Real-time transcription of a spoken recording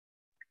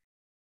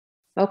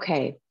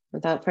Okay,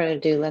 without further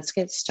ado, let's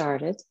get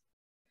started.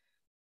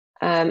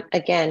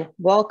 Again,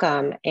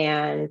 welcome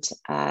and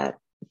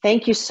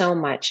thank you so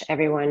much,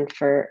 everyone,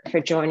 for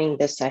joining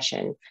this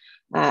session.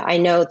 I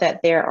know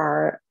that there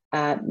are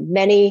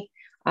many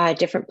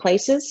different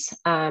places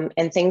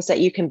and things that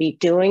you can be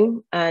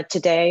doing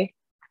today,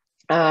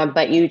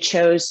 but you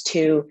chose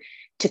to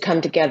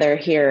come together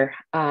here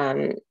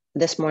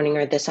this morning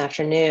or this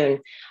afternoon.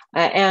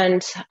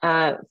 And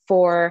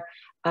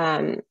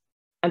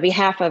on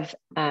behalf of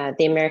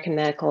the American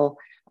Medical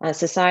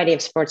Society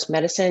of Sports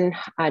Medicine,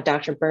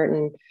 Dr.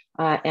 Burton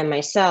and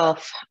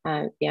myself,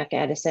 Bianca,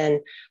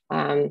 Edison,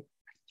 we're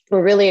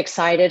really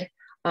excited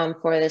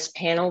for this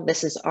panel.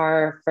 This is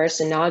our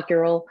first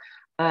inaugural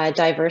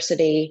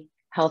diversity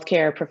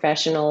healthcare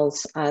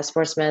professionals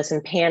sports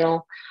medicine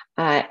panel.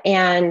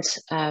 And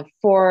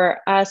for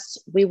us,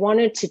 we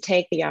wanted to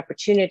take the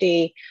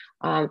opportunity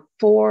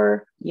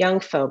for young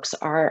folks,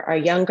 our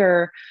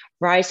younger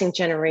rising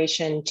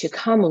generation, to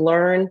come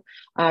learn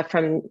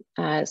from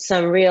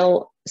some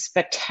real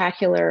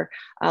spectacular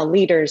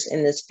leaders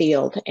in this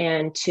field,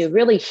 and to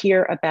really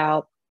hear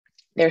about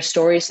their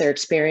stories, their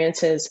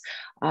experiences,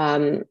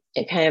 and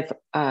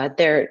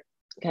their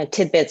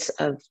tidbits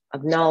of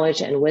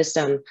knowledge and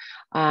wisdom,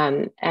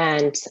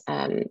 and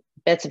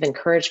bits of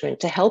encouragement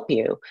to help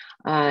you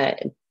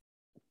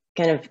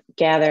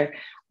gather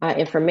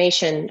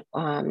information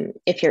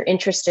if you're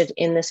interested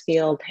in this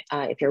field,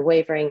 if you're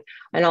wavering,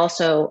 and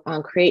also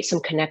create some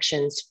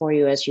connections for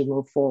you as you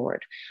move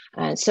forward.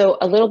 So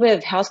a little bit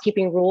of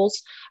housekeeping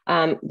rules.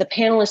 The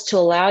panelists, to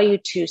allow you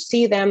to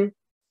see them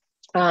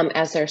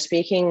as they're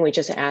speaking, we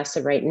just ask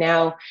that right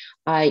now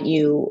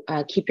you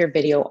keep your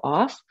video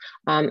off,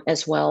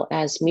 as well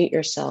as mute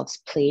yourselves,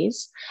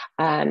 please.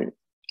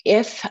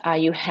 If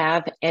you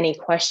have any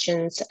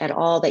questions at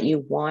all that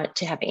you want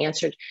to have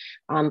answered,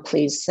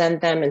 please send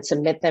them and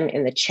submit them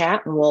in the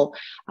chat. And we'll,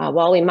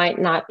 while we might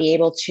not be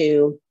able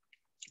to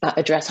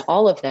address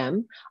all of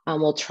them,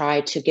 we'll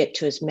try to get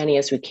to as many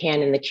as we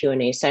can in the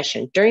Q&A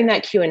session. During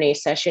that Q&A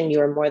session,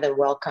 you are more than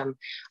welcome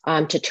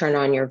to turn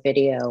on your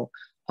video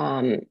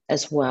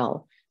as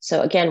well.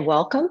 So again,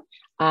 welcome.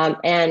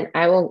 And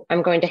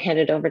I'm going to hand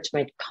it over to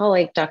my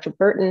colleague, Dr.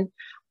 Burton,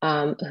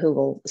 who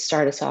will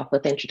start us off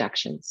with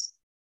introductions.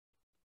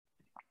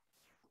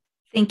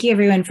 Thank you,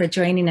 everyone, for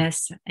joining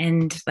us.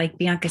 And like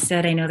Bianca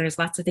said, I know there's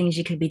lots of things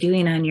you could be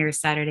doing on your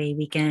Saturday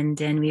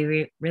weekend, and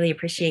we really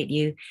appreciate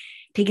you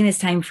taking this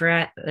time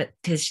for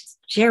to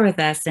share with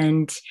us.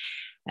 And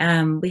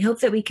we hope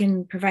that we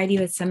can provide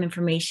you with some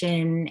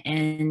information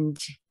and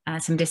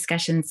some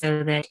discussion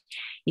so that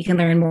you can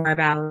learn more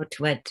about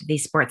what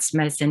these sports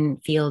medicine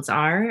fields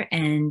are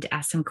and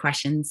ask some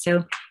questions. So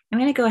I'm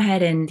going to go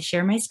ahead and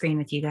share my screen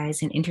with you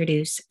guys and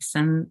introduce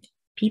some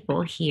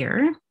people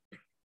here.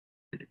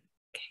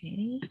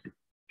 Okay.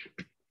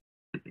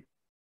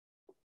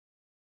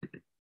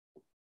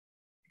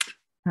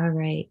 All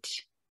right.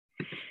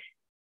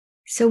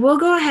 So we'll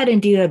go ahead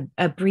and do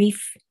a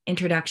brief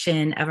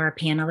introduction of our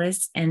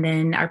panelists, and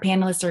then our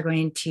panelists are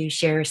going to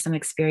share some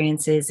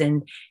experiences,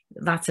 and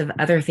lots of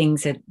other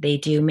things that they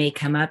do may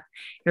come up.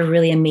 They're a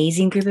really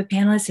amazing group of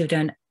panelists who've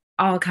done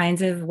all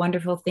kinds of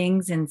wonderful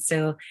things, and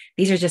so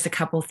these are just a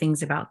couple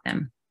things about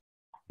them.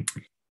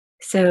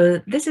 So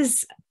this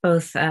is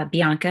both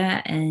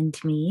Bianca and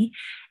me.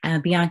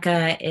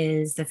 Bianca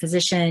is the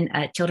physician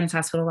at Children's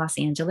Hospital Los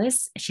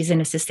Angeles. She's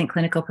an assistant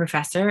clinical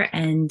professor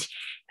and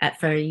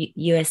for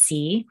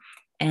USC,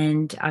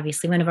 and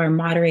obviously one of our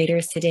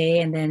moderators today.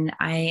 And then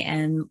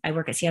I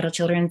work at Seattle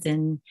Children's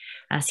in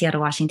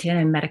Seattle, Washington.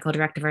 I'm medical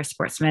director of our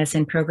sports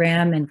medicine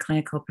program and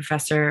clinical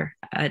professor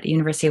at the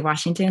University of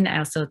Washington. I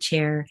also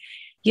chair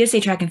USA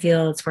Track and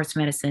Field Sports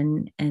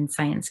Medicine and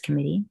Science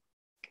Committee.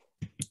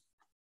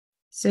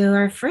 So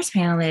our first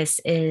panelist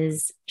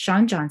is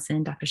Sean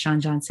Johnson, Dr. Sean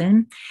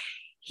Johnson.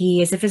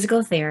 He is a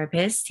physical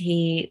therapist.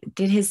 He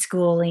did his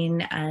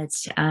schooling at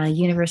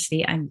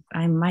university.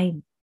 My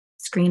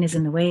screen is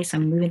in the way, so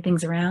I'm moving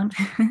things around.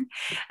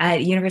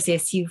 At University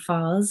of Sioux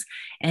Falls,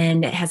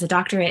 and has a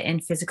doctorate in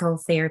physical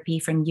therapy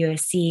from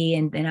USC,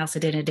 and then also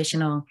did an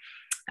additional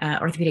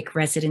orthopedic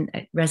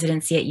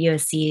residency at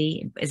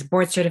USC. Is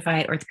board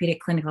certified orthopedic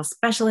clinical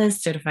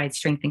specialist, certified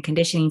strength and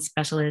conditioning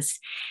specialist,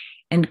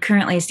 and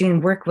currently is doing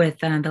work with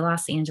the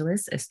Los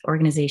Angeles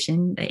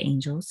organization, the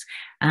Angels,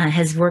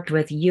 has worked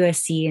with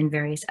USC in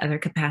various other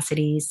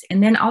capacities,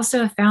 and then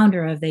also a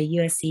founder of the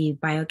USC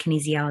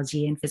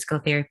Biokinesiology and Physical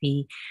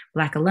Therapy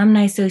Black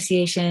Alumni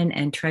Association,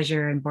 and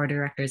treasurer and board of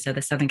directors of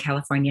the Southern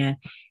California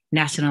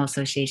National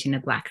Association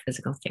of Black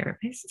Physical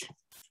Therapists.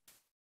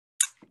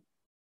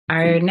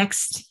 Our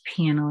next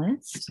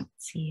panelist, let's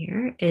see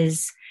here,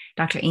 is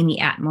Dr. Amy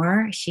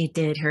Atmore. She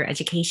did her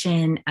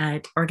education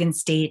at Oregon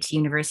State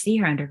University,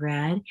 her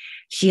undergrad.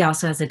 She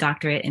also has a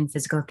doctorate in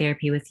physical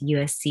therapy with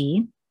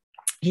USC.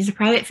 She's a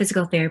private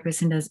physical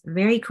therapist and does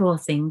very cool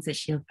things that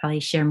she'll probably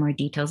share more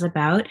details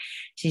about.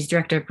 She's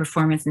director of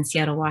performance in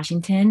Seattle,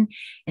 Washington,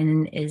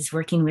 and is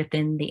working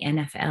within the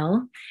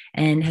NFL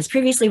and has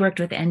previously worked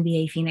with the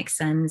NBA Phoenix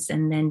Suns,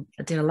 and then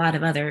did a lot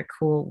of other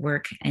cool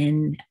work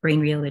in brain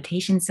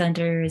rehabilitation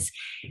centers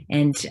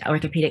and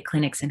orthopedic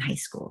clinics in high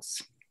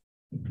schools.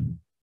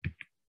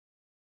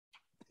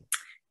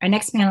 Our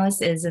next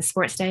panelist is a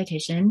sports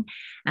dietitian,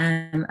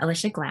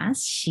 Alicia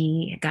Glass.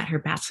 She got her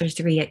bachelor's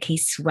degree at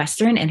Case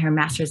Western and her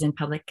master's in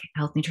public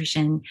health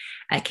nutrition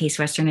at Case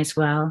Western as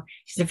well.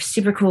 She's a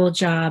super cool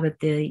job at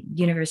the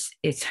United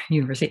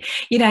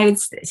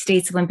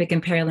States Olympic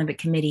and Paralympic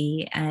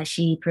Committee.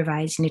 She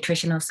provides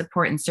nutritional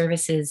support and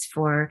services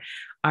for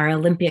our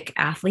Olympic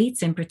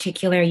athletes, in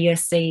particular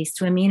USA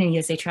Swimming and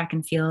USA Track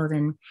and Field.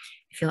 And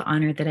I feel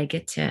honored that I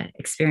get to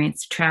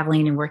experience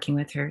traveling and working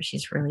with her.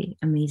 She's a really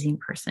amazing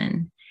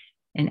person,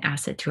 an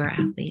asset to our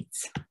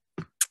athletes.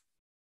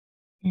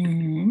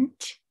 And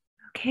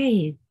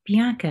okay,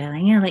 Bianca,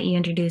 I'm gonna let you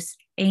introduce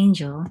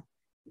Angel,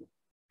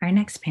 our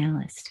next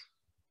panelist.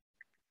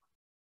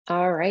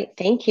 All right,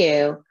 thank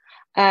you.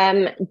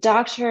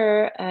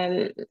 Dr.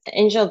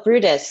 Angel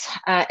Brutus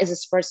is a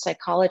sports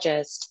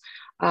psychologist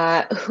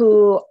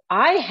who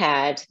I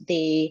had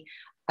the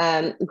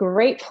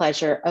great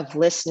pleasure of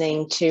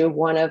listening to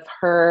one of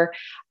her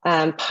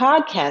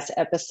podcast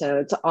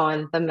episodes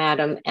on the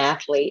Madam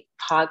Athlete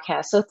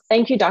podcast. So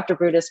thank you, Dr.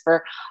 Brutus,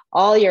 for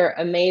all your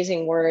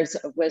amazing words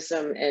of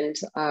wisdom. And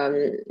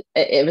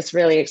it was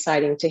really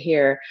exciting to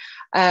hear.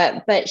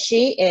 But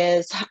she's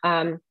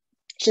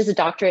a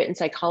doctorate in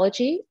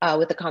psychology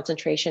with a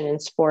concentration in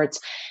sports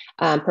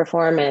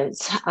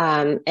performance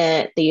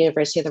at the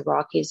University of the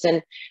Rockies.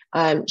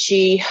 And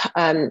she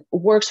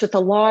works with a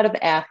lot of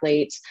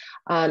athletes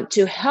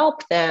to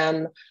help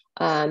them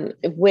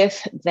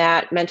with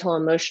that mental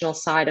emotional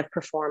side of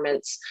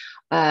performance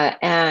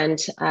and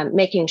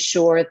making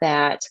sure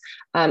that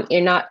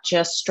you're not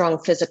just strong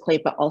physically,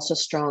 but also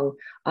strong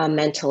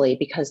mentally,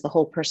 because the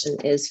whole person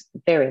is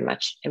very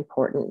much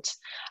important.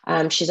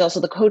 She's also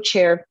the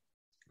co-chair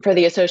for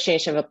the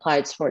Association of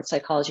Applied Sports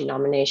Psychology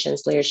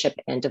Nominations, Leadership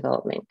and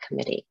Development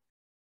Committee.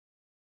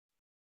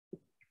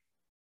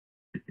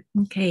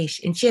 Okay,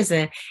 and she has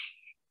a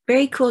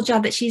very cool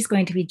job that she's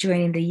going to be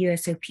joining the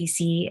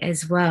USOPC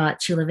as well at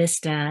Chula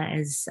Vista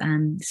as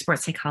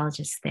sports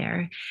psychologist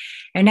there.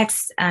 Our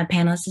next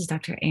panelist is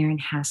Dr. Erin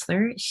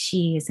Hassler.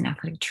 She is an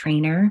athletic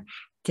trainer,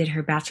 did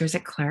her bachelor's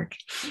at Clark,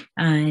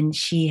 and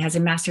she has a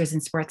master's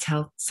in sports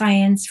health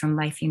science from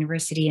Life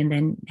University, and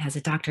then has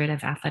a doctorate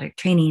of athletic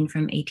training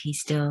from A.T.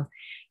 Still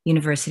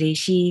University.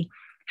 She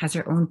has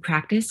her own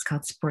practice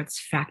called Sports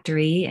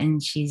Factory,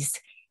 and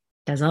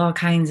does all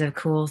kinds of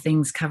cool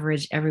things,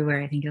 coverage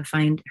everywhere. I think you'll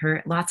find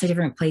her lots of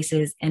different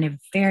places, and a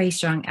very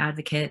strong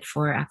advocate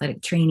for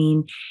athletic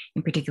training,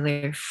 in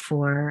particular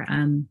for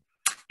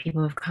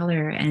people of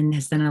color, and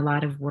has done a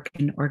lot of work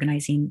in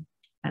organizing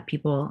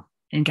people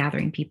and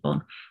gathering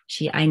people.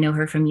 I know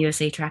her from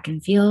USA Track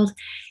and Field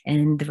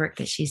and the work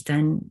that she's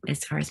done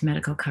as far as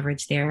medical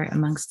coverage there,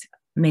 amongst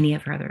many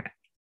of her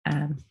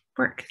other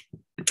work.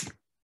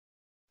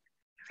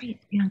 Great,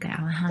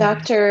 Bianca.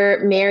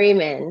 Dr.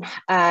 Merriman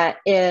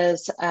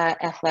is an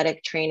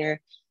athletic trainer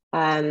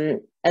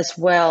as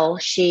well.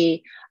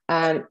 She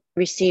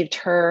received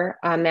her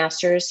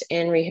master's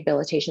in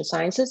rehabilitation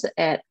sciences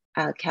at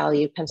Cal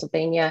U,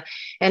 Pennsylvania,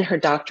 and her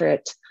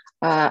doctorate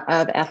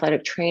of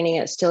athletic training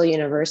at Still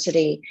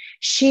University.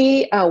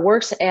 She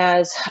works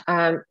as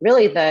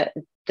really the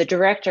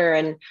director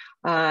and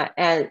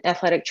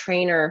athletic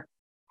trainer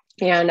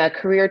and a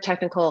career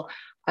technical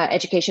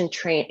education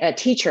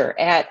teacher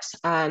at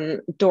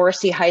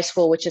Dorsey High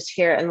School, which is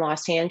here in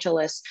Los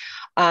Angeles.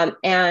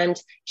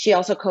 And she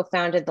also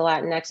co-founded the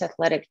Latinx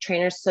Athletic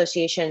Trainers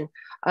Association.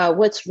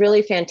 What's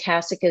really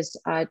fantastic is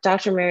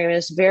Dr. Merriman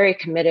is very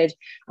committed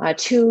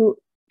to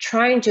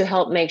trying to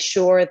help make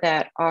sure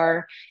that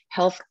our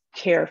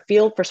healthcare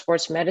field for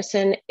sports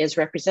medicine is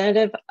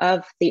representative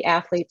of the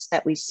athletes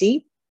that we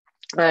see.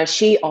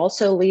 She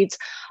also leads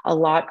a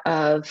lot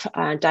of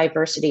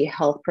diversity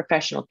health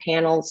professional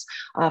panels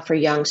for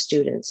young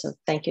students. So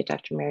thank you,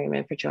 Dr.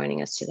 Merriman, for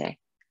joining us today.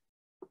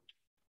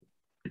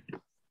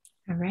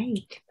 All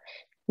right.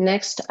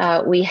 Next,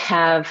 we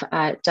have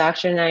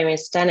Dr. Naomi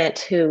Stennett,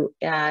 who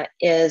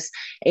is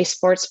a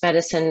sports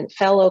medicine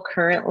fellow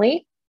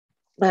currently.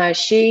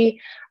 She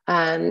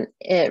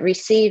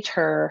received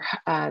her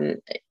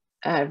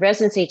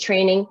residency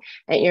training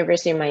at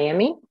University of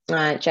Miami,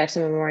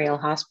 Jackson Memorial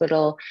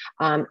Hospital,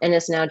 and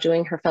is now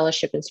doing her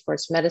fellowship in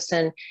sports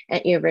medicine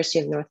at University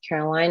of North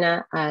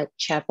Carolina,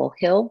 Chapel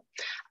Hill.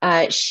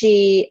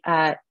 She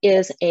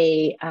is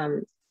a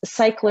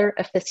cycler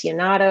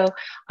aficionado,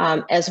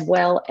 as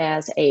well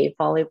as a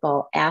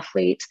volleyball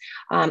athlete,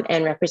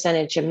 and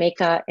represented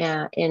Jamaica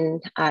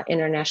in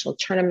international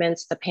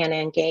tournaments, the Pan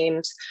Am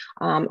Games,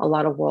 a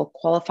lot of world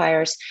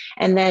qualifiers.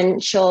 And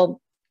then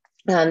she'll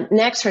her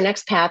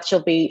next path,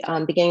 she'll be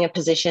beginning a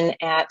position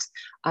at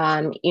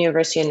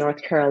University of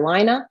North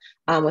Carolina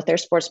with their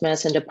sports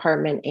medicine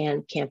department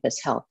and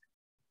campus health.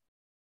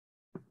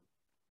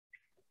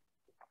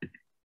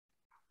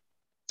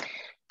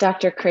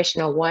 Dr.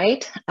 Krishna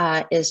White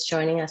is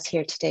joining us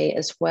here today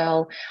as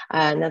well,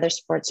 another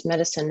sports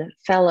medicine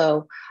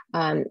fellow.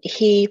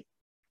 He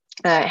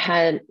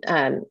had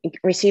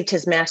received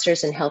his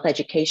master's in health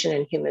education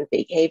and human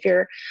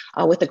behavior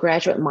with a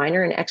graduate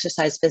minor in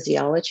exercise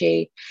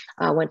physiology,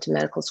 went to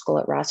medical school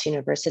at Ross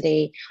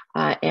University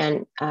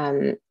and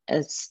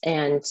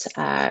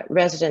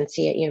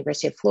residency at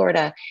University of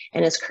Florida,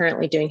 and is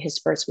currently doing his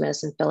sports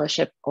medicine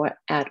fellowship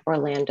at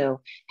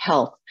Orlando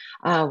Health.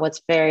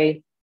 What's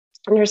very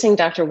interesting,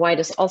 Dr. White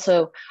is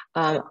also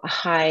a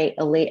high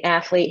elite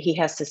athlete. He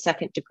has his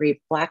second degree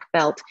black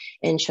belt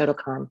in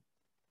Shotokan.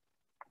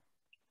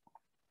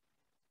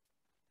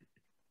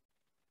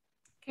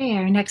 Okay,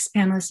 our next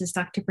panelist is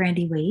Dr.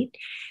 Brandy Wade.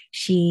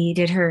 She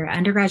did her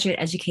undergraduate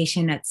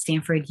education at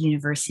Stanford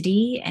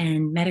University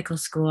and medical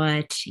school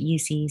at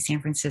UC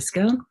San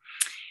Francisco.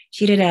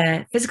 She did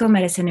a physical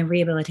medicine and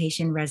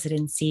rehabilitation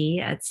residency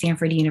at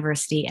Stanford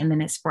University and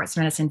then a sports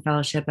medicine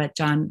fellowship at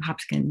Johns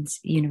Hopkins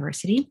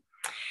University.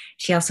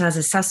 She also has a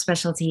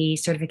subspecialty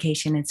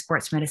certification in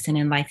sports medicine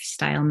and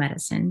lifestyle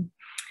medicine.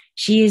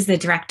 She is the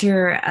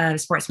director of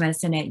sports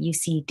medicine at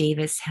UC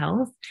Davis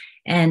Health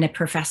and a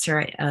professor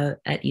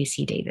at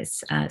UC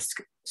Davis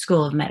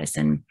School of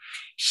Medicine.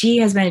 She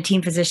has been a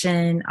team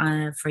physician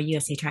for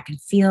USA Track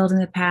and Field in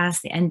the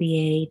past, the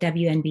NBA,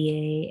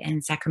 WNBA,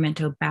 and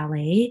Sacramento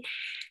Ballet.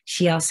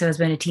 She also has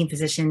been a team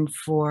physician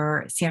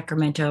for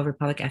Sacramento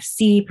Republic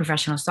FC,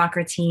 professional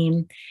soccer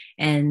team,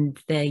 and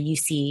the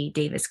UC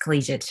Davis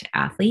Collegiate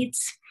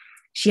Athletes.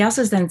 She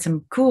also has done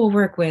some cool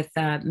work with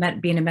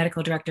being a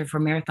medical director for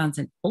marathons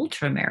and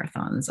ultra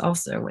marathons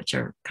also, which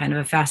are kind of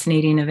a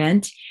fascinating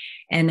event,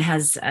 and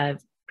has a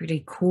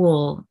pretty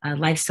cool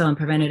lifestyle and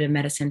preventative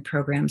medicine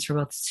programs for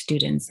both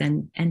students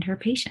and her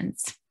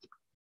patients.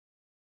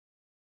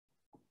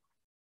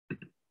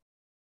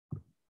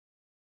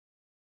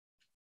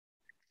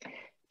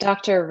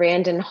 Dr.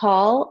 Randon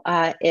Hall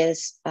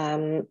is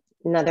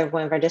another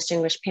one of our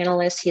distinguished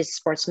panelists. He's a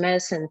sports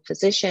medicine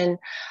physician.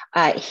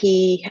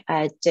 He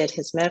did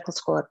his medical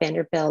school at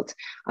Vanderbilt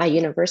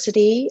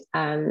University,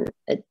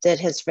 did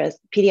his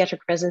pediatric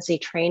residency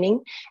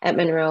training at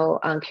Monroe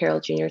Carroll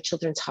Jr.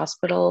 Children's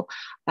Hospital,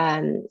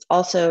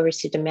 also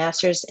received a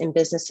master's in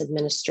business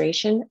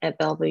administration at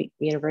Bellevue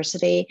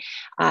University,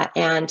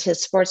 and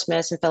his sports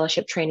medicine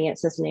fellowship training at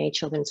Cincinnati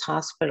Children's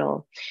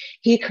Hospital.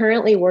 He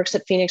currently works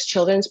at Phoenix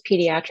Children's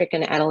Pediatric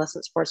and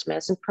Adolescent Sports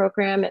Medicine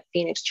Program at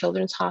Phoenix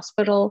Children's Hospital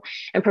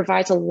and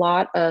provides a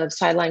lot of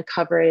sideline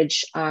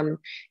coverage,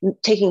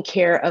 taking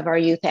care of our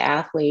youth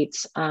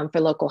athletes for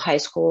local high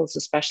schools,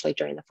 especially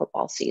during the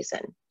football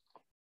season.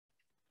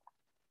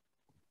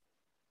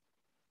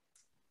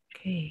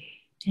 Okay,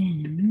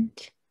 and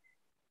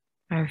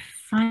our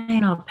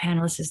final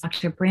panelist is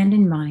Dr.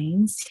 Brandon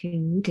Mines,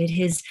 who did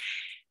his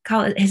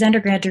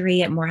undergrad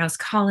degree at Morehouse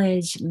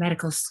College,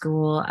 medical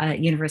school at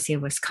University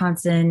of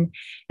Wisconsin,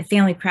 a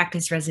family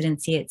practice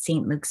residency at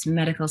St. Luke's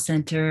Medical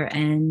Center,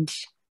 and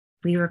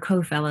we were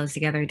co-fellows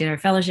together, did our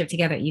fellowship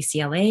together at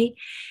UCLA.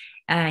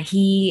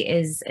 He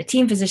is a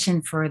team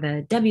physician for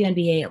the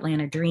WNBA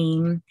Atlanta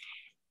Dream,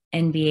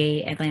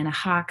 NBA Atlanta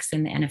Hawks,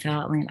 and the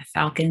NFL Atlanta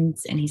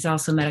Falcons, and he's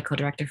also medical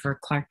director for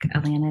Clark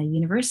Atlanta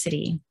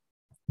University.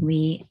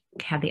 We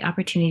had the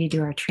opportunity to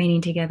do our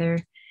training together,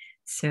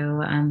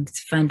 so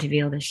it's fun to be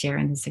able to share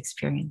in this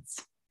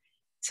experience.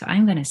 So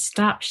I'm going to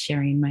stop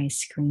sharing my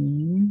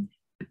screen.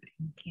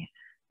 Yeah.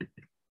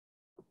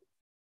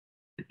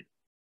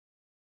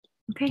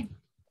 Okay.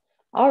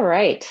 All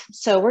right,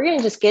 so we're going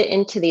to just get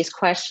into these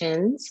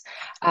questions.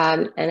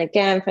 And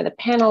again, for the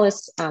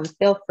panelists,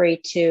 feel free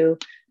to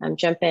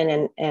jump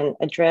in and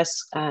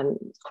address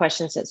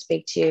questions that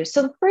speak to you.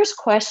 So the first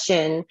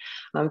question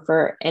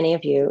for any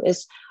of you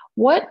is,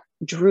 what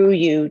drew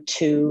you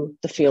to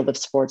the field of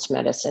sports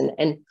medicine,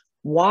 and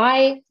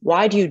why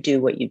do you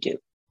do what you do?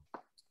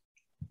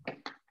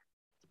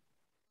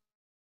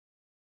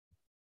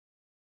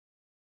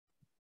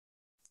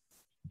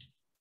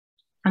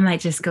 I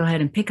might just go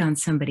ahead and pick on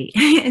somebody.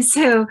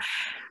 So,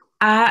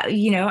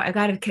 I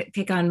got to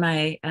pick on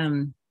my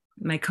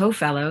my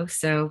co-fellow.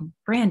 So,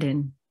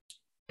 Brandon,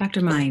 Dr.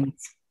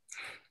 Mines.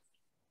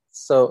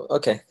 So,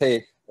 okay,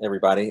 hey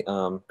everybody,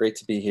 great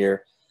to be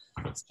here.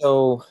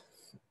 So,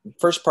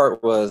 first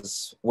part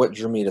was what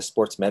drew me to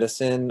sports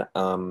medicine.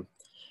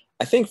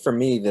 I think for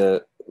me,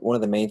 one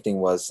of the main thing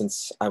was,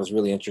 since I was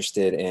really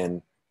interested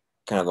in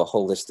kind of a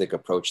holistic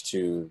approach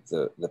to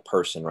the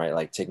person, right?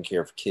 Like taking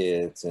care of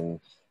kids and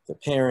the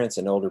parents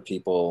and older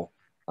people.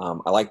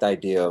 I like the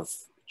idea of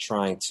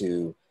trying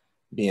to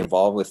be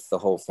involved with the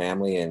whole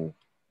family and,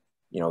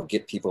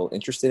 get people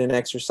interested in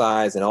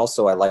exercise. And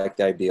also I like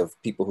the idea of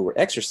people who were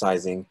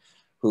exercising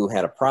who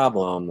had a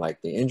problem,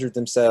 like they injured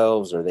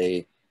themselves or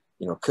they,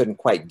 couldn't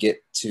quite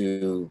get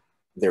to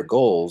their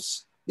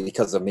goals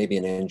because of maybe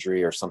an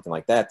injury or something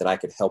like that, that I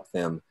could help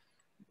them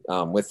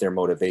with their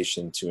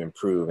motivation to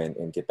improve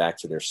and get back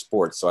to their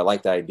sport. So I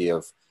like the idea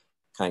of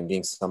kind of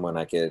being someone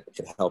I could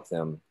help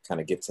them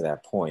kind of get to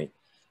that point.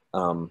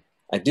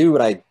 I do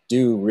what I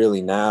do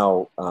really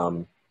now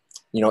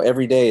you know,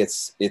 every day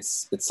it's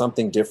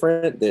something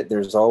different.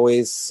 There's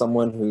always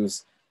someone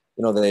who's,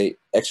 you know, they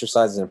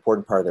exercise is an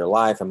important part of their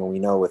life. I mean, we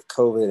know with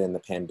COVID and the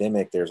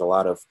pandemic, there's a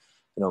lot of,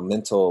 you know,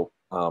 mental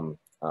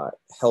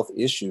health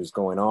issues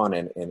going on,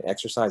 and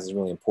exercise is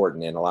really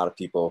important. And a lot of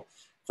people,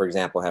 for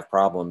example, have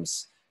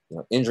problems, you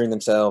know, injuring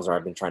themselves, or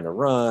I've been trying to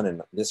run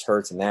and this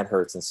hurts and that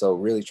hurts. And so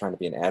really trying to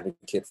be an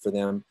advocate for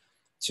them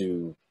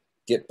to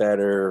get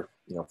better,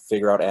 you know,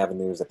 figure out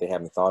avenues that they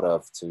haven't thought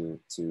of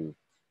to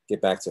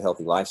get back to a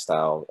healthy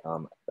lifestyle.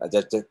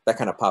 That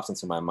kind of pops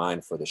into my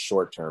mind for the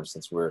short term,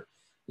 since we're,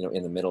 you know,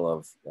 in the middle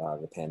of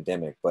the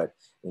pandemic. But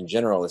in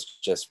general, it's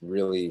just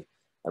really,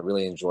 I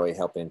really enjoy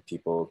helping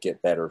people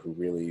get better who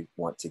really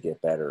want to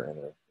get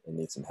better and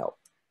need some help.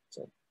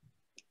 So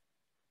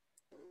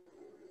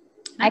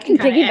I can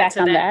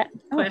piggyback on that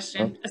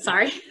question. Oh.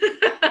 Sorry.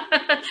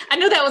 I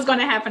knew that was going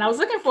to happen. I was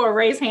looking for a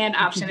raise hand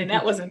option and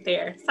that wasn't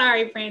there.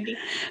 Sorry, Brandy.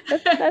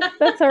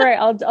 That's all right.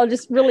 I'll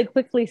just really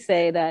quickly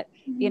say that,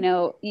 you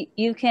know,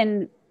 you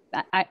can,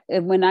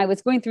 when I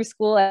was going through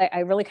school, I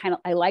really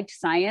I liked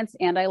science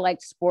and I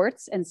liked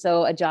sports. And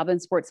so a job in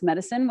sports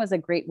medicine was a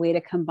great way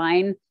to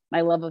combine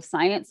my love of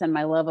science and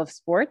my love of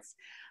sports.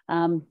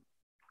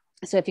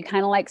 So if you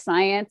kind of like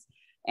science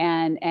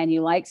and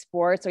you like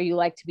sports, or you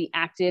like to be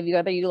active,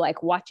 whether you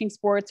like watching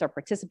sports or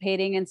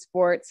participating in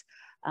sports,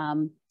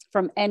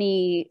 from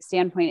any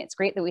standpoint, it's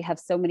great that we have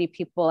so many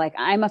people. Like,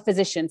 I'm a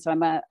physician, so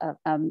I'm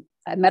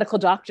a medical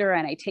doctor,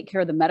 and I take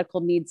care of the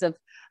medical needs of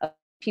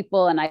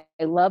people. And I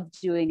love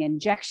doing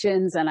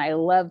injections, and I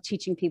love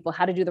teaching people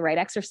how to do the right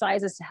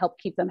exercises to help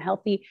keep them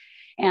healthy.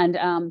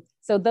 And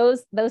so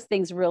those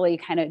things really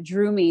kind of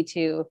drew me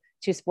to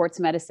sports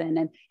medicine.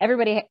 And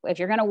everybody, if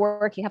you're going to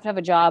work, you have to have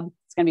a job.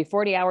 It's going to be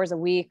 40 hours a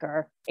week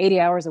or 80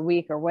 hours a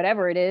week or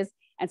whatever it is.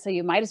 And so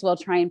you might as well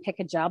try and pick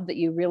a job that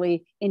you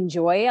really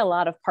enjoy a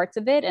lot of parts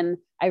of it. And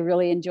I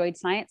really enjoyed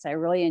science. I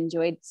really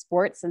enjoyed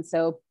sports. And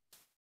so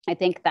I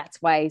think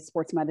that's why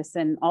sports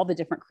medicine, all the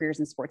different careers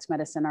in sports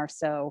medicine are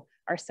so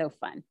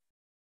fun.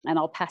 And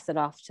I'll pass it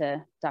off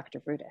to Dr.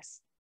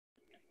 Brutus.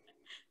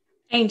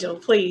 Angel,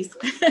 please.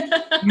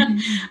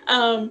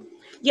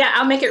 Yeah,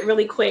 I'll make it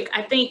really quick.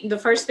 I think the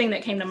first thing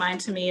that came to mind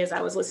to me as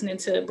I was listening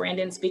to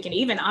Brandon speak, and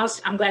even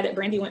I'm glad that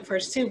Brandy went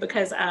first too,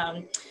 because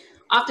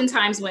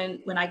oftentimes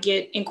when I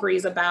get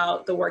inquiries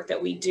about the work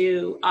that we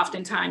do,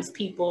 oftentimes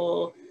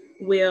people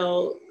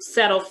will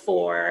settle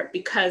for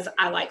because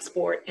I like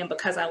sport and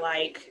because I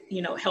like,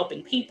 you know,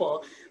 helping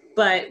people.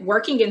 But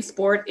working in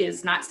sport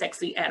is not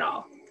sexy at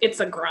all.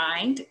 It's a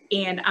grind,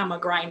 and I'm a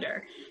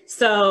grinder.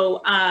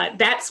 So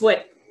that's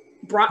what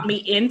brought me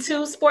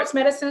into sports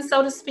medicine,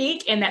 so to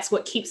speak. And that's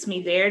what keeps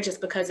me there,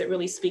 just because it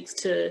really speaks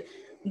to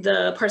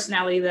the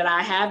personality that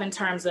I have in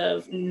terms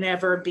of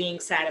never being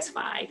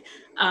satisfied.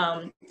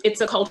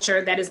 It's a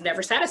culture that is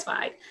never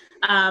satisfied.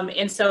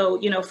 And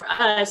so, you know, for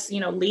us, you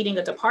know, leading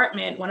a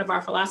department, one of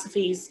our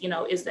philosophies, you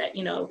know, is that,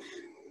 you know,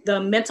 the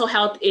mental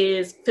health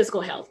is physical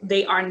health.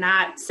 They are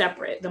not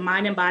separate. The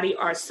mind and body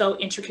are so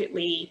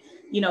intricately,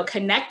 you know,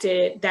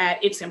 connected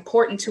that it's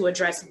important to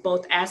address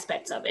both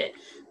aspects of it.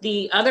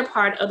 The other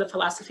part of the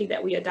philosophy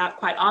that we adopt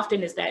quite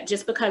often is that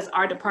just because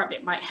our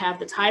department might have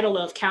the title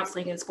of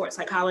counseling and sports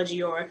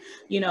psychology, or,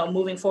 you know,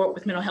 moving forward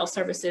with mental health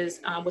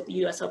services with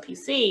the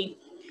USOPC,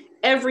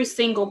 every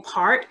single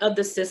part of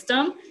the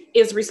system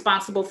is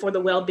responsible for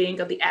the well-being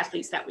of the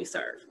athletes that we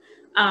serve.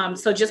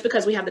 So just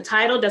because we have the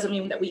title doesn't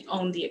mean that we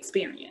own the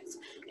experience.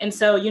 And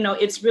so, you know,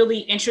 it's really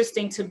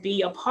interesting to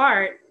be a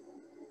part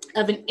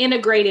of an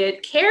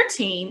integrated care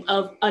team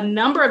of a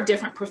number of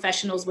different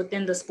professionals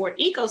within the sport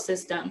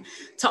ecosystem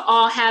to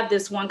all have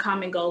this one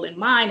common goal in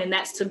mind. And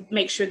that's to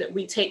make sure that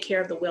we take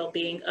care of the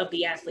well-being of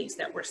the athletes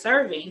that we're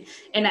serving.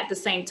 And at the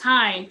same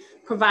time,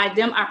 provide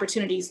them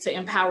opportunities to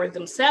empower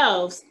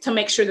themselves to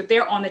make sure that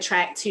they're on the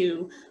track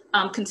to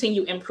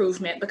continue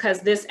improvement, because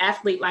this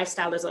athlete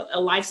lifestyle is a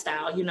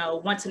lifestyle. You know,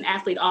 once an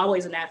athlete,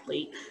 always an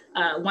athlete.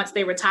 Once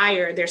they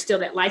retire, there's still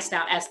that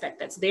lifestyle aspect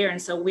that's there.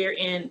 And so we're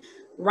in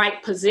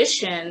right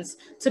positions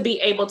to be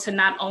able to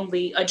not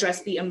only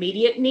address the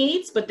immediate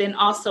needs, but then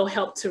also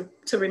help to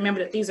remember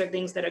that these are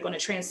things that are going to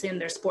transcend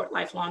their sport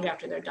life long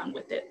after they're done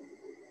with it.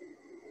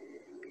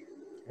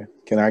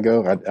 Can I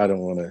go? I don't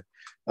want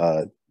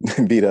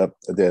to beat up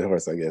a dead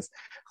horse, I guess.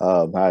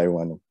 Hi,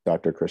 everyone.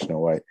 Dr. Krishna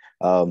White.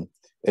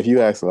 If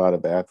you ask a lot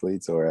of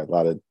athletes or a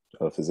lot of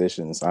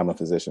physicians, I'm a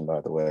physician,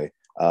 by the way,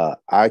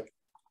 I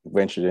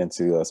ventured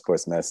into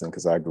sports medicine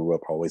because I grew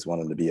up always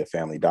wanting to be a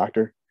family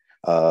doctor.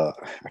 I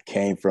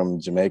came from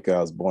Jamaica.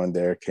 I was born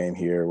there, came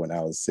here when I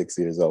was 6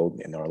 years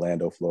old in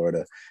Orlando,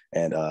 Florida.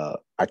 And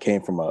I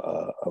came from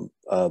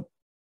a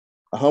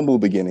humble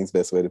beginnings,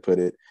 best way to put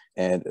it.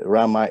 And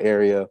around my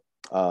area,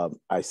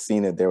 I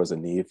seen that there was a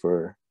need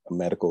for a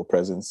medical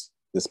presence,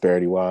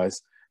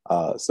 disparity-wise.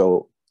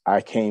 So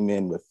I came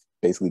in with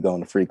basically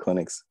going to free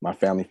clinics. My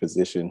family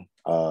physician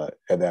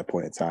at that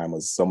point in time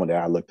was someone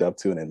that I looked up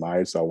to and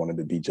admired, so I wanted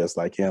to be just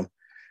like him.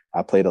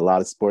 I played a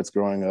lot of sports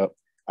growing up.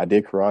 I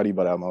did karate,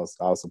 but I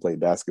also played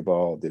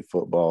basketball, did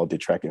football, did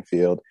track and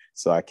field.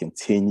 So I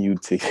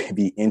continued to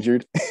be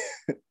injured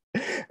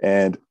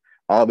And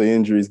all the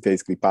injuries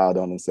basically piled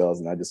on themselves.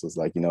 And I just was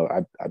like,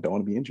 I don't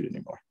want to be injured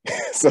anymore.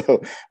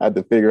 So I had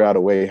to figure out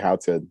a way how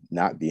to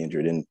not be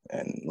injured. And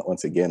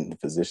once again, the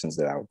physicians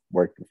that I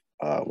worked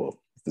with,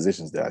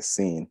 physicians that I've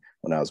seen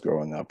when I was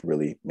growing up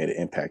really made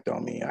an impact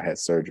on me. I had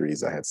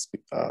surgeries. I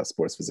had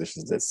sports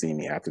physicians that see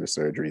me after the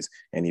surgeries,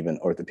 and even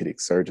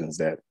orthopedic surgeons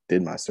that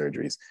did my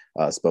surgeries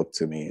spoke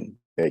to me, and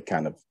they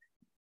kind of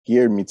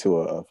geared me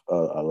to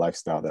a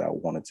lifestyle that I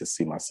wanted to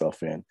see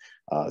myself in.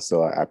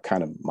 So I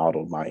kind of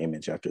modeled my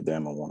image after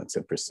them and wanted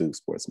to pursue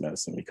sports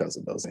medicine because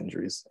of those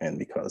injuries, and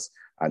because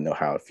I know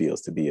how it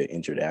feels to be an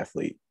injured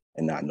athlete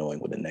and not knowing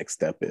what the next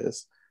step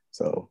is.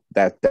 So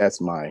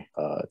that's my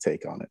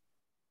take on it.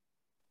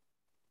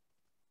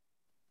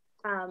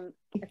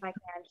 If I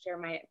can share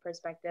my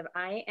perspective,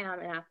 I am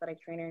an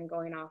athletic trainer, and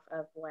going off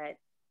of what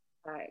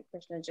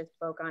Krishna just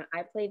spoke on,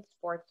 I played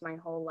sports my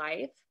whole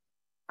life.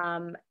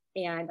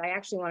 And I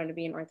actually wanted to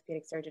be an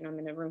orthopedic surgeon. I'm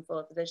in a room full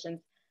of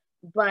physicians.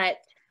 But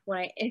when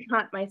I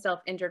got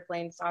myself injured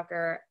playing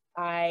soccer,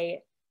 I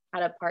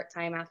had a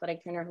part-time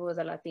athletic trainer who was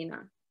a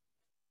Latina.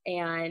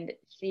 And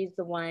she's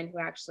the one who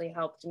actually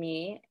helped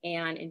me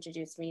and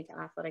introduced me to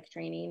athletic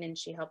training. And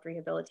she helped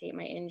rehabilitate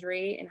my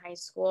injury in high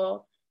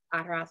school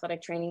at her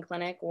athletic training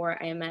clinic,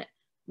 where I met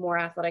more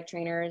athletic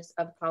trainers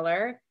of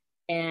color.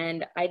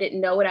 And I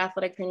didn't know what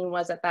athletic training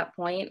was at that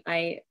point.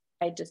 I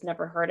just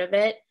never heard of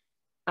it.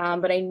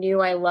 But I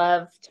knew I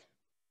loved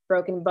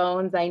broken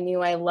bones. I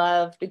knew I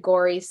loved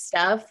gory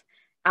stuff.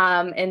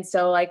 And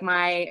so like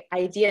my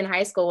idea in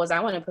high school was I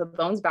want to put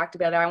bones back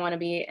together. I want to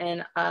be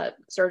in a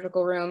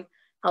surgical room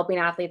helping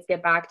athletes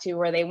get back to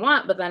where they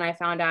want. But then I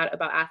found out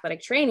about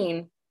athletic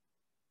training,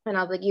 and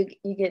I was like,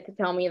 you get to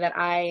tell me that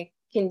I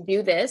can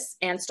do this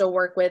and still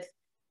work with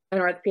an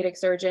orthopedic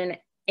surgeon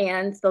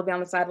and still be on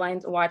the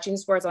sidelines watching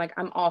sports. I'm like,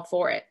 I'm all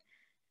for it.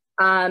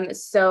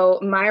 So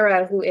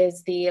Myra, who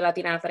is the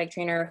Latina athletic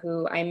trainer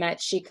who I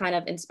met, she kind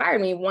of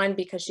inspired me. One,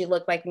 because she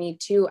looked like me.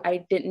 Two,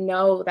 I didn't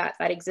know that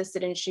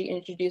existed, and she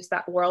introduced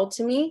that world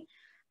to me.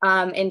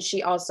 And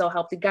she also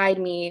helped to guide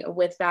me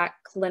with that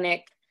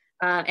clinic.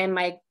 And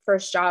my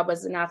first job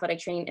was an athletic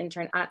training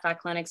intern at that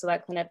clinic. So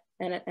that clinic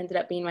ended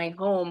up being my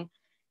home.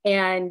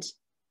 And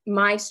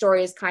my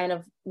story is kind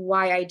of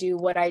why I do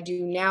what I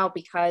do now,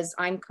 because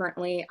I'm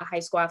currently a high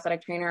school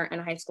athletic trainer and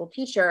a high school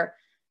teacher.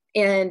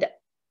 And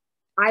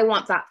I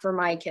want that for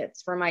my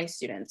kids, for my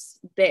students.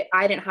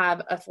 I didn't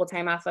have a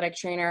full-time athletic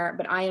trainer,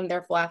 but I am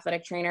their full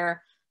athletic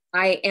trainer.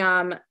 I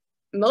am,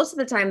 most of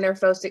the time, their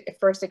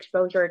first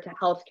exposure to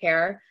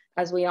healthcare.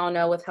 As we all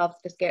know, with health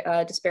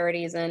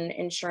disparities and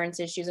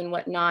insurance issues and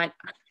whatnot,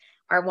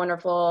 our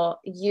wonderful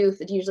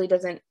youth usually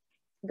doesn't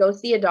go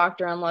see a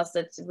doctor unless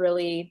it's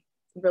really,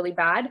 really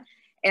bad.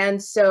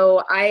 And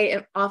so I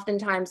am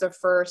oftentimes the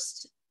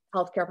first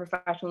healthcare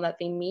professional that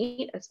they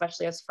meet,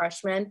 especially as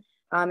freshmen,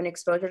 and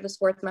exposure to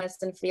sports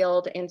medicine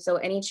field. And so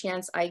any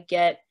chance I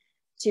get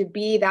to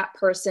be that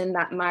person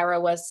that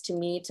Myra was to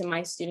me, to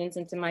my students,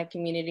 and to my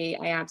community,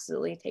 I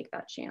absolutely take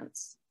that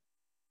chance.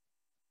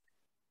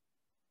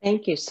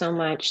 Thank you so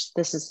much.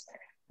 This is,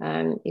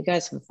 you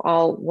guys have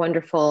all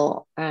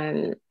wonderful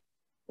kind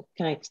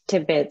of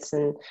tidbits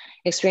and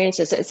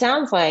experiences. It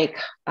sounds like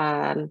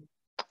a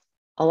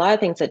lot of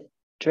things that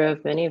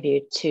drove many of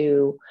you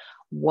to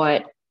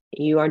what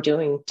you are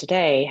doing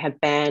today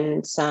have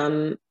been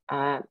some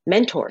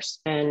mentors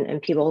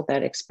and people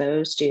that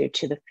exposed you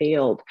to the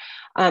field.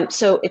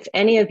 So if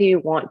any of you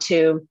want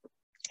to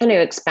kind of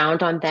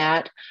expound on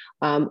that,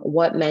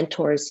 what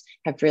mentors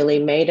have really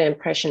made an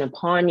impression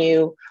upon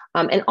you,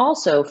 and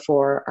also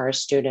for our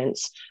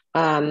students,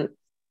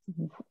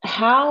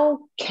 how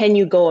can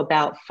you go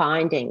about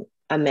finding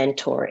a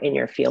mentor in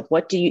your field?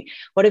 What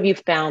have you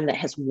found that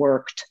has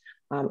worked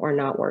or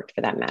not worked,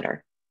 for that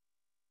matter?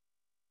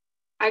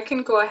 I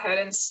can go ahead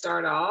and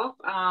start off.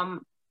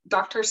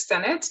 Dr.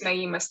 Stennett,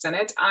 Naima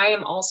Stennett. I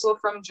am also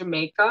from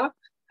Jamaica,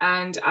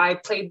 and I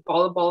played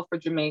volleyball for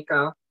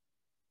Jamaica.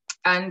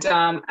 And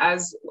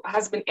as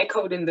has been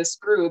echoed in this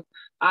group,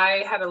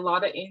 I had a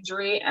lot of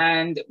injury,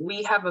 and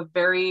we have a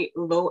very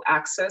low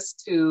access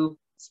to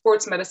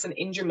sports medicine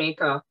in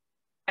Jamaica.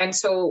 And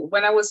so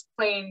when I was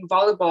playing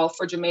volleyball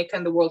for Jamaica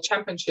in the World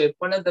Championship,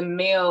 one of the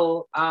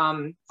male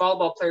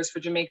volleyball players for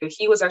Jamaica,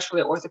 he was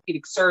actually an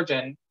orthopedic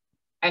surgeon.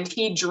 And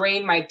he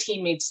drained my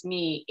teammate's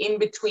knee in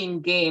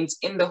between games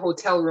in the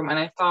hotel room. And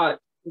I thought,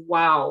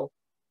 wow.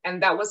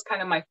 And that was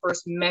kind of my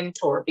first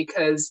mentor,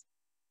 because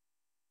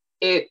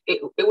it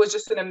was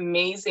just an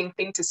amazing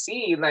thing to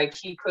see. Like,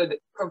 he could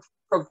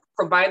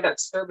provide that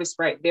service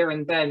right there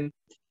and then.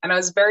 And I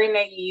was very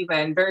naive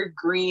and very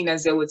green,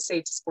 as they would say,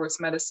 to sports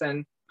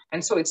medicine.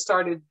 And so it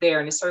started there,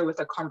 and it started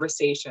with a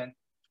conversation.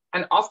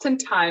 And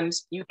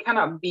oftentimes you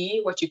cannot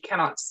be what you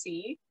cannot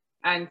see.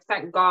 And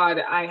thank God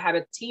I had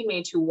a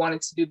teammate who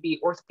wanted to be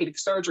orthopedic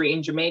surgery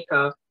in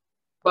Jamaica.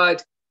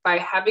 But by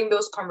having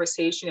those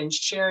conversations and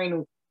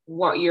sharing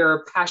what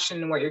your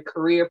passion, what your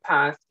career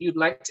path, you'd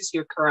like to see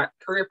your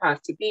career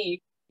path to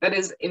be, that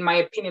is, in my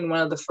opinion, one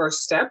of the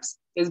first steps,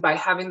 is by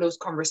having those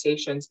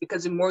conversations.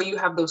 Because the more you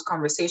have those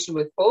conversations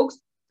with folks,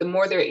 the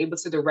more they're able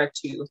to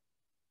direct you.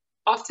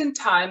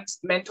 Oftentimes,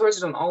 mentors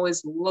don't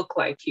always look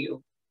like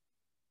you.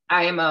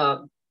 I am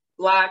a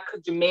Black,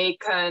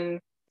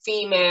 Jamaican,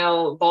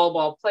 female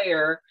volleyball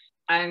player,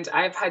 and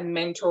I've had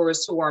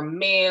mentors who are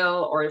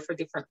male or for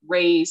different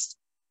race,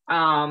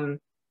 from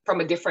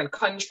a different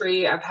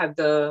country. I've had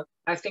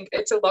I think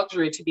it's a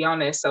luxury, to be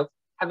honest, of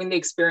having the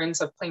experience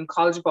of playing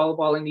college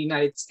volleyball in the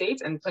United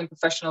States and playing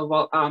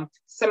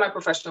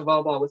semi-professional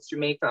volleyball with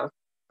Jamaica,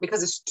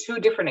 because it's two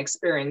different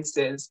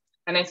experiences.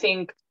 And I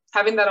think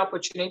having that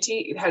opportunity,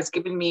 it has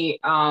given me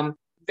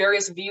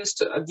various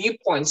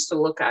viewpoints to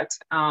look at.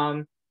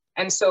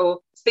 And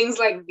so things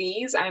like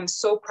these, I'm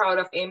so proud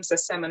of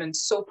AMSSM, and I'm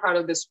so proud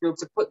of this group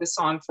to put this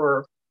on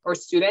for our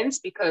students,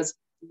 because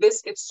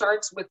it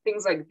starts with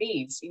things like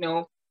these, you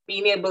know,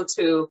 being able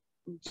to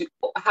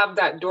have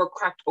that door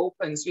cracked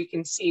open so you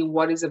can see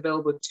what is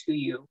available to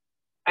you.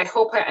 I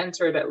hope I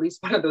answered at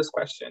least one of those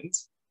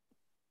questions.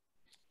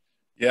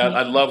 Yeah,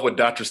 I love what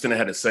Dr. Stennett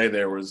had to say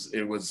there.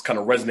 It was kind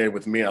of resonated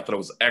with me. I thought it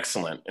was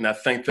excellent. And I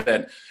think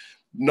that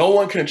no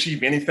one can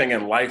achieve anything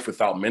in life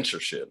without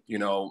mentorship. You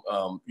know,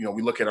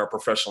 we look at our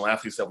professional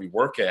athletes that we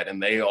work at,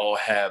 and they all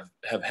have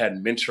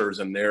had mentors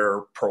in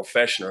their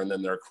profession or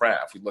in their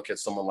craft. We look at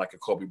someone like a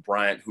Kobe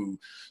Bryant, who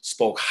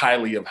spoke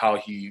highly of how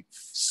he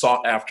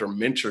sought after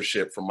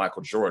mentorship from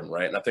Michael Jordan,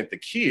 right? And I think the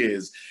key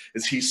is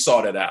he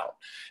sought it out.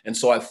 And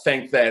so I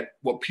think that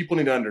what people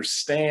need to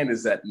understand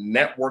is that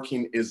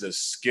networking is a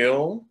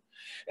skill,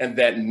 and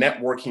that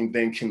networking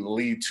then can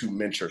lead to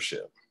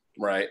mentorship.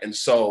 Right. And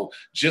so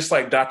just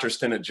like Dr.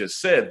 Stennett just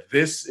said,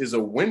 this is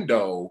a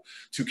window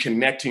to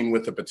connecting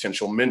with a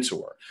potential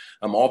mentor.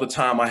 All the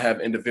time I have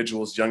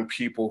individuals, young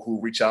people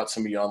who reach out to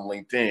me on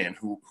LinkedIn,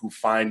 who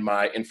find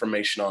my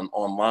information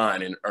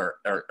online and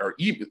or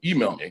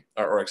email me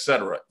or et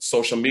cetera,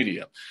 social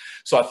media.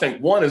 So I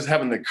think one is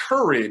having the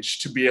courage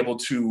to be able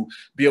to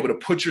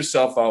put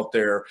yourself out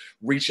there,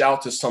 reach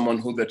out to someone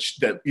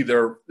that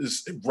either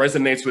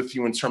resonates with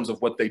you in terms of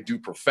what they do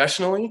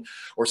professionally,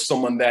 or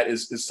someone that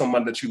is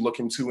someone that you look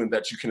into and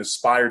that you can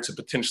aspire to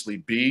potentially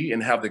be,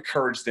 and have the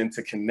courage then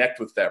to connect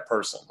with that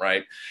person,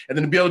 right? And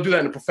then to be able to do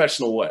that in a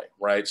professional way,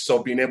 right?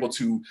 So being able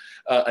to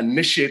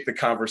initiate the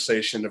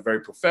conversation in a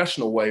very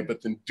professional way,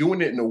 but then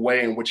doing it in a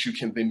way in which you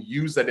can then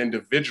use that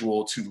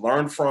individual to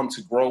learn from,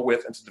 to grow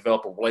with, and to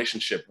develop a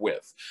relationship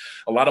with.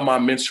 A lot of my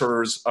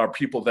mentors are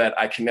people that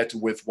I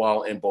connected with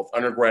while in both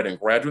undergrad and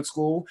graduate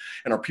school,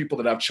 and are people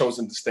that I've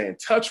chosen to stay in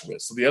touch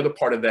with. So the other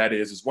part of that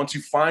is once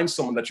you find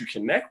someone that you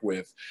connect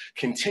with,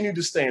 continue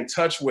to stay in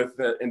touch with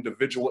the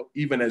individual,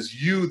 even as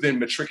you then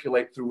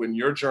matriculate through in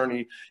your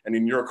journey and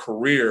in your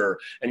career,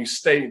 and you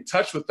stay in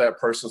touch with that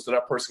person, so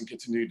that person can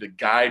continue to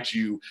guide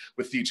you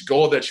with each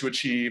goal that you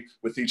achieve,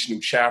 with each new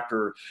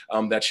chapter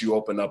that you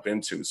open up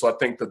into. So I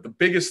think that the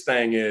biggest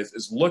thing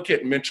is look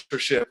at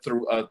mentorship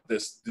through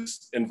this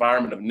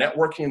environment of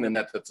networking, and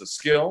that's a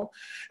skill,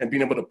 and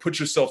being able to put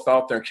yourself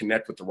out there and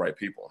connect with the right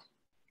people.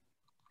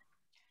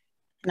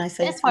 Can I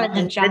say I just wanted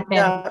to jump in.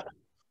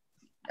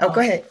 Oh,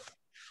 go ahead.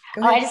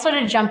 I just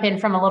wanted to jump in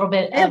from a little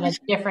bit of a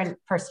different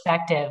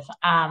perspective.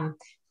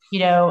 You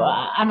know,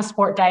 I'm a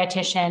sport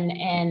dietitian,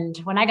 and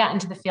when I got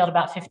into the field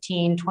about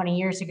 15, 20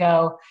 years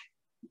ago,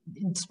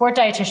 sport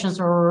dietitians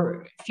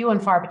were few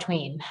and far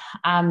between.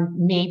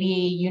 Maybe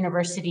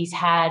universities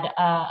had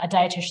a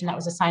dietitian that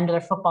was assigned to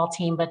their football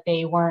team, but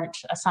they weren't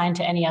assigned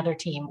to any other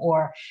team,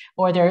 or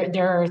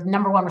their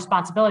number one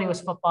responsibility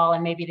was football,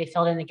 and maybe they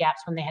filled in the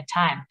gaps when they had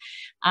time.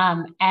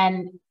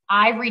 And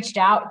I reached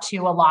out to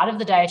a lot of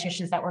the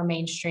dietitians that were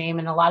mainstream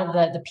and a lot of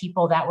the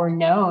people that were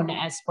known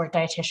as sport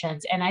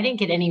dietitians, and I didn't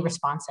get any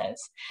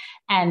responses.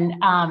 And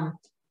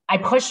I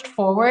pushed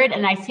forward,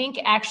 and I think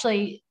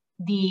actually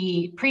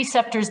the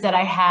preceptors that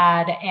I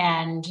had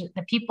and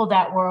the people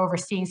that were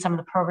overseeing some of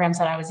the programs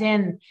that I was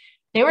in,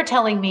 they were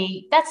telling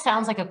me, that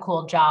sounds like a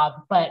cool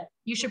job, but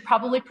you should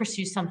probably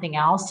pursue something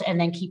else and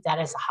then keep that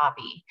as a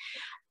hobby.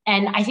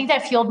 And I think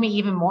that fueled me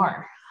even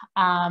more.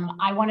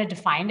 I wanted to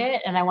find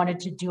it, and I wanted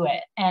to do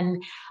it.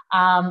 And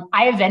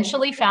I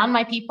eventually found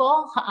my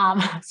people.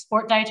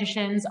 Sport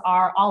dietitians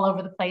are all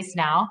over the place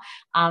now.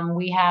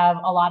 We have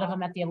a lot of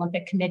them at the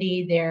Olympic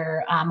Committee.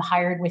 They're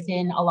hired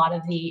within a lot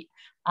of the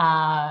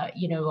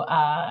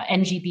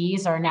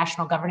NGBs, or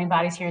national governing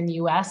bodies here in the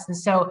US. And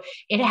so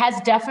it has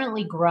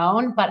definitely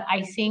grown, but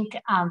I think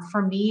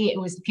for me, it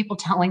was the people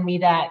telling me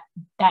that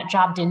that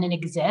job didn't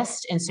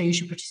exist, and so you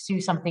should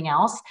pursue something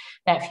else,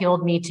 that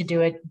fueled me to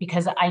do it,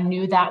 because I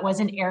knew that was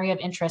an area of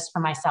interest for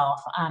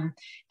myself.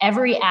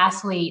 Every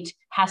athlete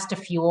has to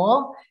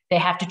fuel. They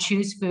have to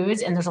choose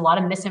foods, and there's a lot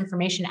of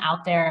misinformation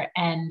out there.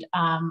 And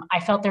I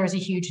felt there was a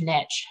huge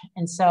niche.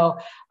 And so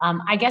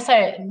I guess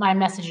my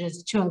message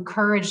is to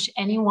encourage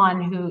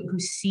anyone who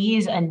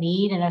sees a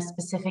need in a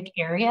specific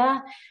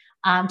area,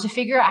 to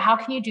figure out how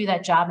can you do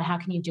that job and how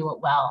can you do it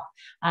well.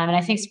 And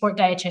I think sport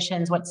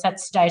dietitians, what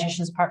sets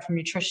dietitians apart from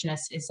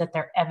nutritionists is that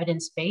they're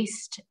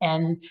evidence-based,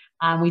 and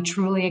we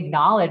truly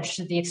acknowledge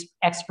the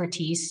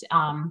expertise,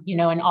 you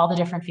know, in all the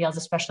different fields,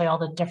 especially all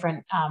the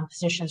different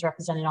positions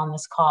represented on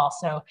this call.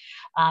 So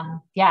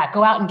yeah,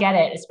 go out and get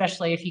it,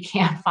 especially if you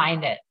can't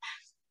find it.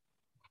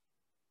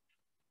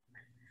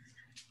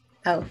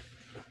 Oh,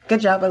 good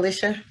job,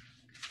 Alicia.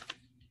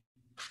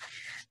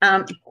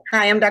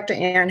 Hi, I'm Dr.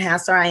 Erin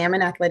Hassler. I am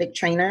an athletic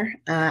trainer.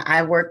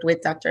 I worked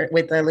with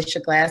Alicia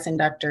Glass and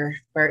Dr.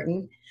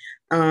 Burton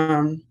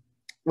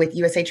with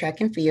USA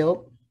Track and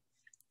Field.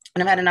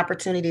 And I've had an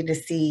opportunity to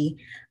see,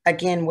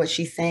 again, what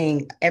she's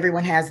saying.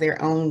 Everyone has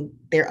their own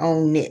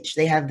niche.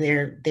 They have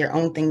their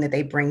own thing that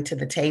they bring to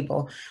the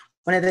table.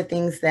 One of the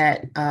things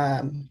that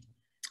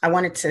I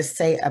wanted to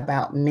say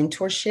about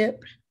mentorship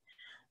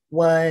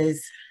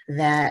was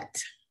that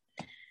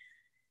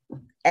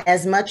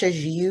as much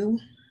as you,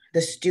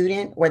 the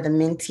student or the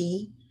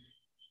mentee,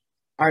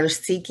 are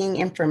seeking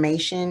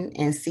information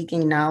and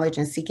seeking knowledge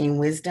and seeking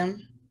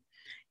wisdom,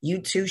 you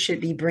too should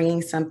be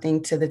bringing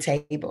something to the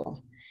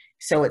table.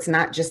 So it's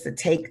not just a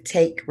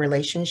take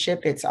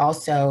relationship. It's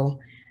also,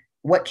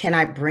 what can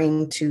I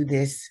bring to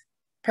this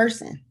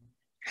person?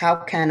 How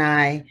can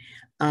I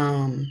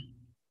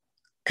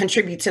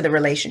contribute to the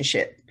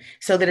relationship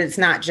so that it's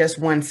not just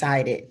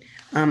one-sided?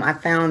 I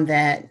found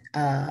that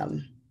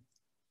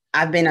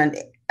I've been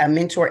a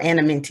mentor and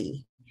a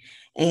mentee,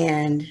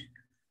 and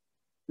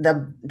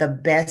the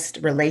best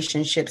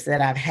relationships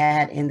that I've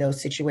had in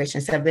those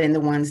situations have been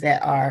the ones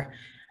that are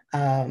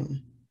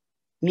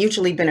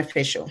mutually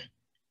beneficial.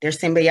 They're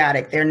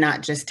symbiotic. They're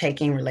not just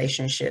taking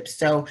relationships.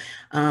 So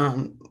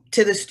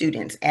to the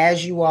students,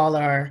 as you all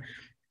are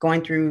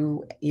going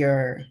through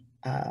your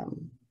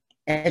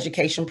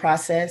education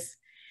process,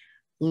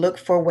 look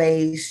for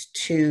ways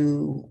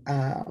to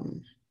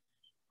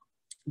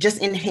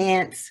just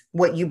enhance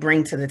what you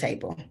bring to the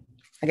table.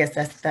 I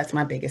guess that's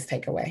my biggest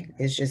takeaway.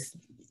 It's just,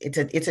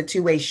 it's a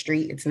two-way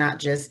street. It's not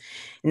just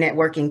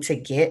networking to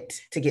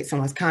get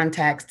someone's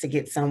contacts, to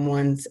get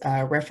someone's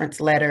reference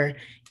letter.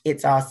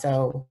 It's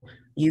also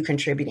you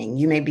contributing.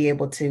 You may be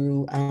able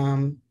to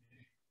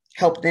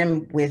help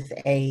them with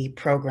a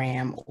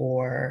program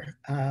or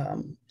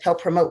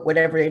help promote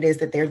whatever it is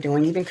that they're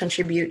doing, even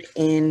contribute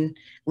in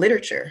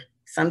literature.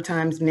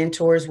 Sometimes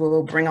mentors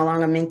will bring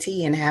along a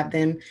mentee and have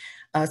them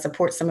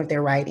support some of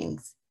their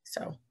writings.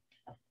 So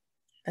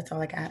that's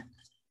all I got.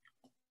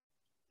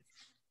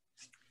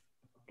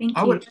 Thank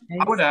you.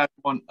 I would add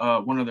one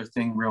other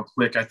thing real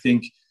quick. I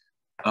think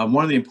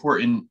one of the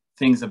important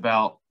things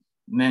about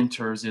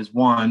mentors is,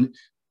 one,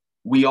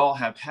 we all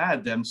have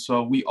had them,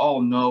 so we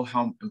all know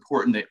how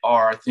important they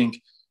are. I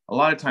think a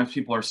lot of times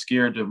people are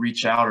scared to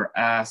reach out or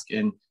ask,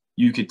 and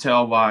you could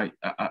tell why,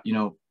 you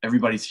know,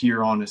 everybody's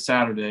here on a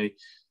Saturday.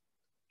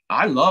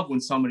 I love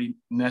when somebody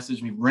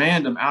messaged me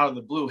random out of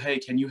the blue, hey,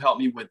 can you help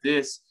me with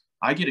this?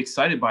 I get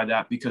excited by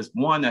that because,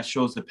 one, that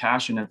shows the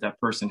passion that that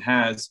person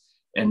has,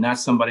 and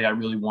that's somebody I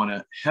really want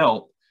to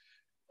help.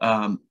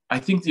 I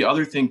think the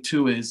other thing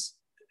too is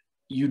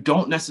you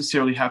don't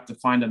necessarily have to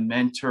find a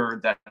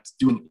mentor that's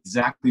doing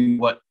exactly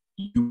what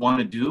you want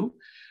to do.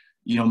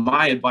 You know,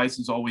 my advice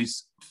is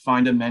always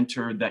find a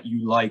mentor that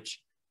you like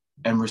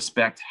and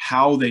respect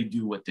how they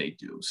do what they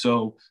do.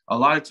 So a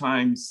lot of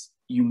times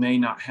you may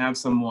not have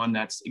someone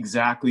that's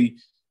exactly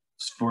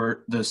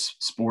for the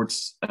sport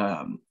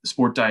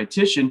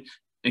dietitian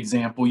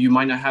example. You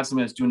might not have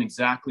someone that's doing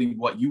exactly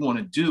what you want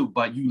to do,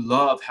 but you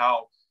love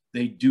how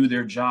they do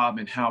their job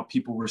and how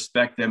people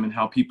respect them and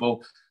how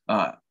people,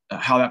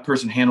 how that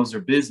person handles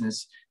their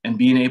business, and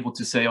being able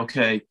to say,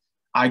 okay,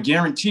 I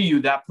guarantee you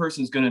that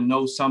person's going to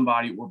know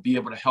somebody or be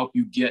able to help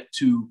you get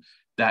to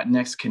that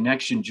next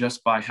connection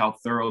just by how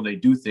thorough they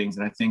do things.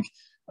 And I think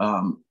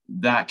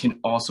that can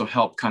also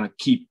help kind of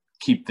keep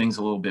things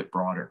a little bit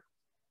broader.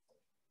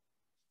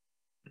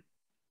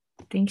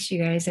 Thanks,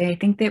 you guys. I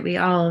think that we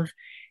all have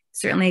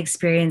certainly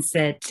experienced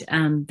that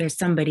there's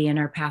somebody in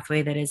our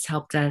pathway that has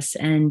helped us.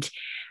 And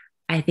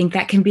I think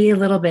that can be a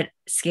little bit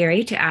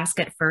scary to ask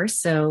at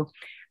first. So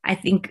I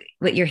think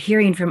what you're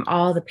hearing from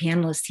all the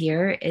panelists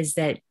here is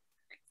that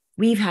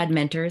we've had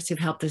mentors who've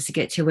helped us to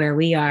get to where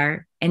we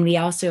are, and we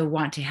also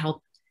want to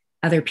help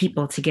other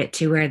people to get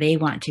to where they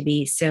want to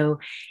be. So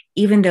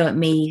even though it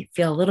may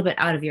feel a little bit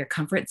out of your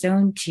comfort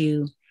zone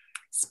to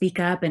speak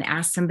up and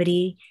ask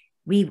somebody,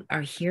 we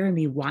are here and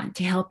we want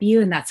to help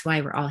you. And that's why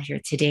we're all here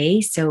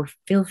today. So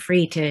feel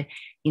free to,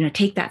 you know,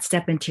 take that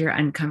step into your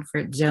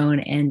uncomfort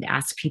zone and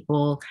ask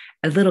people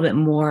a little bit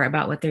more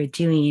about what they're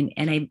doing.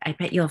 And I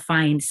bet you'll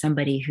find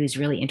somebody who's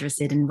really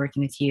interested in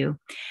working with you.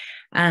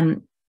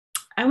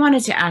 I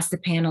wanted to ask the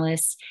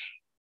panelists,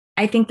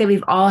 I think that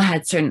we've all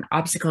had certain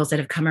obstacles that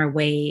have come our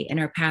way in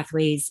our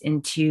pathways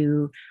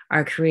into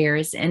our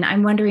careers. And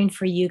I'm wondering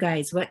for you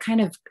guys, what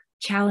kind of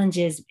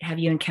challenges have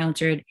you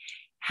encountered?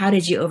 How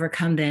did you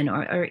overcome them?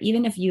 Or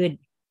even if you had,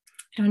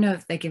 I don't know,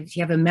 if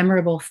you have a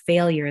memorable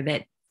failure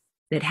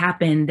that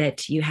happened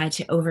that you had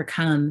to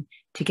overcome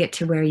to get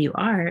to where you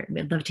are,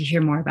 I'd love to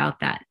hear more about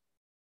that.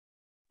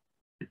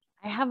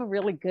 I have a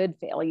really good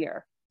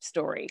failure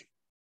story,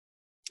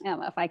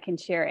 if I can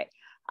share it.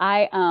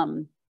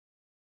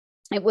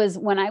 It was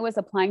when I was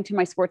applying to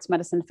my sports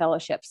medicine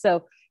fellowship.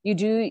 So you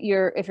do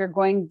if you're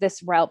going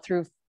this route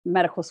through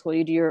medical school,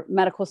 you do your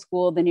medical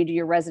school, then you do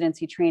your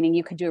residency training.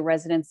 You could do a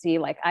residency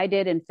like I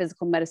did in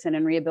physical medicine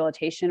and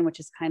rehabilitation, which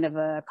is kind of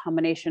a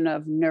combination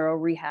of neuro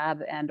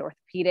rehab and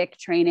orthopedic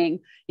training.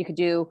 You could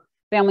do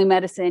family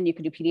medicine, you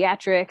could do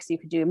pediatrics, you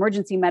could do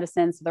emergency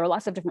medicine. So there are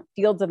lots of different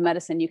fields of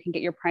medicine you can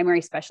get your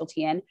primary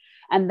specialty in.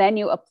 And then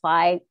you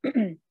apply,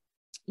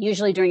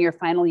 usually during your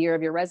final year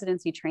of your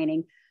residency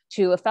training,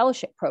 to a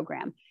fellowship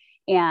program.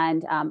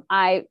 And I'm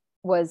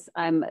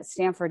a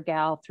Stanford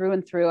gal through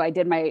and through. I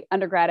did my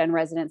undergrad and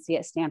residency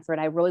at Stanford.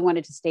 I really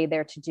wanted to stay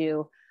there to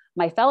do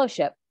my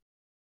fellowship.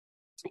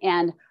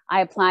 And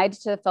I applied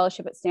to the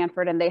fellowship at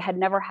Stanford, and they had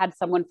never had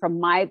someone from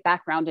my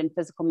background in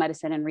physical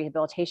medicine and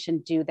rehabilitation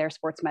do their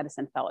sports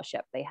medicine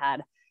fellowship. They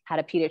had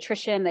a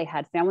pediatrician, they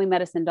had family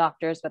medicine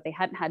doctors, but they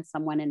hadn't had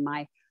someone in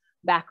my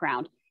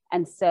background.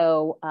 And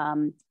so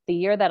the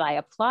year that I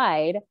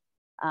applied,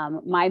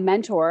 my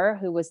mentor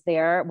who was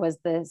there was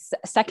the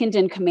second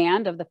in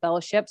command of the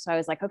fellowship. So I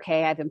was like,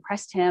 okay, I've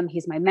impressed him.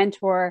 He's my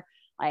mentor.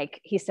 Like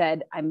he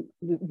said, I'm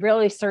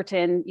really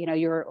certain,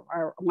 you're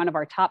one of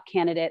our top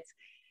candidates.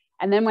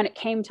 And then when it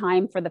came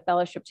time for the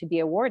fellowship to be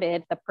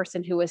awarded, the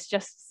person who was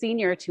just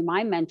senior to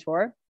my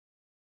mentor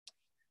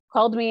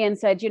called me and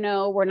said, you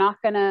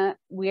didn't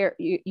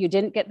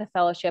get the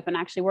fellowship. And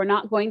actually, we're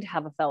not going to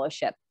have a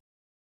fellowship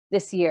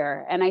this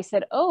year. And I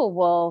said, oh,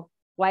 well,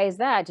 why is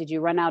that? Did you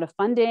run out of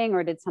funding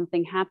or did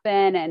something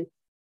happen? And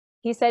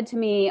he said to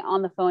me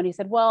on the phone, he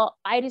said, well,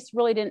 I just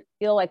really didn't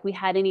feel like we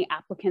had any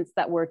applicants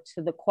that were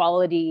to the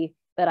quality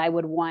that I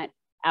would want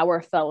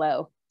our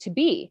fellow to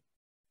be.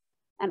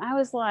 And I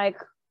was like,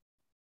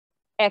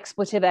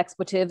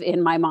 expletive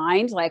in my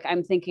mind. Like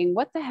I'm thinking,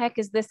 what the heck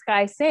is this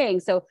guy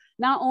saying? So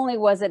not only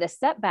was it a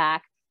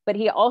setback, but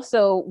he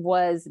also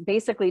was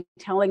basically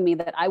telling me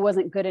that I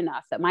wasn't good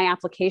enough, that my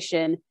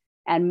application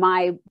and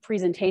my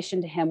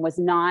presentation to him was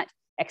not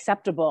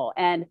acceptable.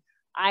 And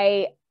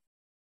I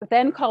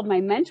then called my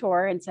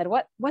mentor and said,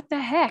 what the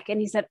heck? And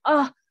he said,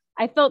 oh,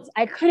 I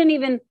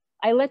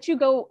let you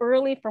go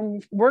early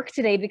from work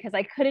today because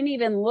I couldn't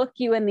even look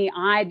you in the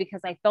eye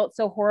because I felt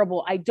so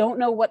horrible. I don't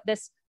know what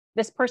this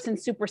person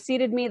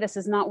superseded me. This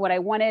is not what I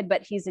wanted,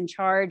 but he's in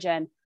charge.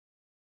 And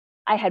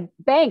I had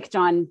banked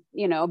on,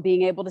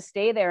 being able to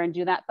stay there and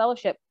do that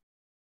fellowship.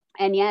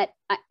 And yet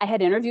I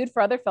had interviewed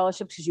for other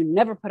fellowships because you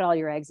never put all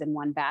your eggs in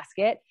one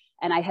basket.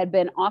 And I had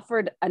been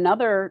offered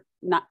another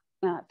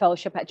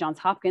fellowship at Johns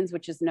Hopkins,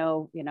 which is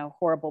no,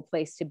 horrible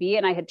place to be.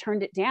 And I had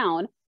turned it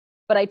down,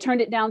 but I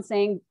turned it down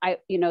saying,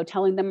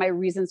 telling them my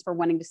reasons for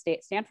wanting to stay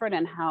at Stanford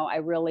and how I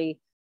really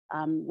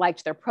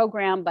liked their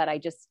program, but I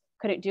just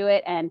couldn't do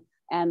it. And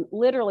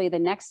literally the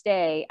next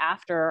day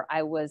after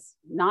I was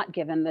not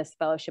given this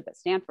fellowship at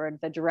Stanford,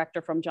 the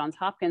director from Johns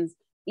Hopkins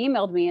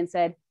emailed me and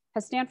said,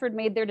 has Stanford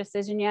made their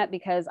decision yet?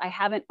 Because I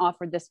haven't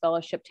offered this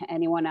fellowship to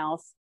anyone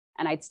else.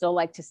 And I'd still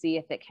like to see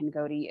if it can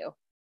go to you.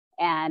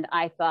 And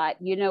I thought,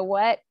 you know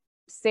what?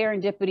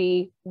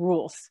 Serendipity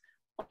rules.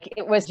 Like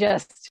it was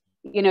just,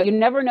 you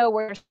never know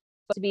where you're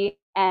supposed to be.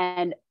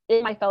 And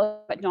in my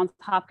fellowship at Johns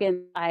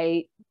Hopkins,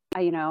 I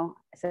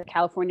said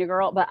California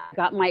girl, but I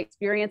got my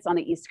experience on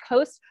the East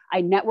Coast.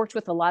 I networked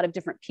with a lot of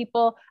different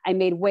people. I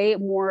made way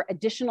more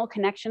additional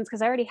connections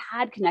because I already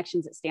had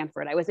connections at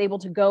Stanford. I was able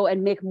to go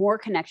and make more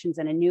connections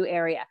in a new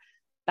area.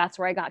 That's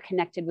where I got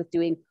connected with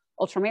doing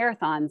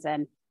ultramarathons.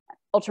 And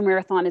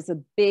ultramarathon is a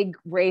big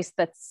race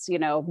that's,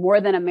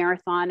 more than a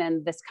marathon.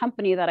 And this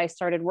company that I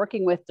started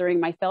working with during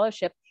my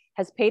fellowship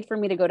has paid for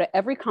me to go to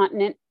every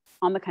continent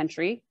on the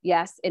country,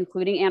 yes,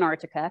 including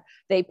Antarctica.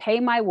 They pay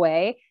my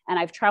way, and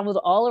I've traveled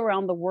all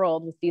around the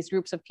world with these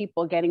groups of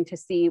people getting to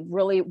see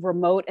really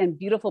remote and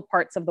beautiful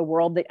parts of the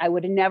world that I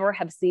would never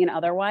have seen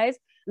otherwise.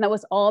 And that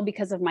was all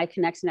because of my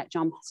connection at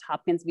Johns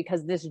Hopkins,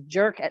 because this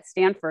jerk at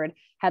Stanford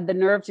had the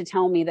nerve to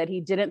tell me that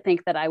he didn't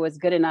think that I was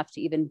good enough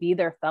to even be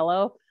their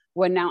fellow,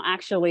 when now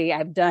actually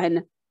I've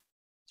done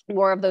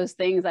more of those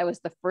things. I was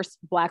the first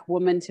Black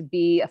woman to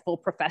be a full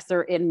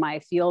professor in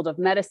my field of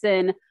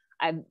medicine.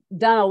 I've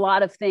done a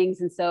lot of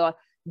things. And so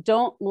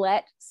don't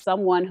let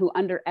someone who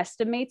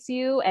underestimates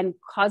you and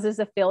causes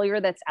a failure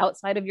that's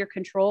outside of your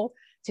control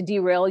to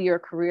derail your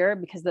career,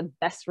 because the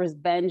best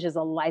revenge is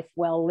a life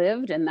well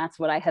lived. And that's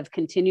what I have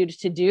continued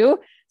to do.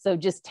 So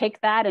just take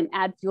that and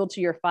add fuel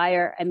to your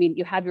fire. I mean,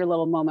 you have your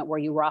little moment where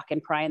you rock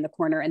and cry in the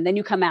corner, and then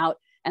you come out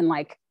and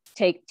like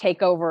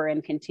take over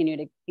and continue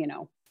to,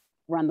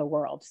 run the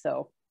world.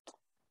 So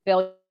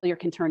failure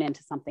can turn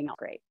into something else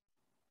great.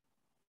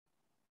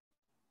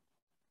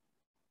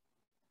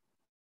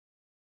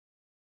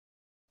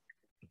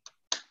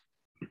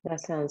 That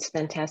sounds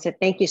fantastic.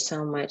 Thank you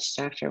so much,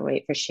 Dr.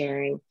 Waite, for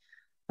sharing.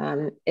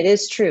 It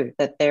is true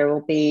that there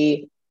will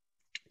be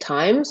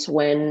times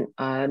when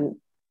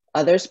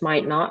others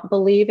might not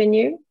believe in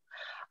you.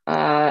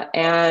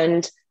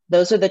 And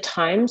those are the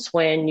times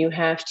when you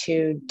have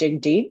to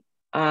dig deep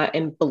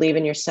and believe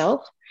in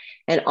yourself.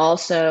 and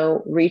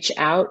also reach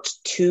out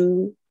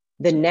to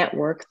the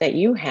network that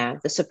you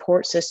have, the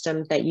support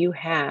system that you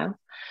have,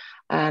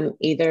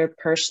 either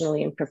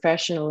personally and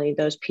professionally,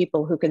 those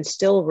people who can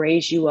still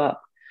raise you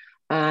up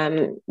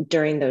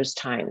during those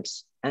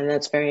times. And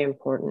that's very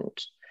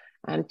important.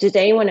 Did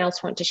anyone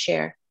else want to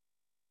share?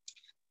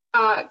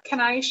 Can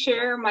I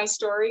share my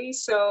story?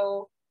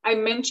 So I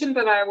mentioned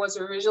that I was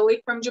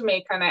originally from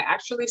Jamaica, and I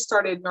actually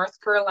started North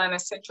Carolina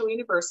Central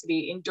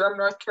University in Durham,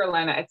 North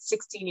Carolina at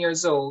 16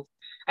 years old.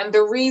 And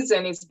the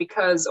reason is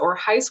because our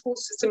high school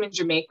system in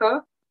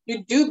Jamaica,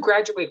 you do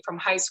graduate from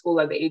high school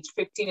at the age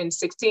 15 and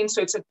 16.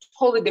 So it's a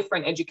totally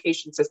different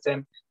education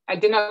system. I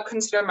did not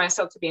consider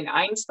myself to be an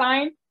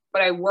Einstein,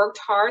 but I worked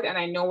hard and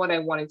I know what I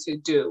wanted to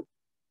do.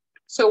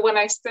 So when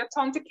I stepped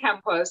onto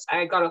campus,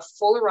 I got a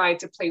full ride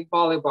to play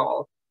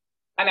volleyball.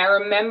 And I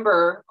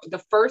remember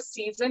the first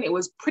season, it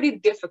was pretty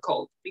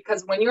difficult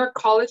because when you're a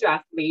college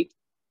athlete,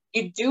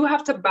 you do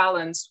have to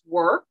balance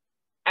work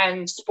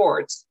and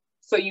sports.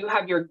 So you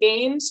have your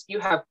games, you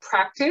have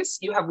practice,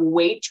 you have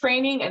weight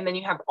training, and then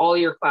you have all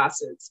your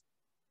classes.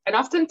 And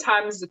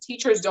oftentimes the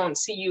teachers don't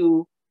see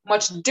you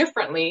much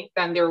differently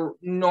than their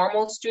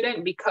normal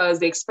student because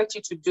they expect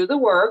you to do the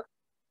work,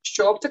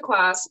 show up to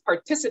class,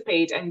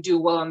 participate, and do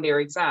well on their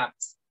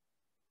exams.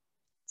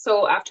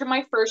 So after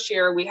my first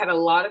year, we had a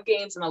lot of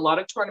games and a lot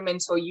of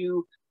tournaments. So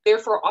you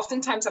therefore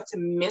oftentimes have to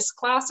miss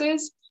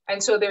classes.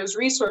 And so there's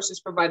resources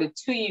provided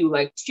to you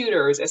like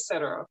tutors,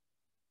 etc.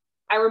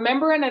 I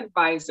remember an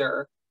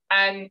advisor,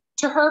 and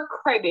to her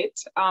credit,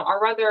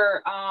 or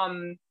rather,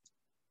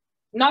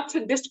 not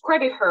to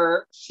discredit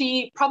her,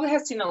 she probably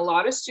has seen a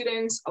lot of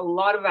students, a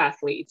lot of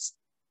athletes.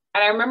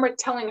 And I remember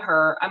telling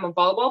her, I'm a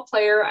volleyball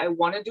player. I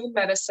want to do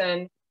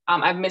medicine.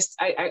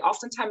 I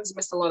oftentimes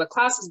miss a lot of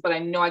classes, but I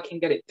know I can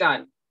get it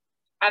done.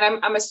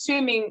 And I'm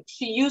assuming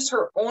she used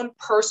her own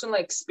personal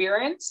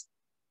experience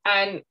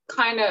and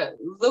kind of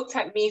looked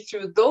at me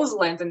through those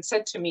lenses and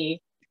said to me,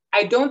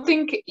 I don't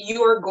think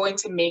you are going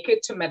to make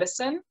it to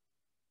medicine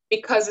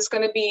because it's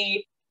going to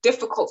be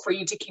difficult for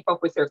you to keep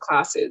up with your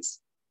classes.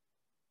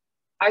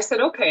 I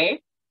said,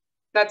 okay,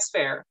 that's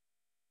fair.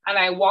 And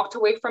I walked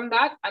away from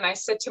that and I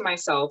said to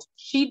myself,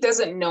 she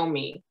doesn't know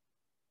me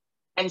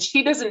and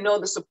she doesn't know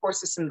the support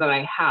system that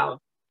I have.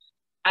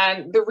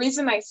 And the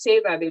reason I say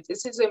that is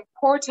it is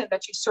important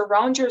that you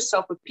surround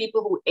yourself with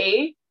people who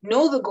A,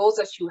 know the goals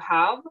that you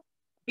have,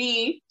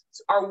 B,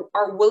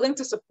 are willing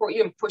to support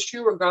you and push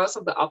you regardless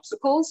of the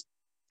obstacles.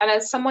 And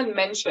as someone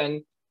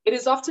mentioned, it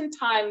is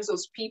oftentimes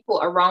those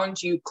people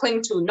around you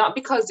cling to, not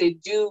because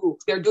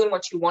they're doing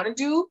what you want to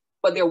do,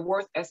 but their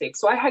work ethic.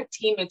 So I had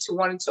teammates who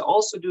wanted to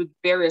also do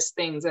various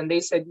things. And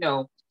they said,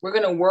 no, we're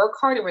going to work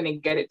hard and we're going to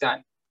get it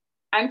done.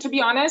 And to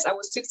be honest, I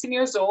was 16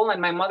 years old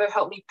and my mother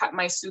helped me pack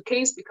my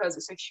suitcase because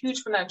it's a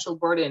huge financial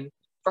burden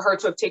for her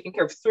to have taken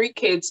care of 3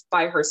 kids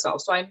by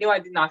herself. So I knew I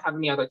did not have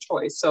any other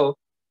choice. So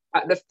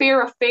the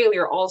fear of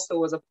failure also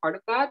was a part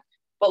of that.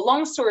 But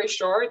long story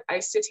short, I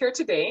sit here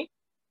today.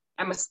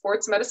 I'm a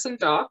sports medicine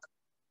doc.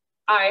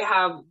 I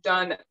have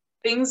done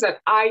things that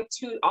I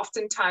too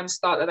oftentimes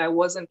thought that I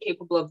wasn't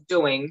capable of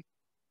doing,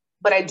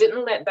 but I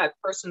didn't let that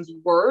person's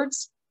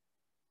words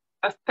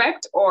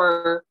affect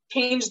or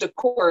change the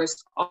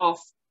course of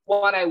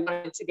what I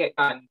wanted to get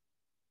done.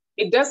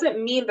 It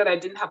doesn't mean that I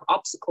didn't have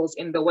obstacles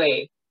in the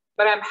way,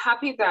 but I'm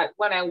happy that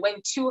when I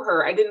went to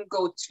her, I didn't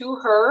go to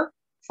her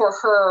for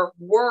her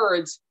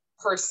words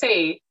per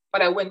se,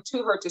 but I went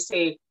to her to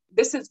say,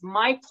 this is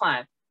my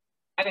plan.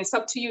 And it's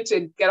up to you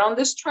to get on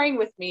this train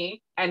with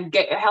me and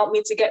help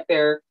me to get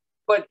there.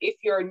 But if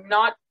you're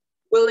not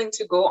willing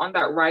to go on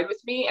that ride with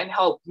me and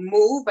help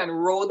move and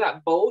row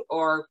that boat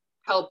or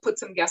help put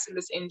some gas in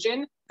this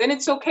engine, then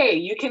it's okay.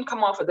 You can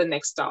come off at the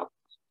next stop.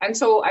 And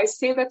so I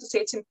say that to say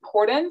it's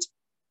important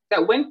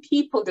that when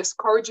people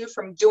discourage you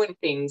from doing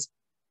things,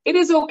 it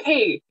is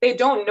okay. They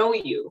don't know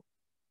you.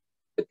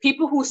 The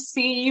people who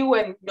see you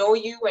and know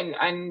you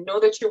and know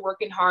that you're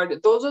working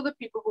hard, those are the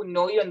people who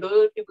know you, and those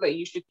are the people that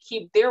you should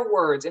keep their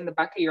words in the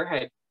back of your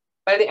head.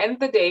 But at the end of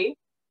the day,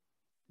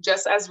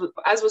 just as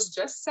was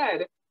just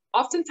said,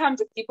 oftentimes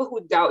the people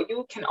who doubt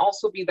you can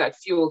also be that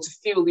fuel to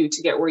fuel you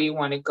to get where you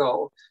want to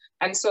go.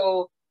 And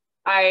so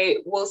I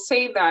will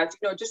say that,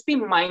 just be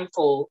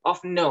mindful of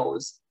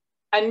no's.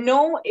 A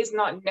no is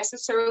not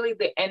necessarily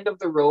the end of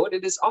the road.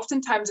 It is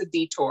oftentimes a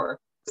detour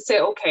to say,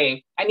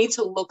 okay, I need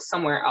to look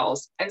somewhere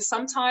else. And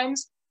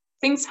sometimes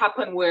things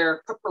happen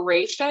where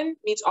preparation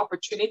meets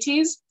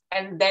opportunities,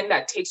 and then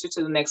that takes you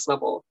to the next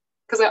level.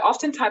 Because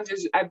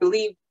I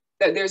believe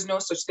that there's no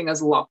such thing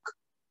as luck.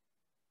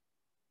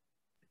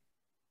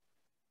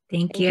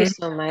 Thank you you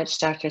so much,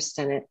 Dr.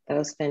 Stennett. That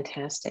was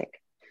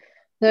fantastic.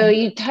 So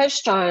you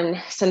touched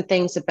on some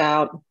things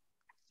about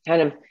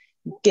kind of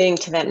getting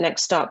to that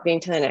next stop, being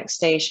to the next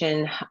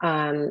station,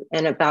 and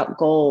about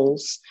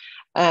goals.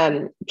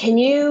 Can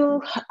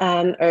you,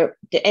 or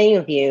do any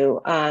of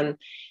you, kind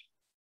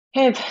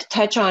of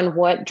touch on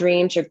what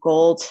dreams or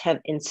goals have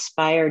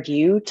inspired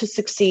you to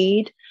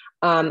succeed,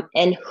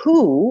 and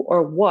who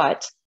or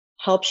what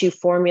helps you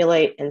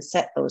formulate and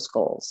set those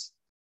goals?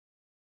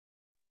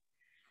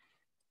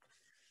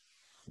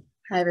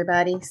 Hi,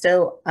 everybody.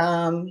 So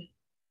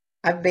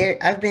I've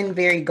been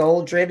very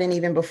goal driven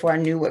even before I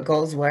knew what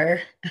goals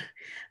were.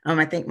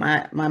 I think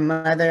my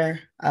mother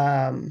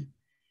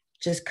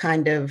just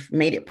kind of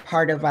made it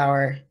part of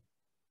our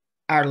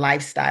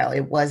lifestyle.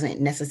 It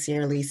wasn't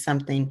necessarily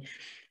something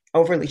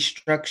overly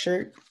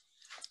structured.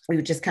 We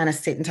would just kind of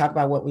sit and talk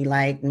about what we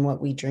liked and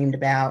what we dreamed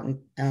about.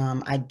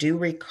 And I do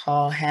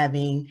recall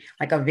having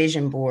like a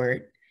vision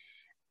board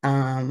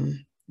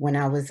when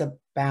I was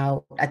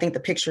about, I think the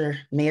picture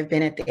may have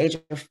been at the age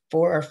of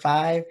 4 or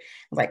 5,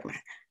 like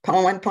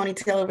one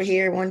ponytail over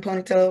here, one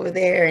ponytail over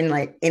there. And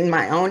like in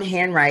my own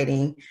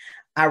handwriting,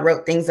 I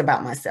wrote things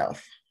about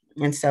myself.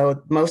 And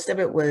so most of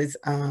it was,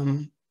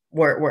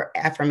 were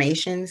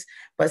affirmations,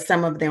 but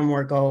some of them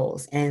were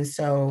goals. And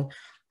so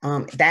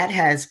that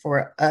has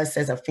for us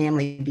as a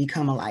family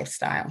become a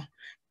lifestyle.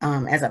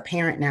 As a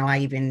parent now,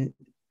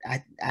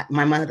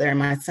 my mother and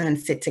my son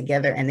sit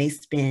together and they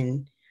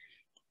spend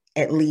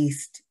at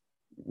least,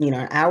 an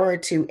hour or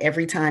two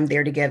every time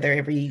they're together,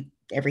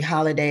 every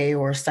holiday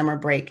or summer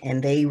break,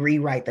 and they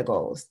rewrite the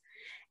goals.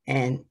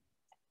 And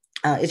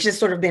it's just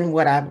sort of been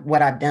what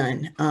I've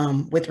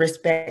done with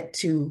respect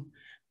to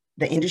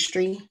the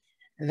industry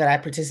that I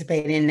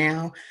participate in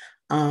now.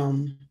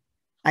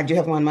 I do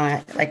have on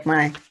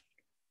my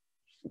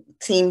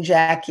team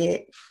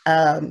jacket,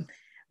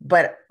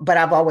 but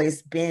I've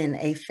always been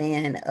a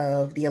fan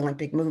of the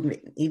Olympic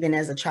movement. Even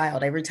as a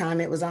child, every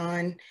time it was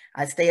on,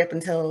 I'd stay up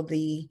until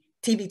the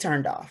TV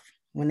turned off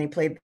when they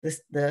played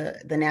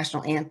the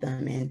national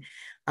anthem. And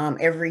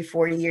every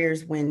 4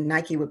 years when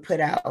Nike would put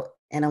out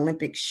an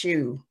Olympic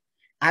shoe,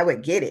 I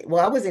would get it.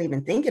 Well, I wasn't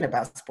even thinking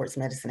about sports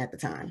medicine at the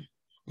time.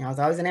 I was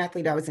always an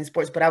athlete, I was in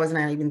sports, but I was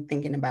not even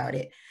thinking about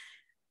it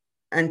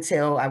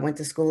until I went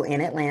to school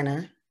in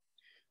Atlanta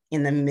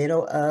in the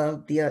middle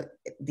of the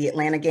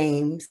Atlanta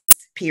Games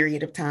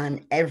period of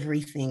time.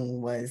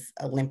 Everything was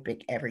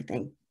Olympic,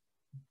 everything.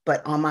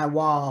 But on my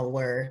wall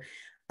were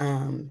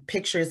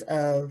pictures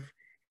of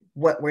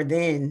what were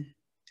then,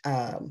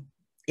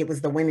 it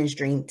was the women's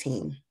dream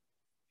team.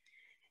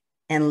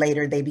 And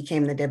later they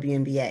became the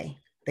WNBA.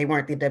 They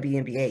weren't the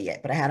WNBA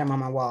yet, but I had them on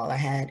my wall. I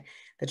had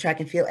the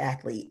track and field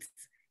athletes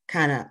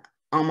kind of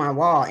on my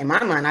wall. In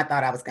my mind, I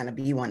thought I was going to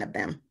be one of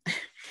them.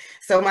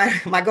 So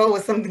my goal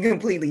was something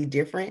completely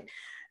different.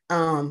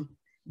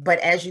 But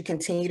as you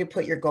continue to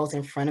put your goals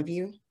in front of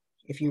you,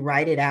 if you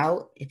write it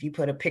out, if you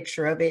put a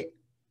picture of it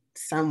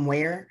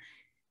somewhere,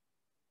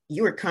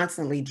 you are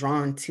constantly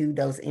drawn to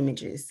those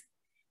images.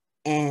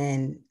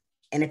 And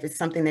if it's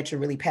something that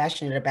you're really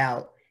passionate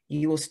about,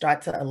 you will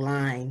start to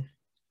align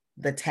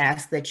the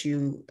tasks that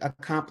you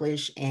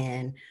accomplish,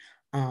 and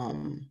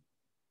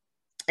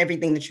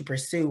everything that you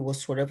pursue will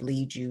sort of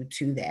lead you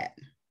to that.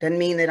 Doesn't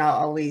mean that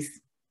I'll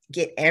always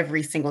get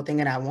every single thing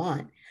that I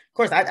want. Of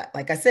course,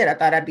 like I said, I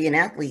thought I'd be an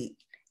athlete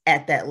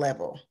at that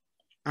level.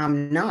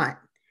 I'm not,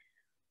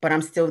 but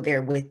I'm still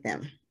there with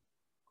them.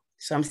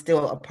 So I'm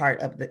still a part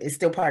of it's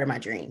still part of my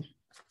dream.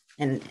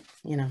 And,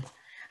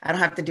 I don't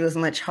have to do as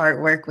much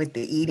hard work with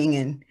the eating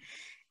and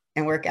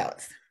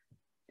workouts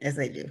as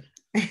they do.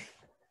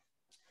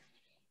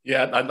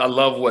 Yeah, I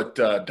love what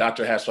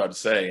Dr. Hassler had to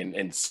say,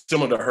 and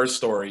similar to her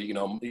story,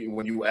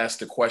 when you asked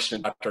the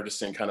question, Dr.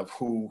 Edison, kind of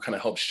who kind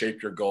of helped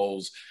shape your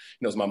goals,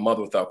 it was my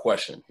mother without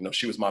question.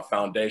 She was my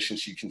foundation.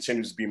 She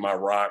continues to be my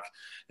rock,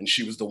 and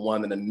she was the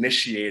one that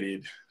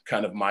initiated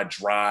kind of my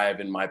drive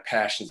and my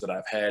passions that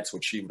I've had to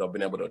achieve what I've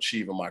been able to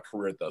achieve in my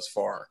career thus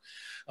far.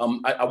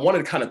 I wanted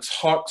to kind of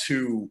talk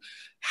to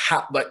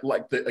how,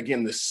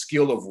 the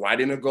skill of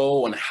writing a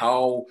goal and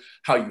how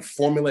you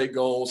formulate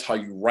goals, how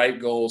you write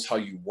goals, how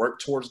you work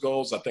towards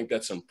goals. I think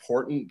that's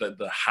important,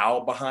 the how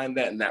behind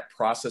that and that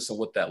process and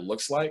what that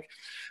looks like.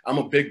 I'm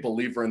a big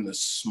believer in the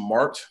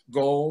SMART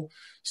goal.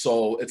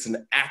 So it's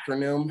an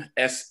acronym,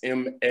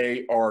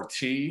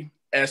 SMART.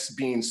 S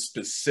being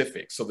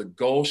specific. So the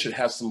goal should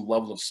have some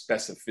level of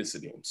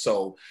specificity.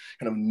 So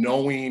kind of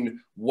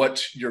knowing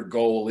what your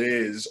goal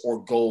is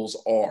or goals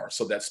are.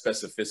 So that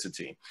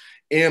specificity.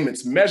 M,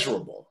 it's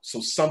measurable.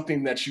 So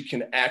something that you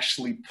can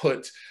actually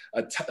put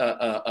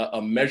a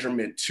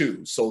measurement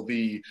to. So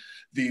the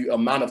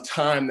amount of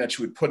time that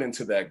you would put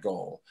into that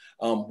goal.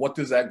 What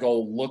does that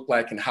goal look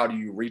like and how do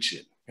you reach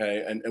it?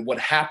 Okay, and what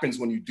happens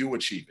when you do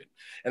achieve it?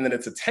 And then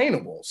it's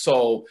attainable.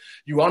 So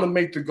you want to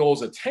make the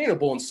goals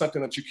attainable and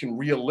something that you can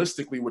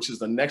realistically, which is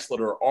the next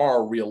letter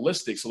R,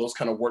 realistic. So those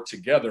kind of work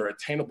together,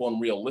 attainable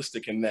and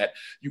realistic, in that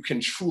you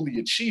can truly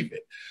achieve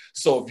it.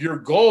 So if your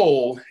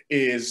goal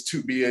is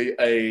to be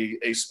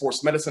a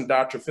sports medicine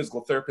doctor,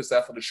 physical therapist,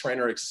 athletic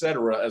trainer, et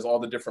cetera, as all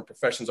the different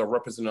professions are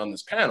represented on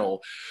this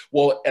panel,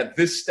 well, at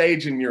this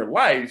stage in your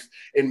life,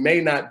 it may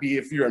not be,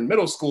 if you're in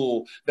middle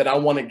school, that I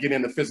want to get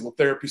into physical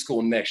therapy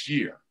school next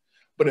year.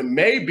 But it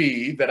may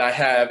be that I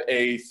have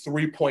a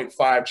 3.5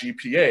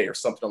 GPA or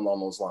something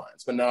along those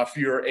lines. But now if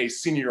you're a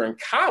senior in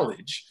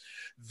college,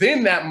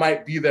 then that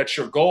might be that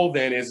your goal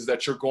then is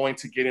that you're going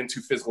to get into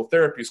physical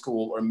therapy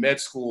school or med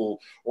school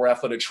or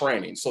athletic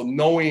training. So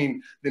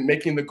knowing, then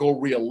making the goal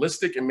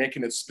realistic and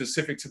making it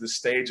specific to the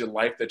stage of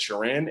life that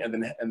you're in. And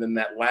then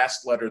that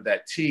last letter,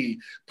 that T,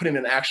 putting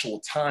an actual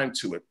time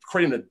to it,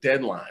 creating a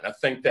deadline. I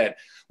think that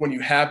when you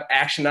have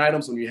action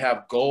items, when you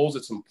have goals,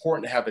 it's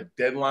important to have a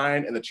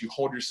deadline and that you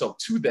hold yourself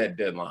to that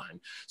deadline.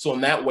 So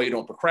in that way, you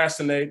don't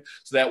procrastinate.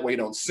 So that way you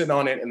don't sit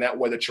on it. And that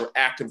way that you're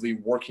actively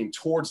working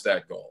towards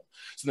that goal.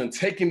 So then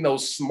taking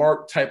those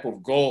SMART type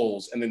of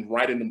goals and then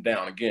writing them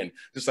down, again,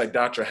 just like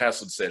Dr.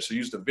 Haslett said. So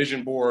use the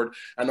vision board.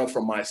 I know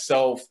for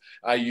myself,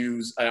 I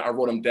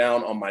wrote them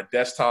down on my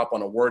desktop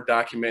on a Word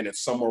document.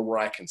 It's somewhere where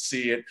I can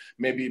see it.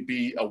 Maybe it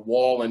be a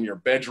wall in your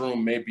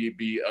bedroom, maybe it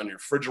be on your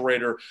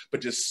refrigerator,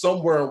 but just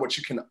somewhere in which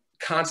you can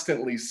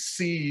constantly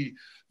see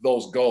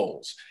those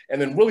goals.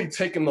 And then really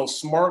taking those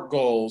SMART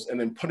goals and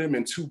then put them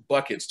in two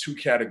buckets, two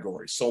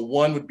categories. So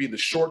one would be the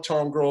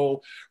short-term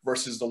goal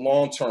versus the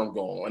long-term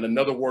goal. And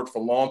another word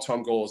for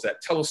long-term goal is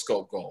that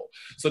telescope goal.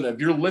 So that if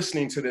you're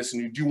listening to this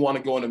and you do want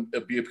to go and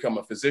become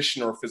a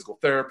physician or a physical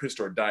therapist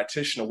or a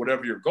dietitian or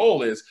whatever your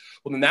goal is,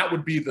 well, then that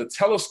would be the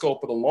telescope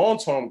of the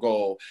long-term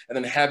goal, and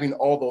then having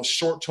all those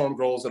short-term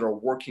goals that are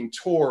working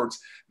towards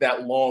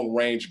that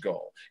long-range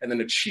goal and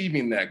then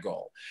achieving that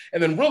goal.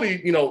 And then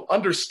really,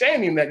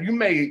 understanding that you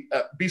may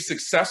be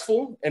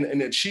successful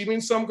in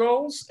achieving some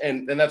goals,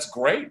 and that's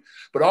great,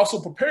 but also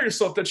prepare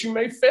yourself that you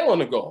may fail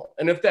in a goal.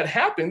 And if that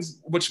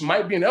happens, which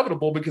might be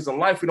inevitable because in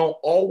life we don't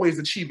always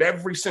achieve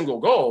every single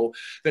goal,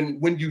 then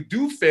when you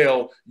do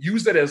fail,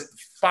 use that as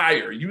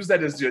fire, use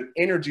that as the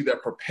energy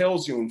that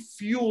propels you and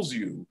fuels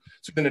you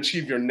to then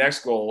achieve your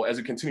next goal as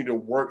you continue to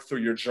work through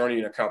your journey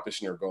and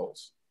accomplishing your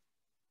goals.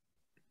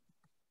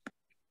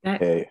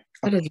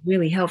 That is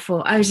really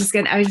helpful. I was just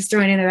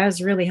throwing in there. That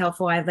was really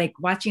helpful. I like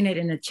watching it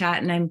in the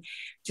chat, and I'm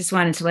just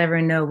wanting to let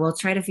everyone know we'll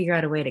try to figure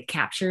out a way to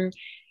capture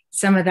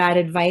some of that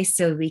advice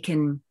so we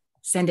can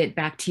send it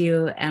back to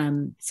you,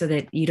 so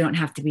that you don't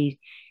have to be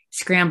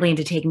scrambling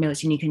to take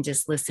notes and you can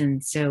just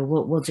listen. So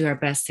we'll do our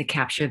best to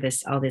capture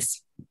all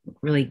this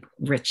really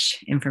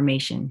rich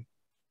information.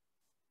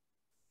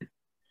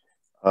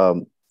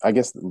 I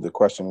guess the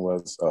question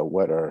was,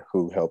 what or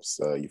who helps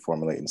you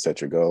formulate and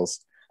set your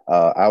goals?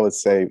 I would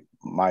say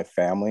my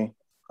family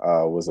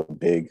was a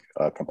big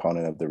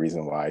component of the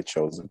reason why I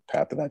chose the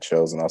path that I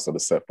chose, and also to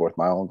set forth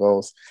my own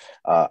goals.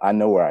 I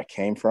know where I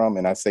came from,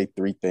 and I say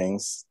three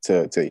things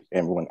to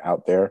everyone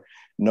out there: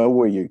 know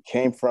where you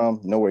came from,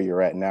 know where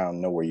you're at now,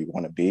 and know where you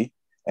want to be.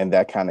 And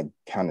that kind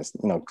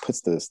of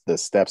puts the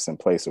steps in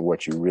place of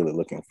what you're really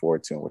looking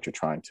forward to and what you're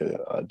trying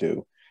to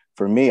do.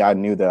 For me, I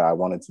knew that I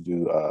wanted to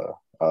do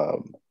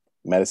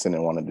medicine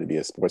and wanted to be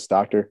a sports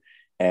doctor.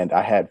 And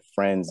I had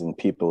friends and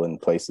people in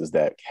places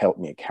that helped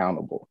me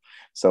accountable.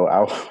 So I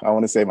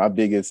want to say my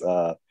biggest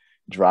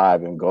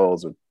drive and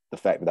goals were the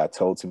fact that I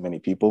told too many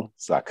people,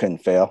 so I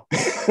couldn't fail.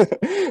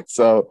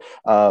 So,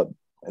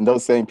 and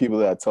those same people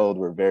that I told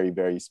were very,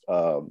 very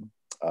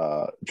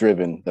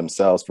driven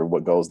themselves for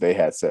what goals they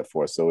had set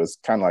forth. So it's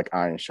kind of like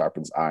iron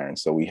sharpens iron.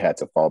 So we had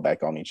to fall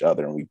back on each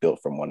other, and we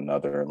built from one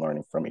another and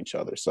learning from each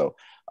other. So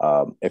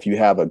if you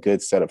have a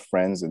good set of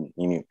friends, and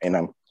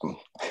I'm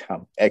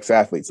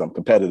ex-athlete, so I'm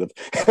competitive.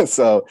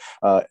 So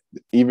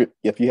even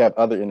if you have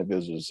other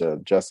individuals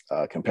just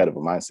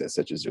competitive mindset,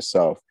 such as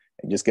yourself,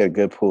 and just get a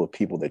good pool of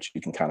people that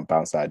you can kind of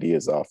bounce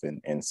ideas off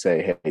and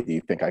say, hey, do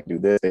you think I can do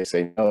this? They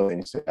say no, and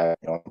you say,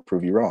 I'll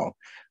prove you wrong.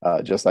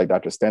 Just like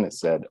Dr. Stennett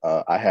said,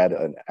 I had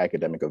an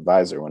academic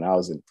advisor when I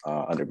was in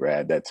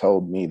undergrad that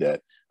told me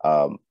that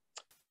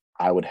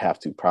I would have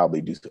to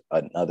probably do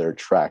another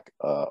track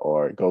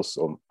or go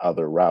some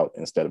other route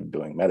instead of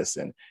doing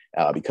medicine,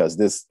 because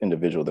this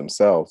individual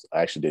themselves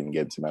actually didn't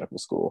get into medical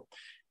school.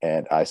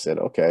 And I said,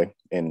 okay,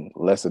 in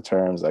lesser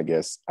terms, I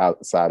guess,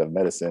 outside of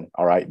medicine,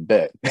 all right,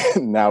 bet.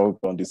 Now we're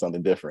going to do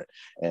something different.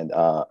 And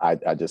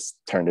I just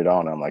turned it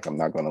on. I'm like, I'm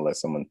not going to let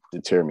someone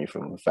deter me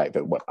from the fact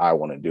that what I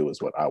want to do is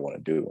what I want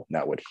to do,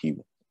 not what he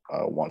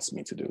wants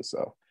me to do.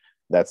 So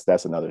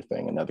that's another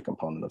thing, another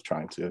component of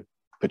trying to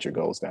put your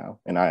goals down.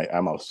 And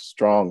I'm a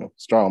strong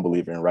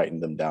believer in writing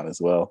them down as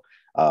well,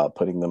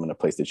 putting them in a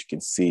place that you can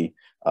see.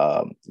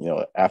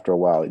 After a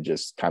while, it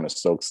just kind of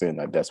soaks in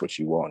that that's what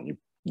you want. You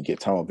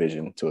get tunnel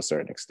vision to a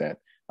certain extent.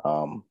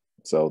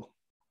 So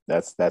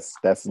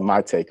that's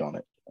my take on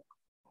it.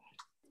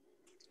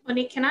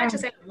 Monique, can I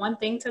just add one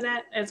thing to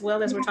that as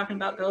well as we're talking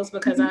about goals,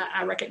 because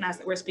I recognize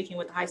that we're speaking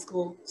with high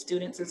school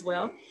students as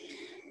well.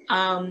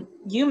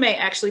 You may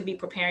actually be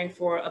preparing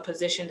for a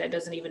position that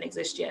doesn't even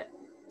exist yet.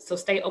 So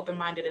stay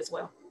open-minded as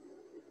well.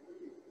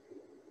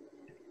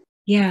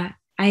 Yeah,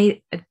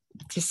 I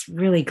just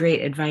really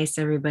great advice,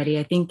 everybody.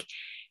 I think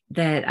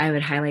that I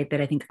would highlight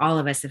that I think all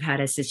of us have had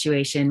a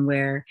situation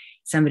where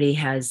somebody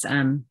has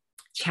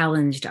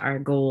challenged our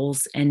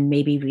goals, and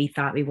maybe we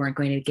thought we weren't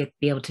going to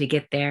be able to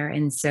get there.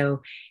 And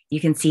so you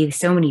can see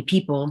so many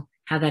people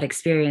have that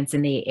experience,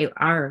 and they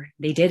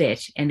did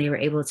it, and they were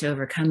able to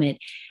overcome it.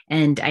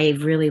 And I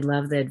really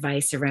love the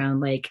advice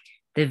around like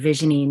the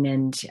visioning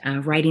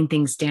and writing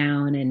things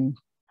down, and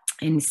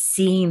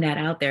seeing that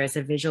out there as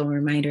a visual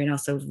reminder, and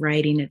also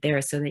writing it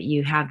there so that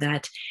you have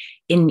that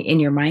in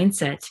your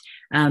mindset.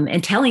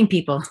 And telling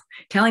people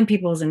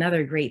is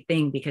another great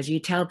thing, because you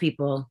tell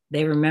people,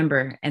 they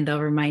remember and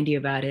they'll remind you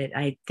about it.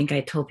 I think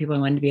I told people I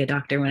wanted to be a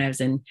doctor when I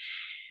was in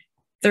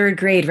 3rd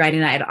grade,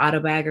 writing an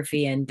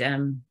autobiography, and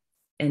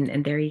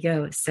there you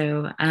go.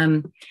 So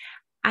I'm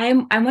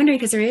wondering,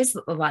 because there is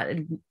a lot,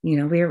 we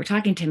were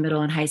talking to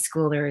middle and high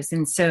schoolers,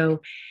 and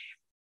so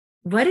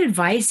what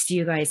advice do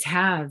you guys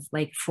have,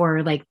 like,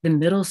 for like the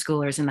middle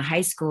schoolers and the high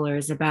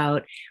schoolers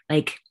about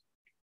like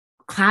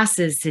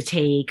classes to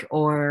take,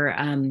 or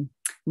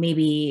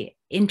maybe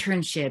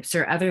internships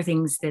or other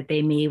things that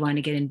they may want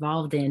to get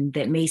involved in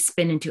that may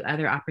spin into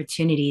other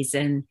opportunities,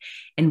 and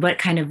what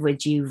kind of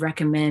would you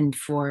recommend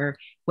for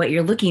what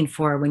you're looking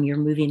for when you're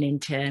moving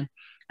into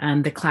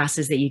the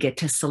classes that you get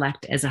to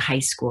select as a high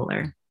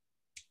schooler?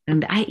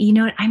 And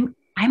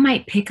I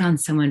might pick on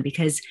someone,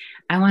 because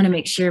I want to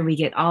make sure we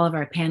get all of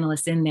our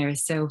panelists in there.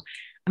 So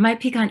I might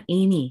pick on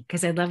Amy,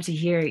 because I'd love to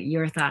hear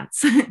your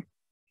thoughts.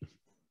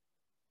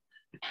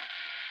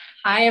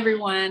 Hi,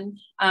 everyone.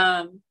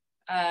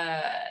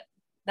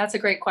 That's a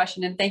great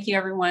question. And thank you,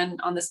 everyone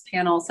on this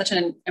panel. Such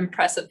an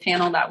impressive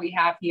panel that we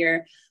have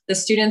here. The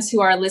students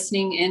who are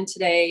listening in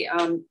today,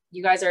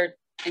 you guys are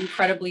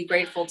incredibly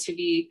grateful to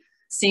be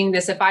seeing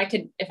this. If I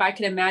could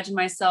imagine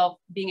myself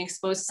being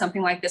exposed to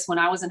something like this when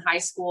I was in high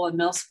school and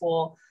middle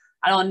school,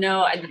 I don't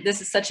know. This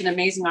is such an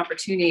amazing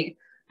opportunity.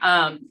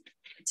 To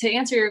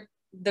answer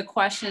the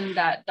question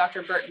that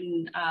Dr.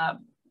 Burton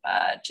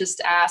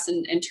just asked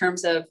in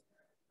terms of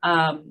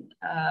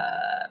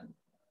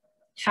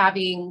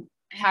having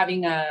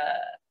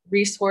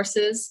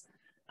resources,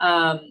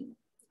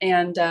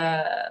 and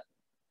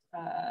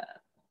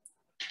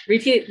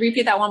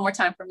repeat that one more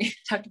time for me,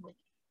 Dr. Burton.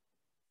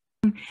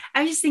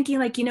 I was just thinking,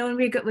 like, when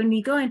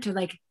we go into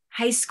like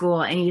high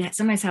school, and you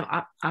sometimes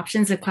have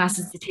options of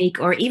classes to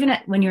take, or even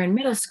when you're in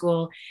middle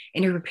school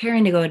and you're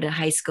preparing to go to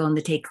high school and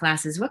to take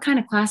classes, what kind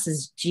of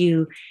classes do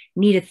you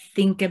need to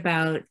think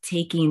about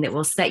taking that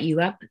will set you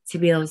up to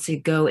be able to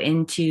go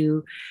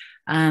into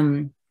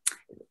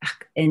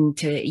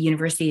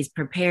universities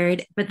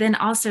prepared? But then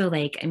also,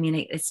 like, I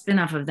mean, a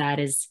spin-off of that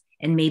is,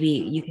 and maybe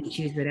you can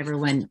choose whatever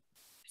one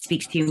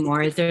speaks to you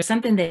more. Is there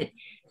some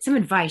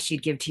advice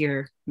you'd give to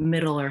your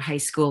middle or high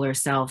schooler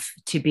self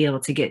to be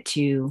able to get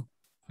to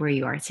where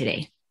you are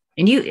today?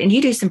 And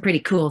you do some pretty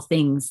cool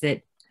things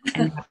that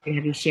I'm happy to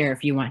have you share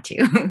if you want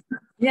to.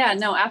 Yeah,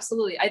 no,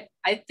 absolutely. I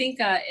think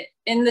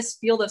in this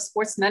field of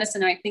sports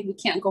medicine, I think we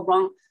can't go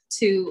wrong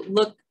to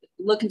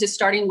look into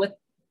starting with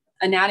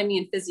anatomy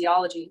and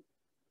physiology.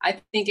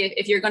 I think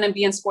if you're going to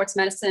be in sports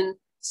medicine,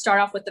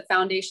 start off with the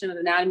foundation of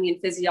anatomy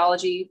and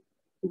physiology,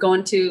 go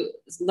into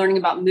learning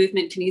about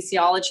movement,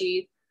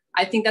 kinesiology.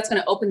 I think that's going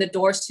to open the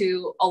doors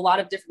to a lot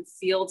of different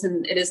fields,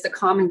 and it is the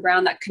common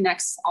ground that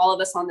connects all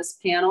of us on this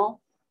panel.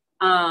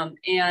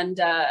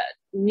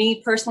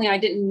 Me personally, I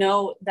didn't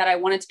know that I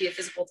wanted to be a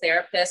physical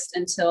therapist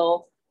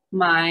until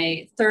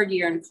my 3rd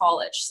year in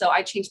college. So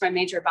I changed my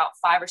major about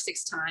 5 or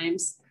 6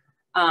 times,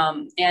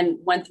 and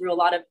went through a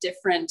lot of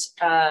different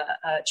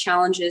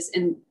challenges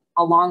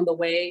along the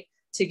way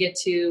to get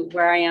to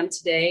where I am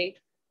today.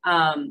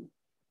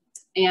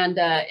 In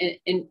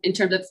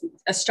terms of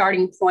a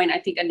starting point, I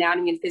think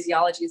anatomy and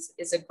physiology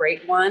is a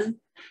great one.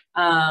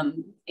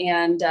 One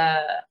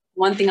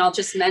thing I'll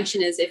just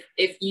mention is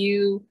if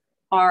you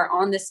are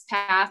on this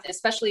path,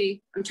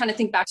 especially, I'm trying to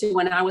think back to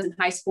when I was in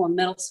high school and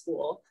middle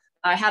school,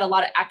 I had a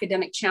lot of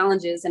academic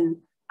challenges, and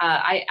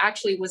I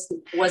actually was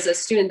a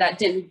student that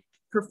didn't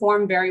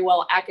perform very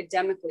well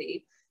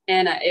academically.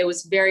 And it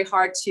was very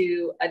hard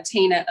to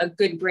attain a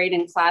good grade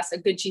in class, a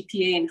good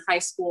GPA in high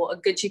school, a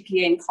good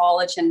GPA in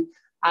college. And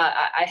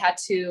I had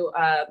to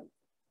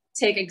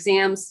take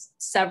exams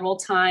several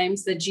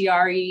times, the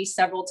GRE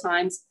several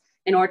times,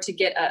 in order to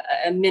get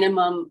a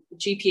minimum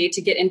GPA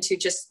to get into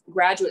just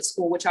graduate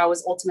school, which I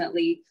was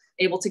ultimately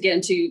able to get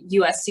into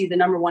USC, the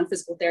 #1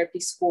 physical therapy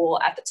school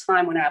at the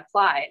time when I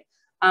applied.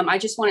 I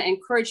just want to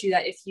encourage you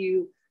that if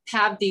you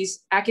have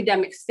these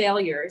academic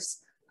failures,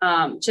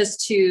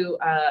 just to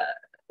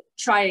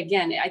try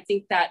again. I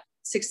think that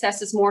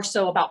success is more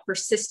so about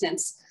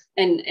persistence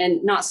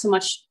and not so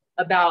much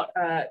about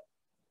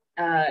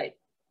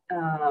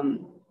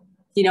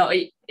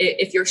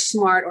if you're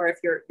smart or if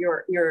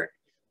you're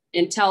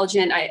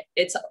intelligent.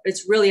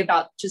 It's really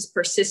about just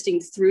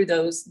persisting through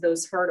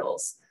those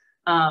hurdles.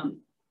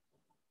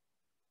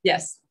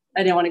 Yes,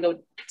 I didn't want to go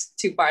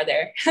too far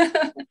there.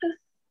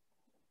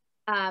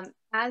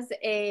 As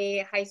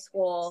a high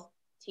school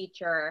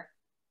teacher,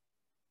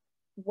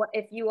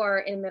 if you are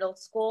in middle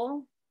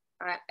school,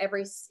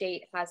 every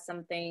state has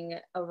something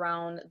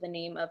around the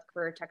name of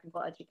career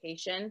technical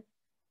education.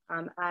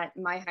 At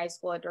my high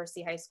school, at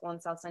Dorsey High School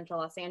in South Central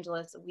Los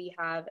Angeles, we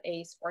have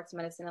a sports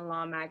medicine and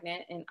law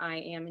magnet, and I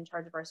am in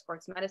charge of our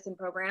sports medicine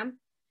program.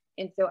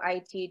 And so I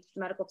teach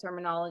medical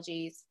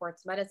terminology,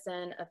 sports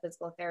medicine, a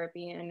physical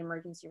therapy, and an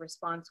emergency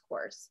response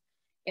course.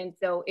 And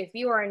so if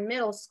you are in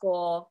middle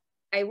school,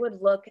 I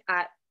would look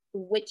at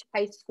which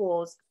high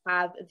schools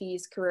have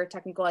these career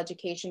technical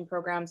education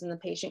programs in the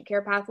patient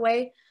care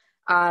pathway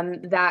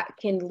that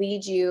can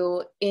lead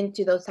you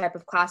into those type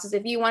of classes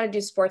if you want to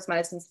do sports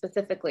medicine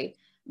specifically.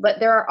 But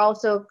there are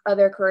also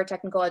other career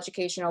technical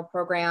educational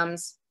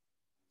programs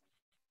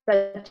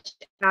such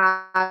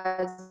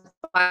as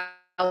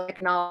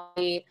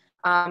biotechnology,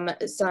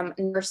 some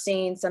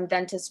nursing, some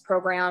dentist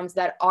programs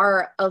that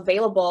are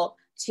available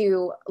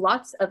to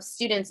lots of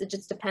students. It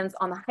just depends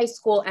on the high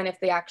school and if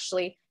they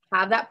actually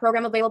have that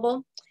program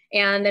available.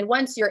 And then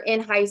once you're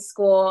in high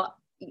school,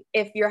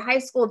 if your high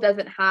school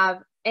doesn't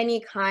have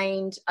any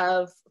kind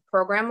of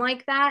program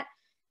like that,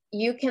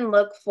 you can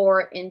look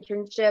for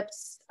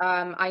internships.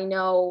 I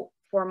know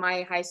for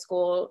my high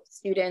school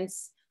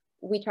students,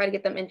 we try to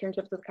get them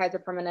internships with Kaiser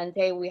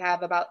Permanente. We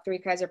have about 3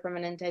 Kaiser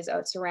Permanentes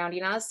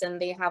surrounding us, and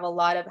they have a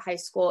lot of high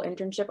school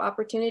internship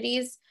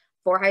opportunities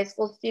for high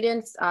school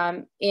students.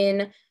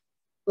 In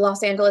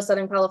Los Angeles,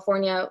 Southern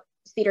California,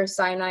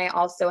 Cedars-Sinai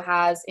also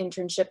has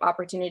internship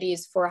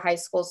opportunities for high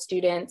school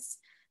students.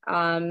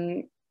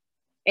 And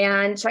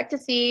check to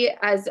see,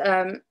 as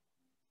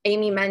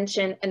Amy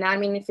mentioned,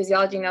 anatomy and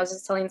physiology, and I was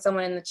just telling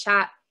someone in the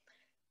chat,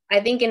 I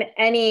think in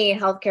any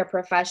healthcare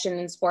profession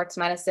in sports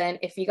medicine,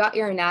 if you got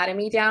your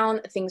anatomy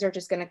down, things are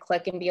just going to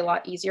click and be a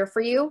lot easier for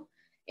you.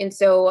 And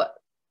so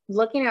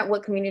looking at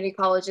what community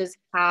colleges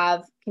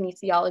have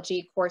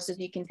kinesiology courses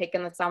you can take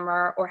in the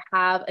summer, or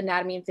have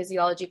anatomy and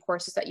physiology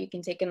courses that you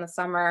can take in the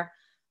summer,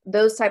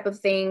 those type of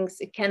things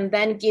can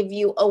then give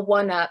you a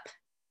one-up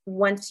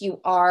once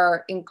you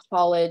are in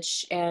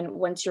college and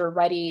once you're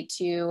ready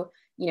to,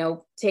 you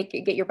know,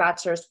 get your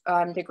bachelor's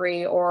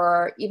degree,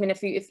 or even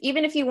if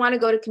you want to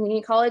go to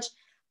community college,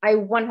 I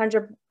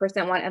 100%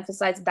 want to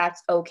emphasize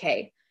that's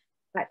okay.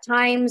 At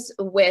times,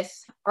 with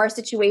our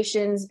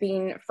situations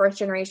being first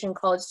generation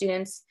college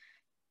students,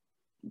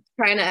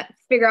 trying to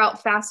figure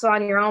out FAFSA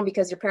on your own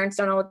because your parents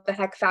don't know what the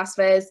heck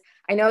FAFSA is,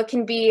 I know it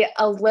can be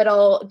a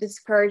little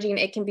discouraging,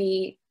 it can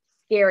be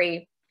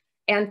scary.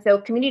 And so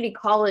community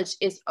college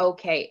is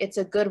okay. It's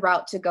a good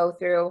route to go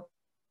through.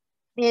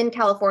 In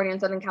California, in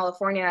Southern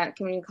California,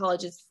 community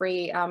college is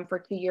free for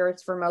 2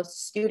 years for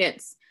most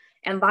students.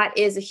 And that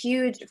is a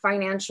huge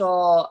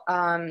financial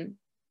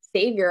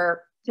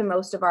savior to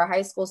most of our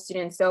high school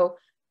students. So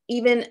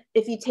even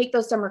if you take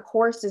those summer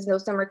courses,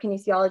 those summer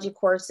kinesiology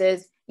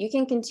courses, you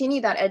can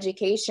continue that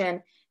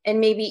education and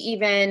maybe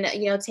even,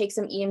 you know, take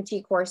some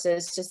EMT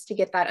courses just to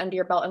get that under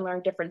your belt and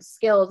learn different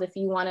skills if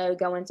you want to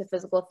go into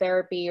physical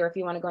therapy or if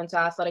you want to go into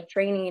athletic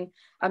training,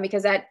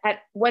 because at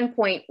one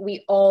point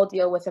we all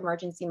deal with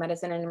emergency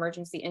medicine and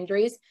emergency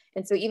injuries.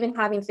 And so even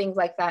having things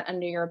like that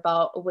under your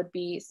belt would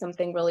be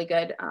something really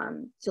good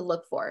to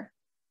look for.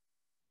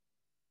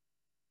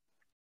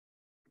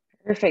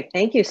 Perfect.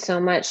 Thank you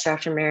so much,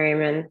 Dr.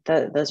 Merriman.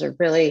 Those are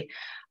really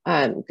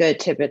good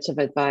tidbits of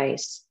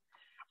advice.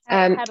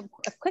 I had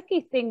a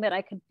quickie thing that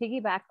I could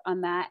piggyback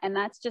on that, and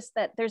that's just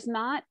that there's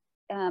not,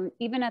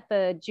 even at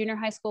the junior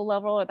high school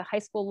level or the high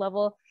school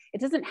level, it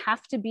doesn't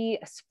have to be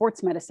a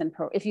sports medicine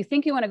If you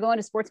think you want to go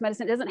into sports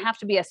medicine, it doesn't have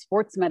to be a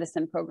sports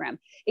medicine program.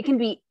 It can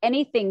be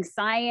anything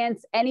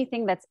science,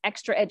 anything that's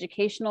extra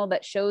educational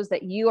that shows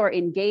that you are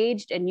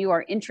engaged and you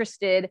are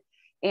interested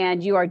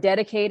and you are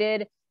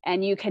dedicated,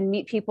 and you can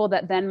meet people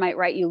that then might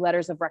write you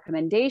letters of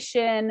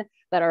recommendation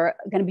that are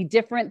going to be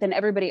different than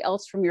everybody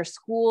else from your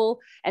school.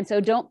 And so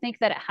don't think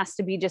that it has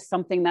to be just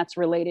something that's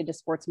related to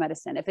sports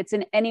medicine. If it's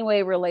in any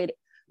way related,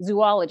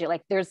 zoology,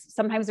 like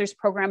sometimes there's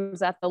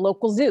programs at the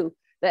local zoo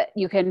that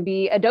you can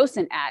be a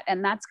docent at,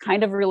 and that's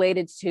kind of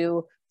related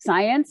to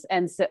science.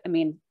 And so, I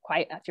mean,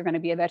 quite if you're going to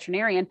be a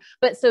veterinarian,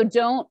 but so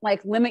don't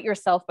like limit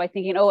yourself by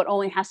thinking, oh, it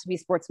only has to be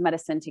sports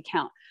medicine to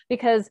count.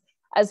 Because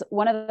as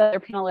one of the other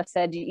panelists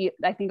said,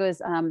 I think it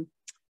was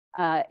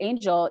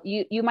Angel,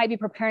 you might be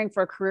preparing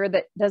for a career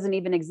that doesn't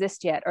even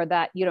exist yet, or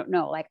that you don't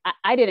know. Like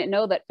I didn't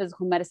know that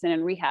physical medicine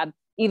and rehab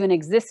even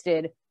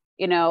existed.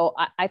 You know,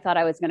 I thought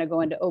I was going to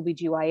go into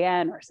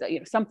OBGYN or so, you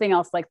know, something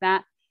else like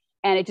that.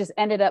 And it just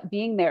ended up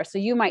being there. So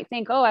you might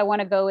think, oh, I want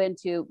to go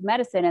into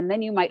medicine. And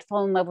then you might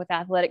fall in love with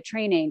athletic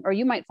training, or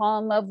you might fall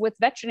in love with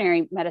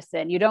veterinary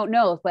medicine. You don't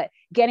know, but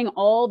getting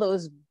all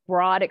those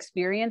broad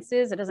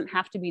experiences, it doesn't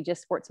have to be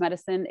just sports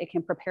medicine. It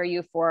can prepare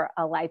you for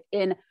a life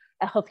in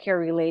a healthcare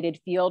related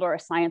field or a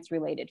science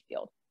related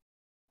field.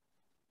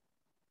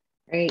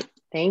 Great,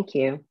 thank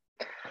you.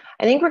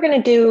 I think we're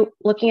going to do,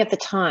 looking at the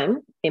time,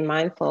 be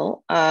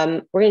mindful.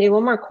 We're going to do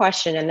one more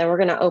question, and then we're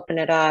going to open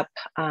it up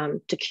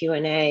to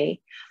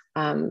Q&A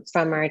from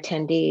our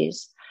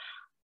attendees.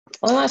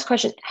 One last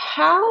question.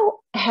 How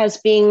has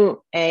being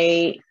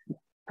a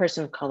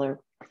person of color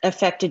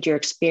affected your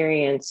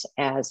experience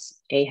as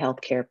a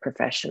healthcare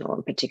professional,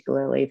 and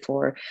particularly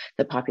for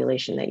the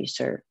population that you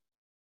serve?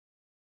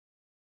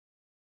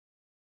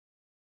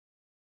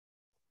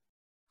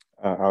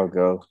 I'll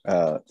go.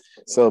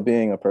 So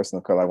being a person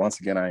of color, once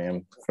again, I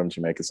am from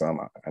Jamaica, so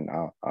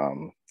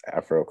I'm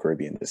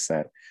Afro-Caribbean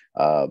descent.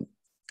 I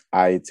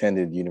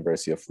attended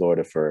University of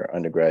Florida for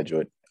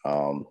undergraduate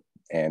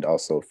and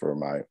also for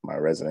my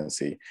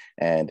residency.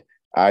 And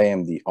I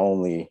am the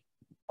only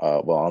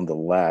I'm the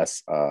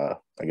last, I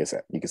guess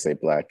you could say,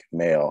 Black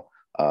male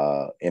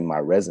in my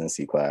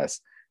residency class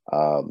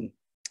and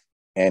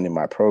in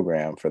my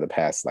program for the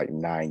past like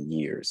 9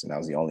 years. And I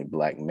was the only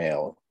Black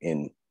male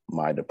in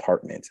my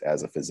department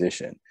as a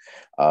physician.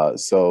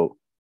 So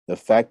the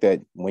fact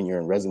that when you're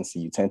in residency,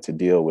 you tend to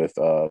deal with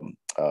the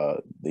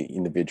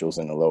individuals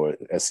in the lower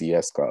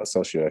SCS class,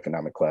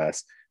 socioeconomic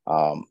class,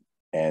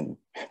 and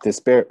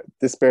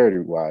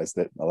disparity-wise,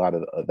 that a lot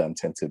of them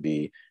tend to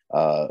be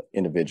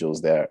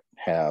individuals that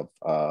have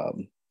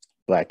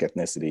Black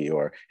ethnicity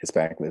or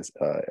Hispanic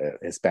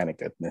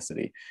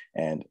ethnicity.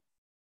 And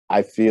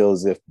I feel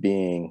as if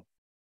being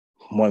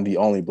one of the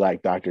only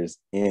Black doctors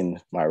in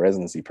my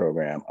residency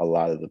program, a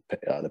lot of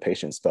the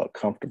patients felt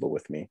comfortable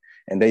with me,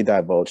 and they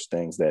divulged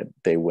things that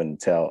they wouldn't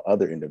tell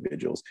other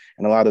individuals.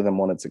 And a lot of them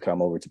wanted to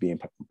come over to be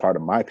part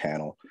of my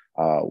panel,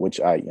 which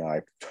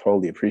I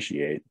totally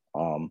appreciate.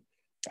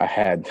 I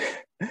had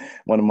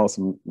one of the most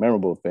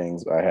memorable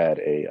things. I had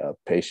a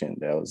patient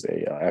that was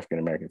a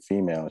African-American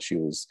female. She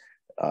was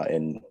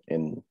in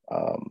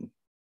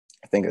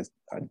I think a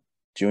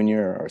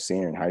junior or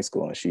senior in high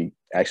school, and she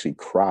actually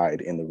cried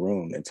in the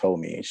room and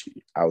told me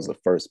I was the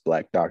first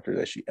Black doctor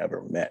that she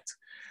ever met.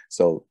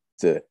 So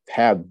to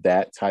have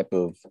that type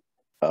of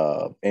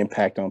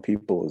impact on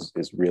people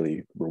is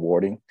really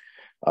rewarding.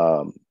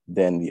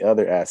 Then the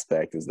other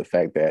aspect is the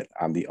fact that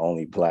I'm the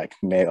only Black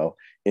male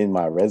in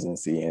my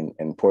residency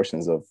and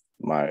portions of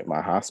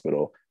my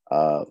hospital.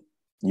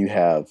 You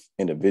have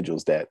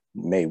individuals that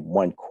may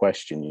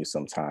question you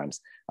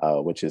sometimes,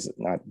 which is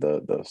not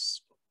the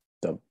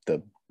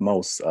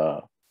most,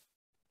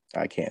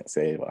 I can't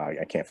say,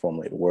 I can't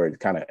formulate a word, it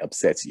kind of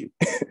upsets you.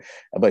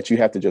 But you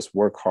have to just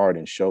work hard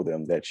and show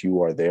them that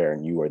you are there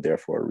and you are there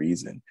for a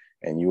reason,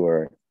 and you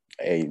are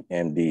a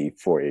MD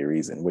for a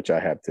reason, which I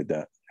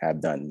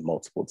have done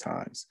multiple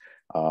times.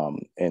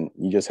 And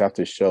you just have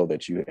to show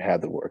that you have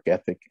the work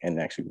ethic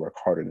and actually work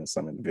harder than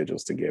some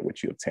individuals to get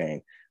what you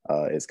obtain.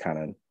 It's kind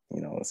of,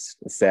 it's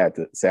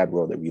a sad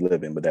world that we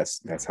live in, but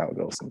that's how it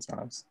goes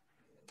sometimes.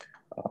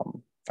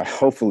 I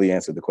hopefully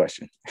answered the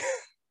question.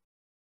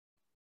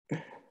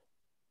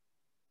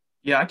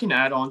 Yeah, I can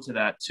add on to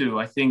that too.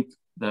 I think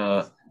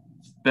the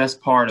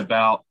best part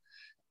about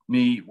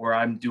me, where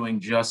I'm doing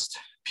just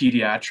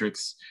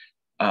pediatrics,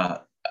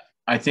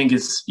 I think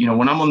it's,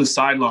 when I'm on the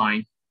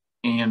sideline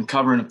and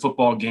covering a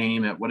football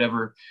game at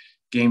whatever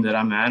game that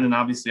I'm at, and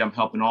obviously I'm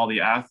helping all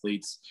the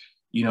athletes,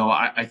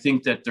 I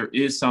think that there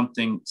is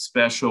something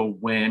special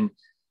when,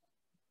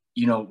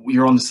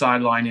 you're on the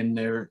sideline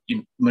and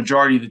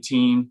majority of the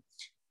team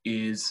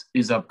is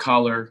of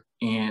color,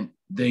 and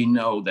they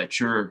know that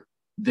you're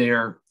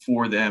there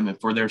for them and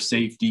for their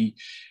safety.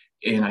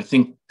 And I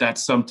think that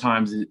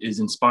sometimes is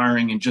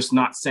inspiring, and just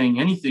not saying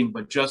anything,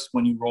 but just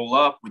when you roll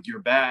up with your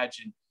badge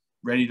and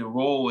ready to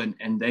roll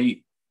and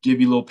they give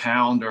you a little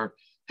pound or,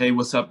 hey,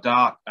 what's up,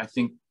 doc? I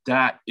think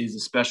that is a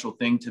special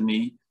thing to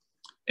me.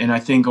 And I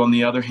think on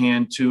the other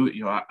hand too,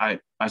 I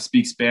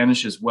speak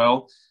Spanish as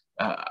well.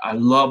 I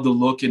love the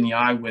look in the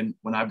eye when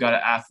I've got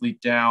an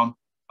athlete down,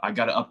 I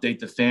got to update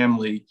the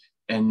family,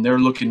 and they're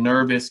looking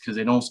nervous because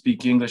they don't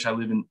speak English. I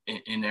live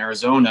in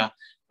Arizona.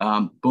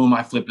 Boom,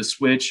 I flip a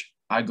switch,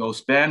 I go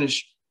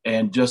Spanish,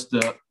 and just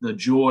the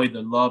joy,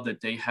 the love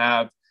that they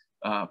have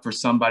for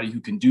somebody who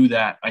can do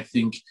that. I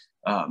think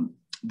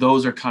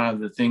those are kind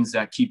of the things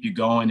that keep you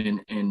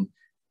going and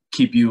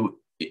keep you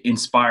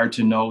inspired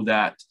to know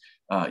that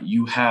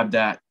you have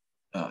that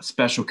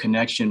special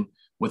connection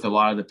with a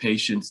lot of the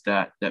patients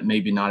that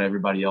maybe not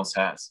everybody else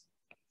has.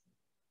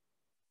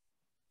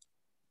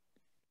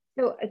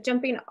 So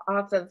jumping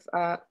off of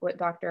what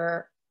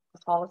Dr.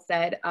 Hall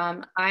said,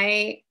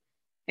 I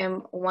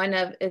am one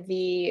of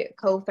the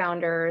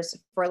co-founders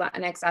for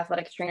Latinx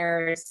Athletics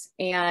Trainers.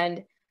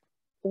 And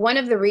one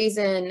of the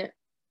reasons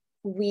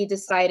we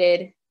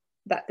decided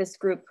that this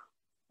group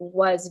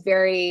was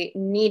very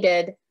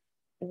needed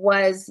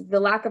was the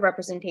lack of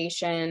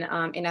representation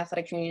in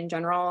athletic training in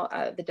general.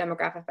 The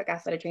demographic of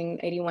athletic training,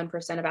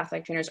 81% of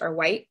athletic trainers are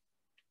white.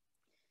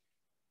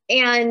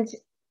 And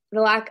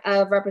the lack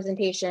of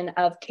representation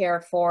of care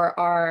for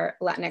our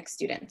Latinx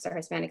students, our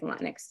Hispanic and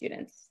Latinx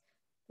students.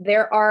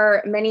 There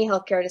are many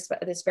healthcare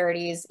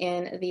disparities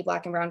in the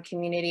Black and Brown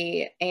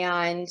community,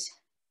 and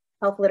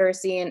health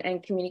literacy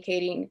and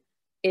communicating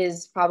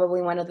is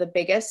probably one of the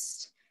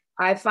biggest.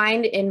 I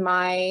find in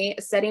my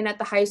setting at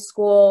the high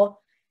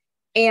school,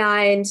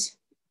 and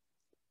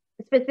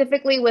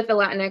specifically with the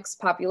Latinx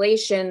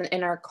population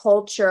in our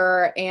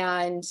culture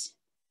and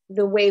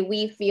the way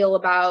we feel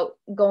about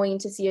going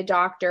to see a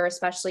doctor,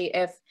 especially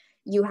if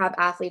you have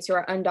athletes who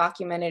are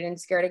undocumented and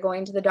scared of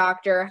going to the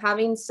doctor,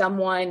 having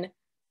someone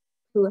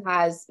who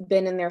has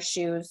been in their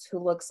shoes, who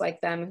looks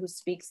like them, who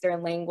speaks their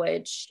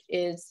language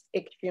is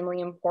extremely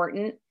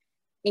important.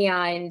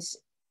 And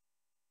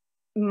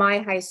my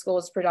high school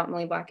is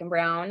predominantly Black and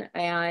Brown,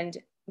 and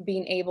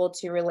being able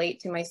to relate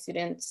to my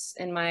students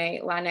and my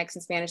Latinx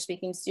and Spanish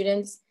speaking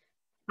students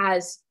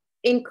has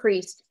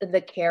increased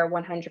the care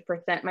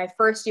 100%. My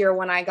first year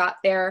when I got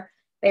there,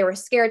 they were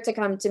scared to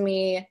come to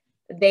me.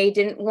 They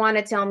didn't want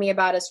to tell me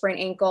about a sprained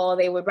ankle.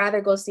 They would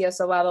rather go see a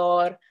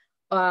sobador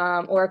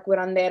or a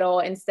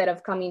curandero instead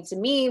of coming to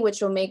me,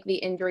 which will make the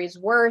injuries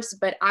worse.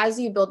 But as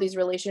you build these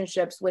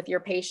relationships with your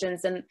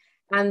patients and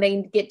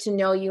they get to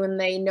know you and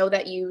they know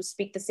that you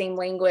speak the same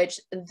language,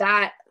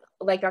 that,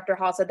 like Dr.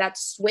 Hall said, that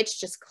switch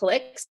just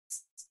clicks.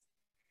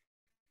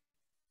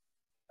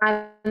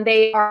 And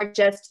they are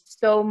just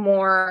so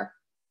more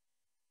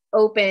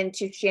open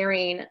to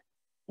sharing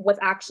what's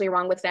actually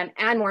wrong with them.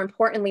 And more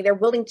importantly, they're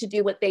willing to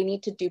do what they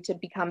need to do to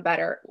become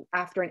better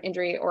after an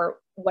injury or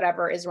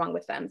whatever is wrong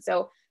with them.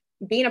 So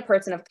being a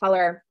person of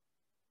color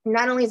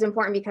not only is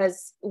important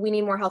because we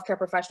need more healthcare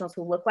professionals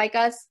who look like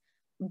us,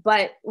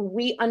 but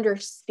we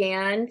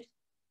understand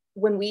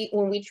when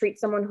we treat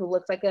someone who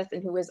looks like us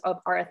and who is of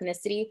our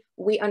ethnicity,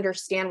 we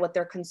understand what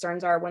their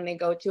concerns are when they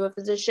go to a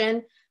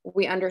physician.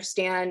 We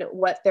understand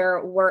what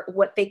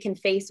they can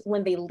face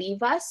when they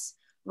leave us,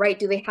 right?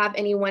 Do they have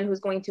anyone who's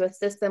going to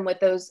assist them with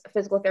those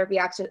physical therapy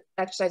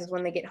exercises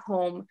when they get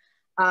home?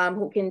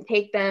 Who can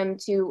take them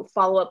to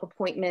follow-up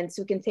appointments,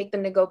 who can take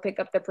them to go pick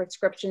up the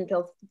prescription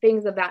pills,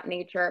 things of that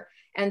nature.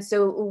 And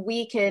so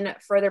we can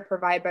further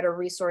provide better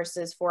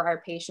resources for our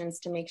patients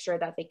to make sure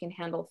that they can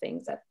handle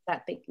things that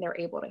they're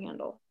able to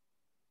handle.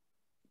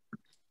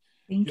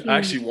 Thank you. I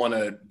actually want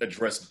to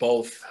address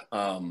both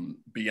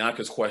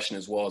Bianca's question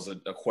as well as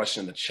a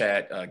question in the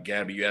chat.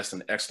 Gabby, you asked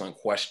an excellent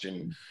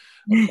question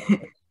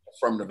about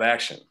affirmative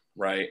action.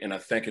 Right. And I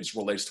think it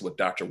relates to what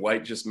Dr.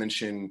 White just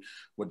mentioned,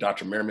 what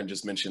Dr. Merriman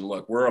just mentioned.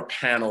 Look, we're a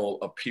panel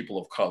of people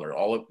of color.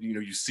 All of,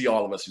 you see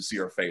all of us, you see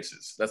our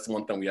faces. That's the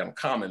one thing we have in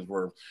common.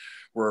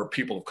 We're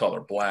people of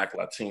color, Black,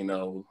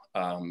 Latino,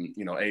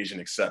 Asian,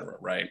 et cetera.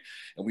 Right.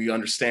 And we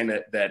understand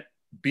that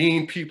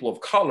being people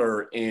of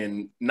color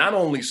in not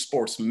only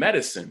sports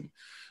medicine,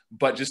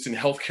 but just in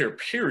healthcare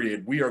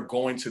period, we are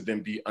going to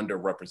then be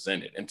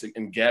underrepresented.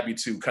 And Gabby,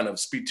 to kind of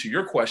speak to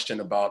your question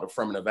about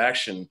affirmative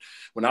action,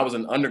 when I was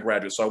an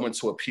undergraduate, so I went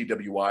to a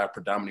PWI, a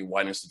predominantly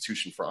white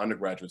institution for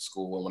undergraduate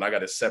school. And when I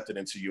got accepted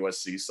into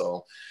USC,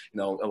 so,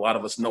 a lot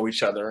of us know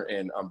each other,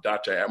 and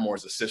Dr. Atmore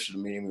is a sister to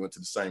me, and we went to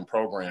the same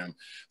program.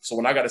 So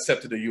when I got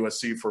accepted to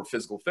USC for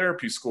physical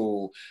therapy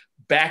school,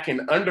 back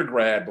in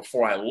undergrad,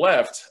 before I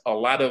left,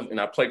 and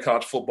I played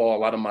college football, a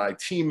lot of my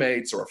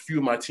teammates, or a few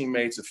of my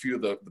teammates, a few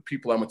of the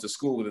people I went to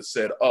school with,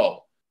 said,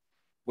 "Oh,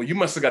 well, you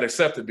must have got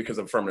accepted because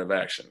of affirmative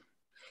action."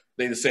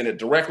 They either saying it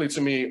directly to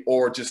me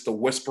or just the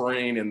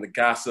whispering and the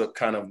gossip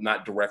kind of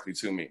not directly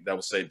to me that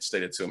was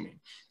stated to me.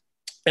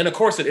 And of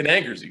course, it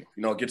angers you.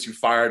 It gets you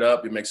fired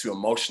up. It makes you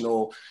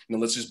emotional.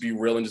 Let's just be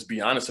real and just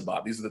be honest about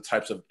it. These are the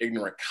types of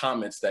ignorant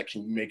comments that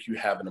can make you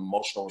have an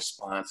emotional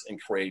response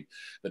and create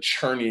the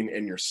churning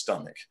in your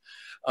stomach.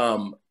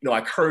 I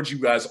encourage you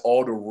guys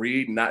all to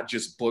read not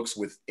just books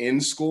within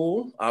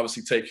school,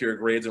 obviously take care of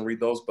grades and read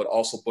those, but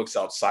also books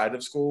outside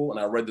of school. And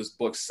I read this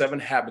book, 7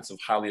 Habits of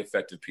Highly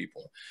Effective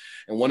People.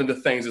 And one of the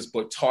things this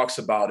book talks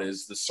about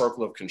is the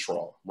circle of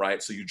control,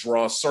 right? So you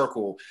draw a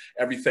circle,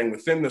 everything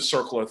within the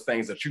circle are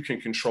things that you can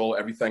control,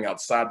 everything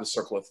outside the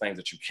circle of things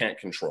that you can't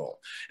control.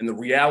 And the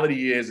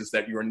reality is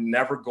that you're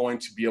never going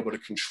to be able to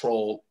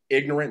control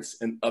ignorance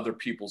and other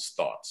people's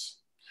thoughts.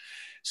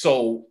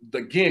 So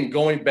again,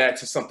 going back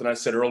to something I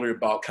said earlier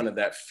about kind of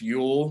that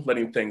fuel,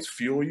 letting things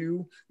fuel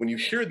you, when you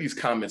hear these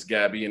comments,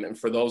 Gabby, and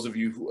for those of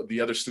you,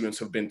 the other students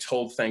who have been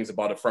told things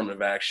about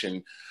affirmative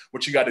action,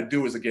 what you got to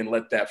do is, again,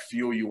 let that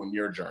fuel you in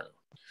your journey.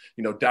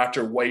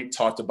 Dr. White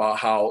talked about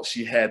how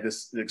she had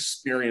this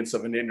experience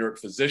of an ignorant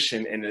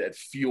physician, and it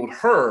fueled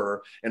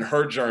her in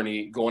her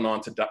journey going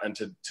on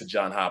to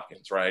Johns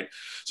Hopkins, right?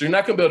 So you're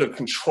not going to be able to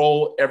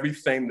control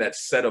everything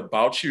that's said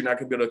about you. You're not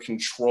going to be able to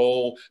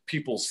control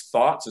people's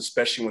thoughts,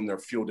 especially when they're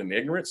fueled in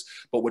ignorance.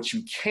 But what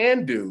you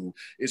can do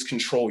is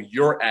control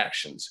your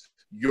actions,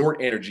 your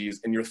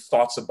energies, and your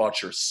thoughts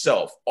about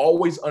yourself,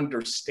 always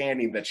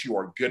understanding that you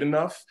are good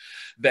enough,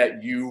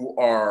 that you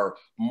are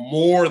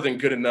more than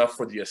good enough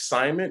for the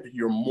assignment.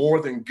 You're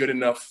more than good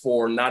enough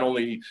for not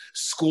only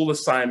school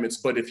assignments,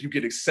 but if you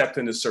get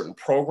accepted into certain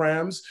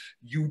programs,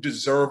 you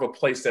deserve a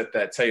place at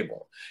that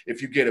table.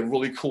 If you get a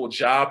really cool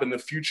job in the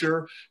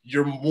future,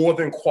 you're more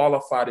than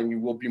qualified, and you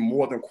will be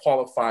more than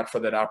qualified for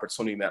that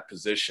opportunity in that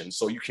position.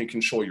 So you can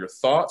control your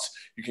thoughts,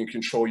 you can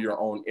control your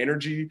own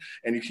energy,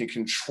 and you can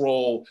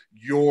control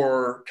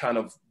your kind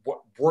of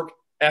work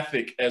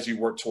ethic as you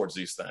work towards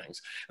these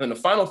things. And the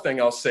final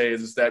thing I'll say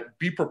is that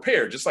be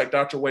prepared. Just like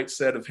Dr. Waite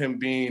said of him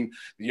being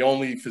the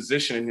only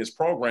physician in his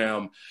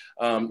program,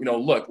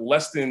 look,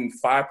 less than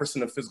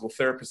 5% of physical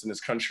therapists in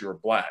this country are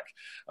Black.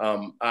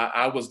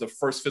 I was the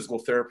first physical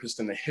therapist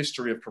in the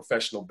history of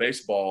professional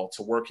baseball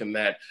to work in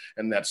that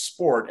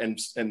sport, and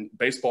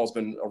baseball's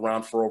been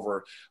around for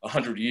over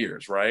 100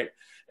 years, right?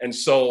 And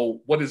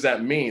so what does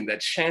that mean? That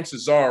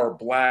chances are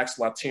Blacks,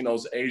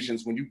 Latinos,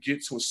 Asians, when you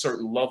get to a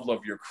certain level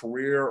of your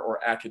career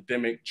or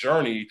academic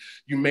journey,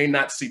 you may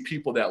not see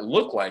people that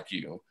look like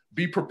you,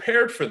 be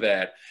prepared for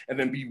that, and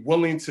then be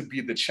willing to be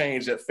the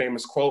change, that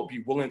famous quote,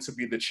 be willing to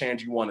be the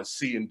change you want to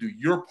see, and do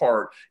your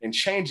part in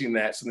changing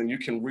that, so then you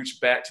can reach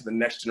back to the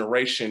next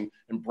generation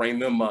and bring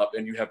them up,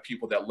 and you have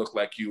people that look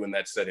like you in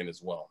that setting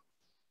as well.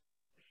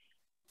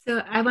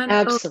 So I want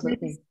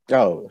absolutely.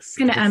 I'm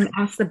going to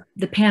ask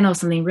the panel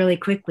something really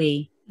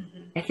quickly.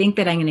 I think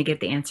that I'm going to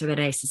get the answer that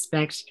I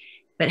suspect,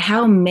 but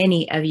how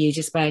many of you,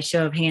 just by a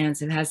show of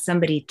hands, have had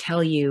somebody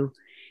tell you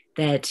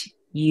that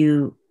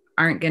you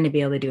aren't going to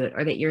be able to do it,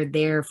 or that you're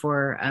there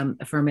for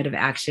affirmative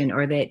action,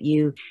 or that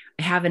you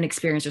have an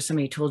experience or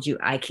somebody told you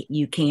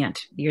you can't,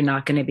 you're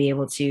not going to be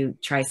able to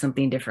try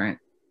something different?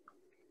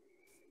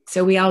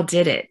 So we all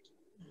did it.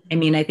 I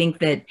mean, I think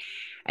that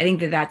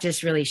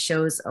just really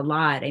shows a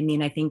lot. I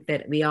mean, I think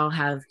that we all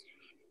have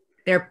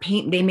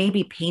they may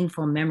be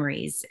painful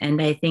memories,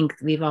 and I think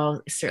we've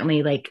all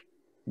certainly, like,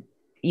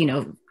 you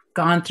know,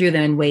 gone through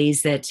them in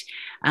ways that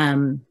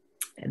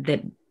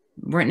that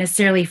weren't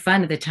necessarily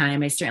fun at the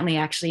time. I certainly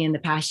actually in the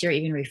past year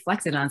even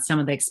reflected on some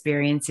of the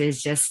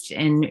experiences, just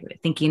in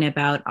thinking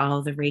about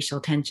all the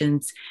racial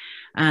tensions.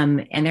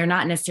 And they're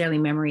not necessarily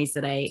memories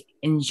that I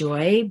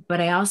enjoy,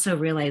 but I also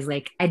realized,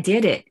 like, I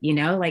did it, you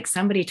know, like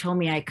somebody told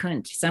me I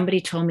couldn't.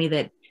 Somebody told me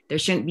that there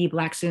shouldn't be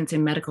Black students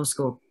in medical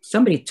school.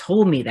 Somebody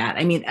told me that.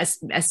 I mean,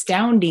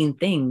 astounding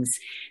things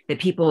that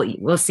people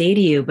will say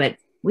to you, but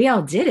we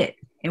all did it,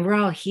 and we're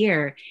all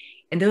here.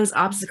 And those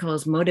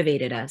obstacles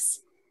motivated us.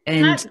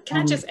 And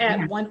can I just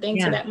add one thing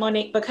to that,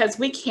 Monique? Because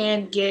we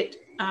can get,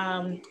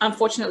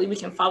 unfortunately, we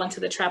can fall into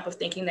the trap of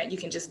thinking that you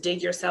can just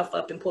dig yourself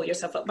up and pull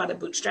yourself up by the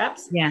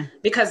bootstraps. Yeah.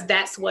 Because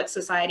that's what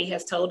society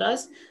has told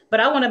us. But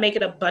I want to make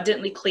it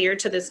abundantly clear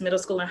to this middle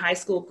school and high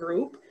school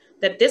group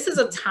that this is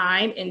a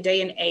time and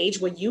day and age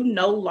where you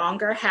no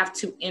longer have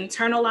to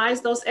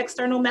internalize those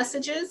external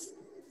messages,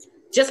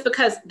 just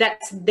because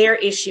that's their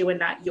issue and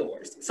not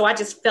yours. So I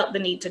just felt the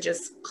need to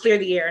just clear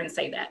the air and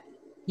say that.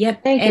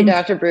 Yep. Thank you,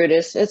 Dr.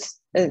 Brutus. It's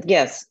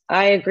yes,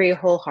 I agree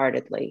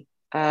wholeheartedly.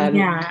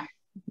 Yeah.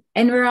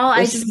 And we're all,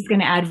 I just was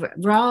going to add,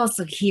 we're all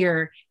also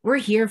here. We're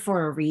here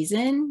for a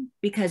reason,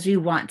 because we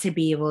want to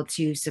be able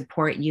to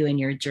support you in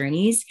your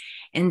journeys.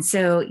 And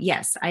so,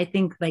 yes, I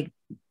think, like,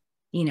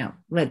 you know,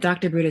 what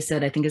Dr. Brutus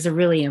said, I think is a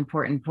really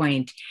important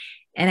point.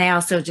 And I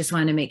also just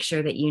want to make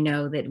sure that you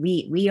know that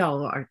we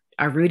all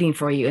are rooting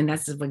for you. And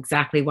that's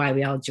exactly why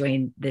we all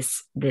joined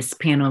this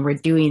panel. We're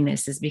doing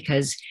this is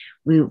because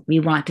we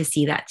want to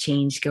see that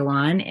change go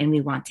on, and we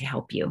want to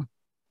help you.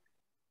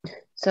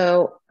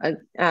 So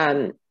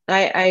I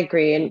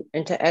agree.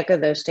 And to echo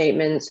those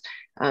statements,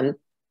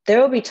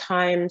 there will be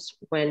times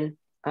when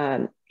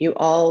you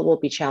all will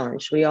be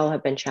challenged. We all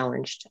have been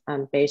challenged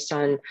based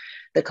on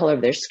the color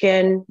of their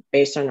skin,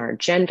 based on our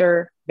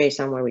gender, based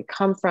on where we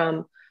come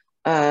from.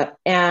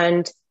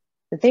 And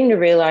the thing to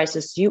realize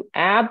is you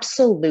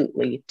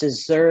absolutely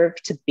deserve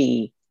to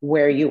be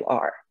where you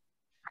are.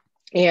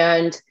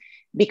 And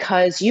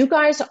because you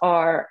guys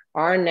are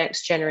our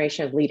next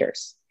generation of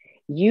leaders,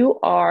 you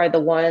are the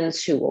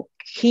ones who will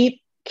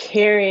keep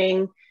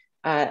carrying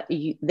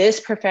this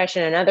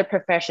profession and other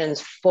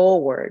professions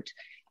forward,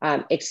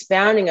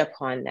 expounding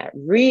upon that,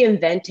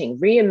 reinventing,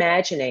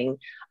 reimagining,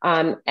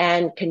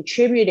 and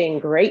contributing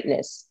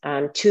greatness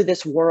to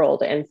this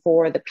world and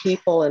for the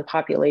people and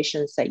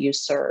populations that you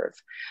serve.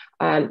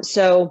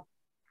 So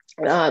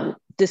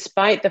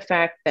despite the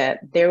fact that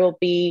there will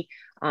be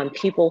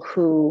people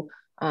who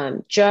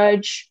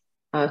judge,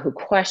 who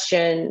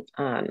question,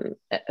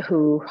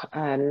 who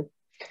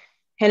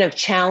kind of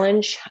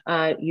challenge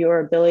your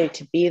ability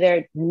to be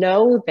there,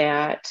 know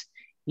that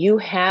you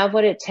have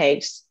what it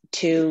takes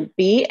to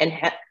be and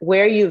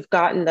where you've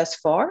gotten thus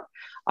far,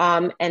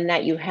 and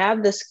that you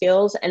have the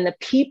skills and the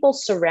people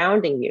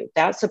surrounding you,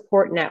 that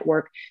support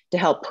network to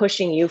help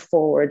pushing you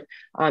forward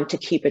to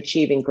keep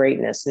achieving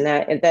greatness. And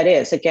that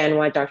is, again,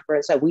 why Dr.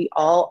 Burton said, we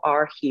all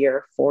are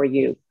here for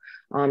you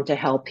to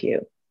help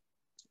you.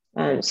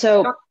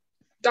 So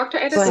Dr.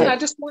 Edison, I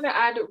just want to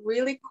add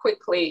really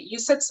quickly, you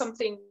said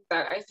something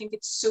that I think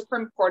it's super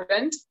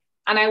important,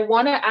 and I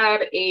want to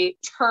add a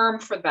term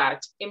for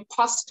that,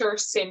 imposter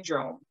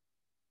syndrome.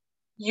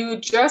 You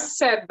just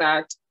said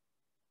that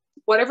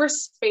whatever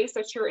space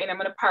that you're in, I'm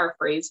going to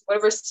paraphrase,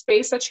 whatever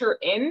space that you're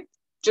in,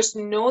 just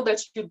know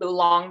that you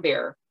belong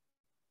there.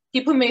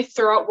 People may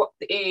throw out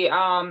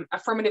a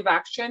affirmative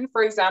action,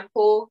 for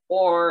example,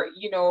 or,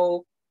 you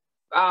know,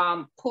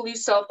 pull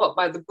yourself up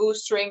by the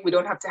bootstring. We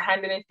don't have to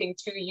hand anything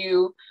to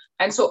you.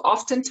 And so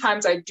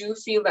oftentimes I do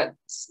feel that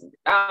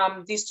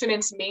these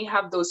students may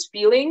have those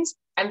feelings,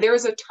 and there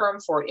is a term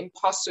for it,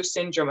 imposter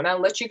syndrome. And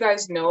I'll let you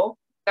guys know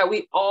that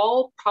we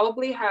all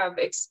probably have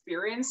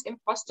experienced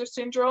imposter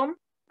syndrome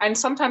and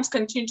sometimes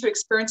continue to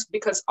experience it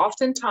because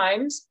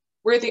oftentimes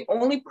we're the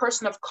only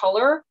person of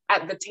color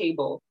at the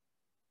table.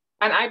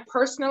 And I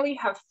personally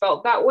have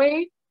felt that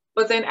way,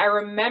 but then I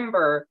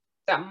remember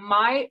that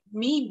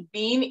me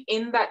being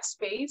in that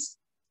space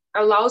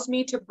allows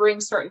me to bring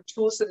certain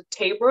tools to the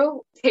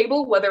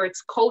table, whether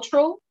it's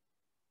cultural,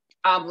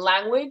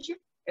 language,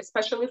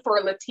 especially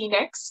for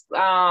Latinx,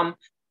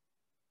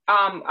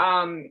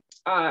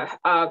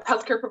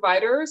 healthcare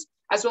providers,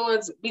 as well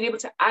as being able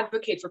to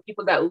advocate for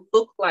people that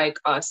look like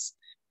us.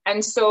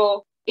 And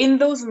so in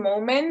those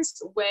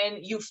moments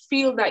when you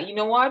feel that, you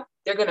know what,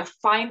 they're going to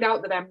find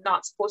out that I'm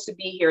not supposed to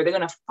be here. They're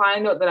going to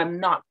find out that I'm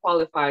not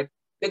qualified.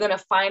 They're going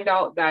to find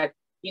out that,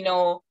 you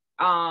know,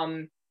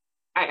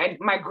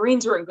 my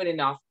greens weren't good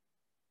enough.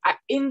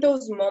 In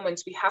those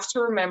moments, we have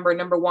to remember,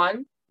 number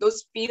one,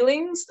 those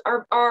feelings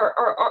are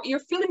you're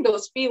feeling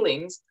those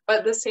feelings, but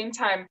at the same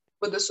time,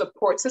 with the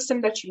support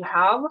system that you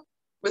have,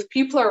 with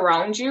people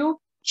around you,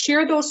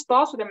 share those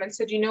thoughts with them and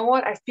said, you know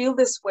what, I feel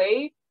this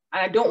way,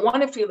 and I don't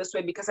want to feel this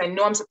way because I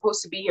know I'm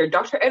supposed to be here.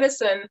 Dr.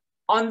 Edison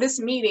on this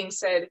meeting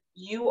said,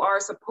 you are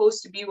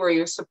supposed to be where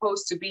you're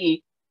supposed to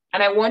be.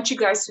 And I want you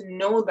guys to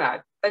know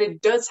that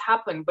it does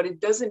happen, but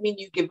it doesn't mean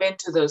you give in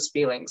to those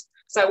feelings.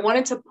 So I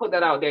wanted to put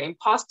that out there.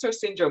 Imposter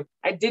syndrome.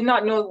 I did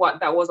not know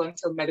what that was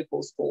until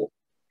medical school,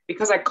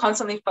 because I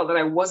constantly felt that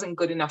I wasn't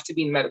good enough to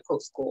be in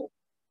medical school.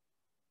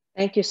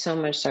 Thank you so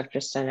much, Dr.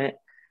 Stennett.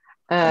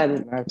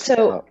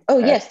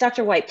 Yes,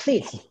 Dr. White,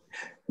 please.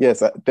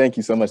 Yes, thank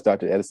you so much,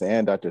 Dr. Edison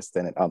and Dr.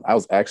 Stennett. I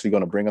was actually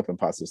going to bring up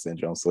imposter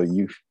syndrome, so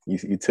you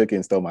took it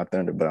and stole my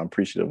thunder, but I'm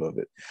appreciative of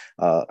it.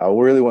 I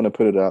really want to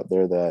put it out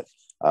there that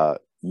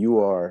you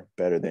are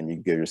better than you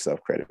give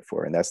yourself credit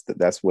for, and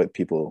that's what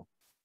people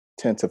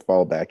tend to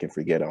fall back and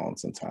forget on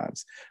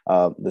sometimes.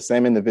 The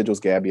same individuals,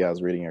 Gabby, I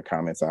was reading your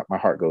comments. My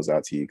heart goes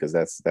out to you, because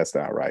that's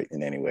not right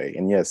in any way.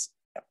 And yes,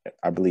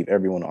 I believe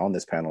everyone on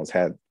this panel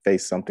has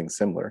faced something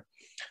similar.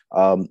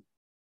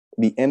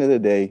 The end of the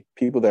day,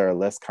 people that are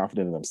less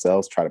confident in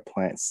themselves try to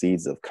plant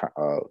seeds of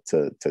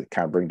to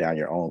kind of bring down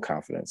your own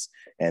confidence,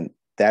 and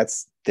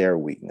that's their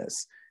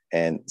weakness.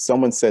 And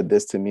someone said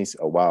this to me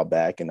a while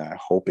back, and I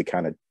hope it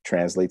kind of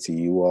translates to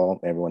you all,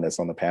 everyone that's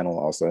on the panel,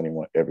 also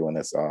everyone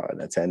that's in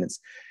attendance.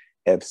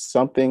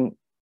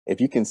 If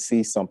you can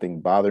see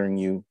something bothering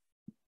you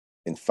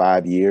in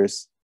 5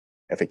 years,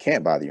 if it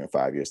can't bother you in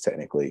 5 years,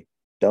 technically,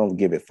 don't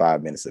give it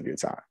 5 minutes of your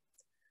time.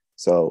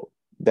 So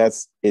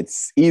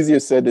it's easier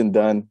said than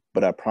done,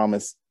 but I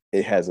promise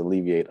it has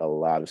alleviated a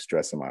lot of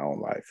stress in my own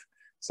life.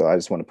 So I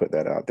just want to put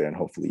that out there, and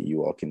hopefully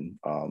you all can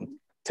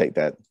take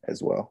that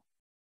as well.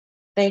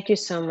 Thank you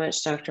so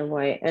much, Dr.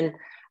 White. And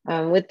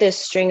with this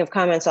string of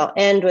comments, I'll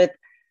end with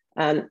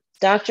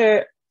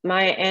Dr.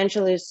 Maya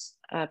Angelou's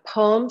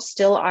poem,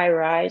 Still I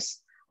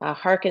Rise,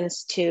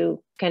 harkens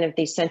to kind of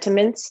these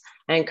sentiments.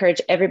 I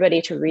encourage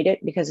everybody to read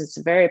it, because it's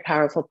a very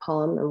powerful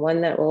poem, and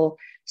one that will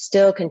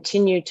still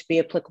continue to be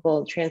applicable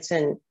and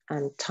transcend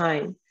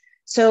time.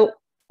 So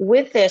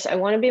with this, I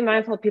want to be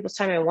mindful of people's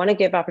time. I want to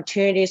give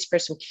opportunities for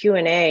some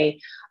Q&A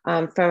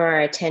from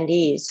our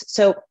attendees.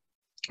 So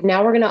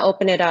now we're going to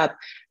open it up.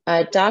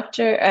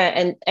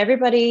 And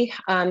everybody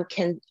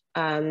can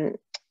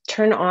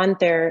turn on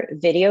their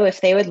video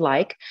if they would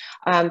like.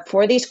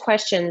 For these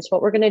questions,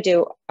 what we're going to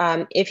do,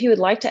 if you would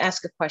like to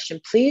ask a question,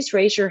 please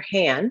raise your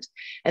hand,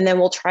 and then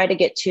we'll try to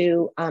get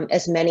to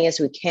as many as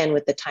we can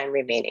with the time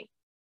remaining.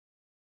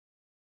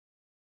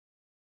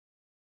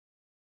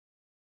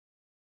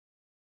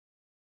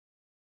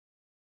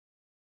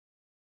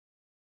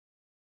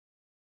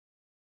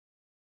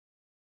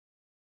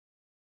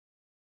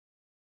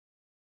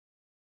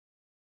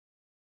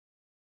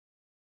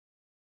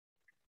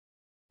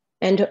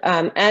 And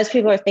as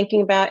people are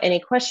thinking about any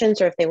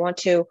questions, or if they want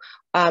to,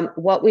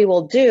 what we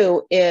will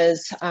do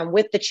is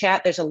with the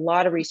chat, there's a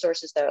lot of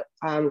resources that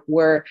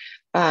were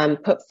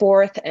put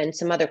forth, and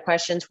some other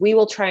questions. We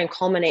will try and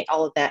culminate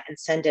all of that and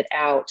send it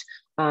out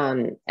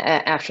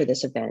after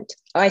this event.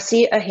 I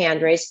see a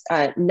hand raised.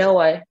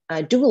 Noah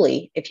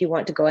Dooley, if you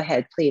want to go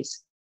ahead,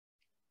 please.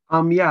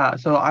 Yeah,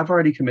 so I've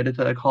already committed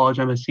to college.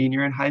 I'm a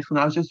senior in high school,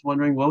 and I was just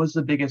wondering, what was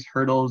the biggest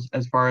hurdles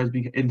as far as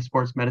in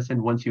sports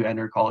medicine once you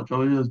entered college? What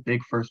were those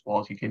big first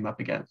walls you came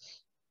up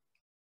against?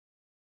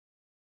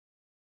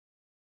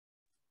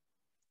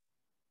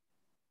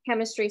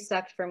 Chemistry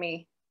sucked for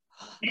me.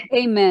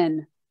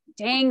 Amen.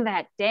 Dang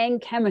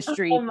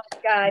chemistry. Oh my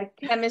God,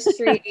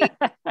 chemistry.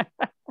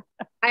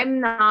 I'm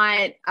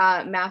not,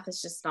 math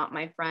is just not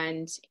my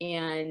friend.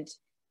 And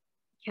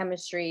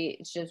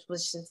chemistry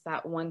was just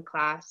that one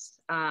class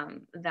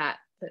that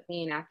put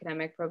me in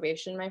academic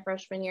probation my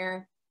freshman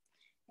year,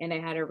 and I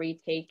had to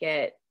retake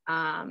it,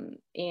 and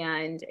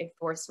I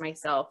forced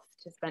myself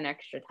to spend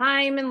extra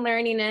time in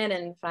learning it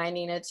and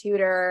finding a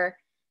tutor,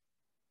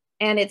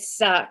 and it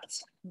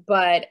sucked.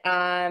 But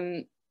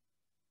having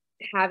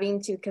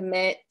to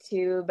commit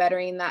to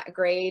bettering that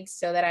grade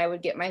so that I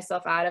would get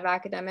myself out of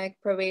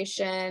academic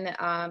probation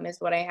is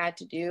what I had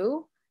to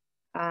do.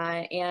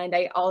 And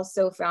I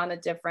also found a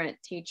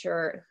different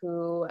teacher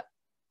who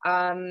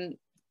kind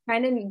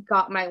of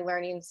got my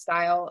learning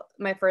style.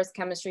 My first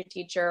chemistry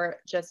teacher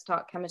just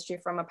taught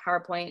chemistry from a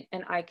PowerPoint,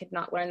 and I could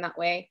not learn that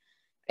way.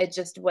 It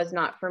just was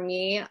not for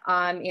me.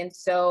 And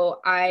so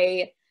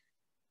I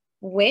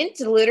went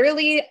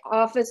literally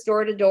office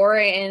door to door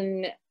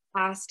and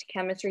asked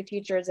chemistry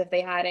teachers if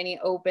they had any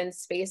open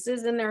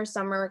spaces in their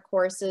summer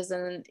courses,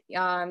 and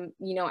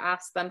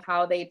asked them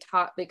how they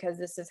taught, because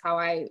this is how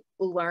I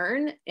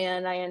learn.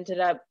 And I ended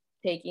up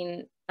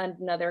taking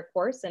another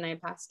course and I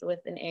passed with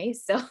an A.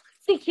 So I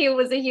think it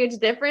was a huge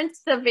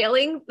difference to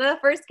failing the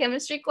first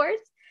chemistry course.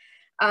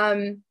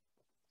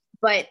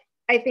 But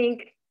I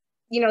think,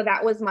 you know,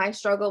 that was my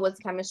struggle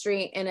with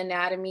chemistry and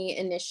anatomy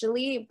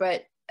initially,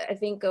 but I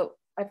think,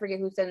 I forget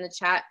who said in the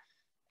chat,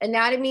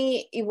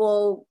 anatomy, it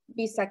will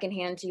be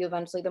secondhand to you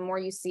eventually. The more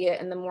you see it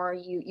and the more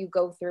you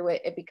go through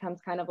it, it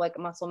becomes kind of like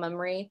a muscle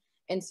memory.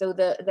 And so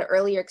the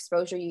earlier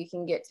exposure you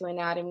can get to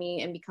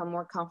anatomy and become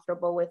more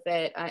comfortable with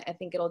it, I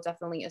think it'll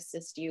definitely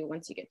assist you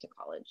once you get to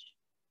college.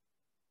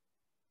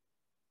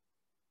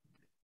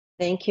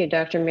 Thank you,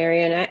 Dr.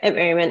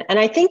 Merriman. And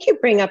I think you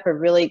bring up a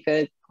really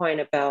good point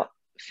about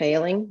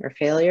failing or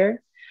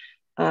failure.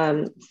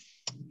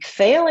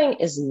 Failing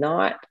is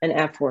not an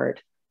F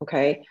word,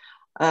 okay?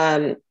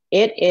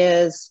 It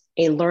is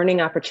a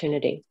learning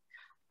opportunity.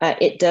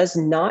 It does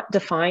not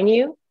define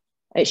you.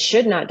 It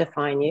should not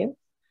define you.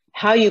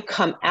 How you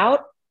come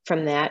out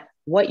from that,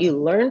 what you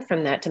learn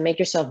from that to make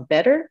yourself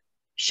better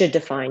should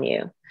define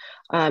you.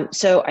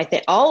 So I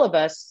think all of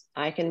us,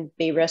 I can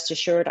be rest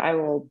assured, I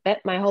will bet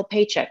my whole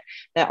paycheck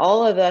that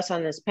all of us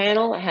on this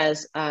panel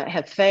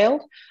have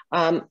failed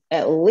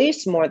at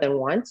least more than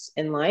once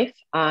in life.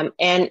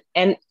 And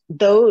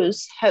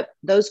those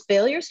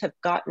failures have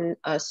gotten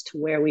us to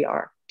where we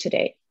are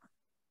today.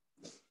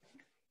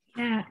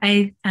 Yeah,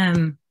 I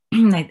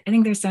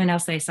think there's someone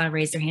else that I saw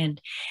raise their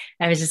hand.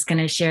 I was just going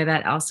to share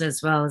that also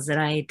as well, is that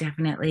I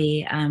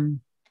definitely,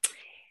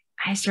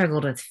 I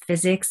struggled with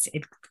physics.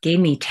 It gave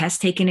me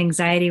test taking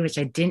anxiety, which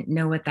I didn't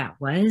know what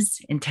that was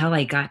until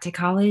I got to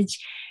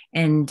college.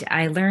 And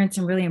I learned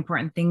some really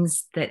important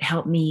things that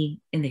helped me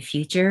in the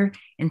future.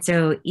 And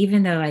so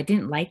even though I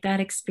didn't like that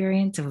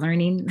experience of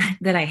learning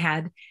that I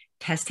had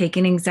test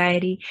taking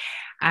anxiety,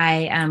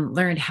 I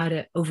learned how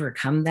to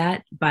overcome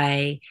that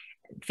by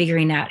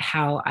figuring out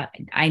how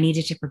I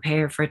needed to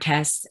prepare for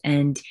tests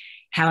and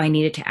how I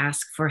needed to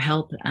ask for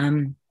help.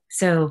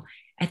 So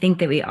I think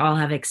that we all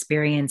have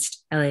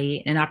experienced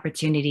an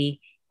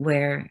opportunity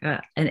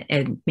where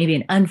maybe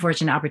an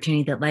unfortunate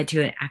opportunity that led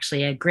to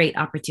actually a great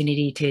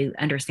opportunity to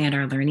understand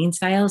our learning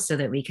styles so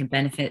that we can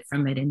benefit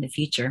from it in the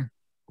future.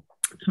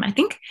 I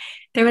think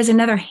there was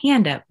another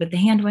hand up, but the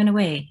hand went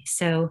away.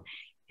 So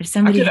if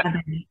somebody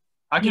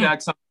I could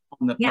add something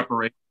on the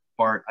preparation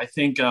part. I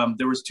think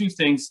there was two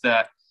things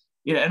that,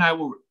 and I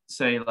will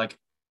say, like,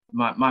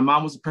 my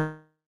mom was a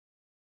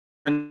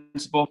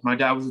principal, my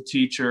dad was a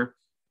teacher.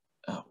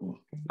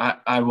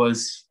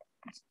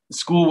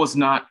 School was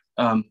not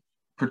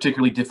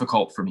particularly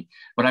difficult for me,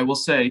 but I will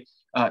say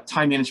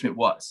time management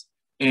was.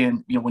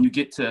 And, you know, when you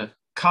get to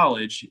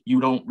college, you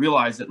don't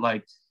realize that,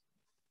 like,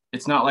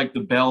 it's not like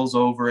the bell's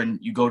over and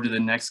you go to the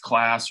next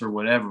class or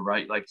whatever,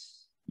 right? Like,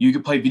 you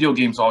can play video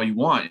games all you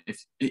want,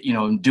 if you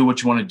know, and do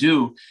what you want to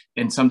do.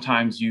 And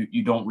sometimes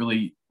you don't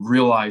really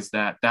realize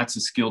that that's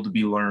a skill to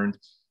be learned,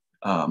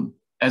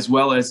 as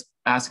well as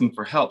asking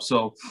for help.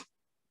 So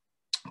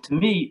to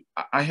me,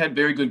 I had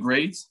very good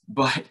grades,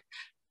 but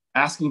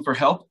asking for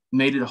help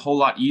made it a whole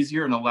lot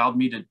easier and allowed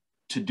me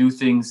to do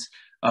things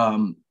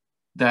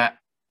that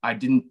I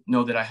didn't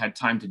know that I had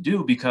time to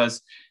do,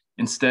 because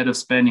instead of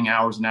spending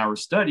hours and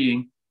hours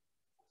studying,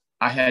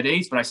 I had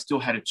A's, but I still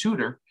had a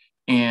tutor.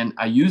 And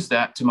I use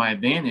that to my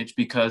advantage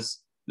because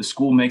the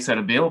school makes that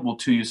available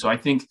to you. So I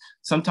think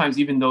sometimes,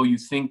 even though you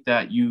think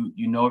that you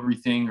know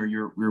everything or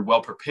you're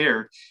well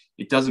prepared,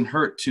 it doesn't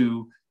hurt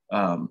to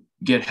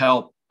get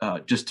help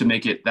just to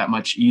make it that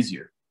much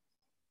easier.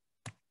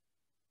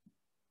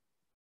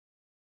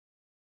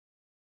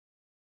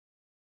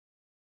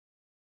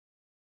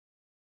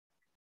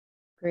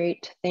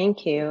 Great,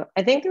 thank you.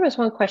 I think there was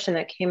one question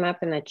that came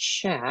up in the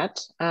chat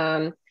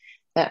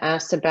that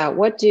asked about,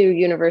 what do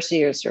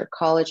universities or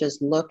colleges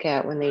look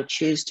at when they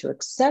choose to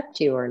accept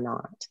you or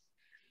not?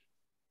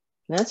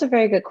 And that's a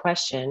very good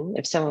question.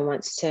 If someone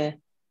wants to,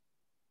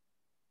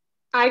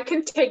 I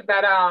can take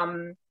that.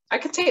 I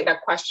can take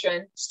that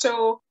question.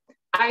 So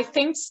I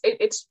think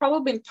it's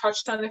probably been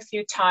touched on a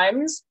few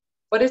times,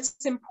 but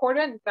it's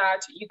important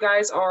that you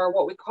guys are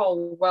what we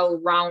call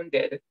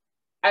well-rounded.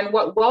 And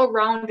what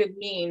well-rounded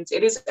means,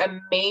 it is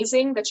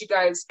amazing that you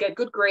guys get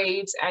good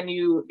grades and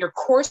your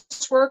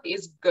coursework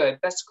is good.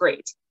 That's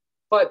great.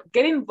 But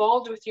get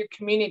involved with your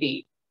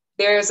community.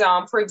 There's,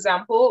 for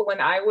example, when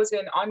I was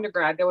in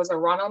undergrad, there was a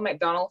Ronald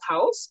McDonald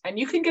House, and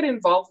you can get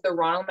involved with the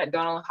Ronald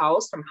McDonald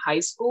House from high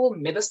school,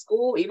 middle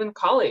school, even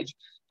college.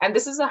 And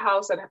this is a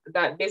house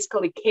that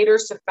basically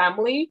caters to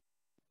family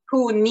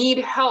who need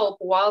help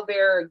while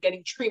they're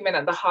getting treatment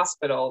at the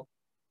hospital.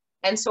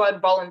 And so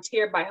I'd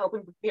volunteer by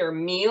helping prepare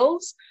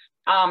meals,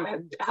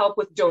 help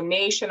with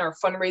donation or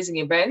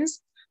fundraising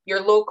events. Your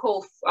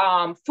local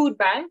food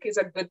bank is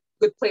a good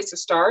place to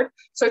start.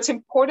 So it's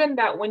important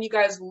that when you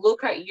guys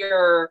look at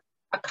your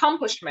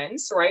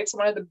accomplishments, right? So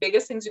one of the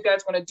biggest things you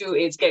guys want to do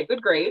is get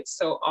good grades.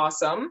 So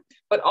awesome.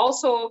 But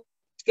also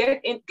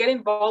get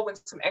involved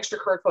with some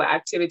extracurricular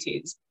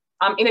activities.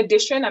 In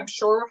addition, I'm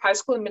sure high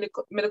school and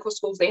medical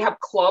schools, they have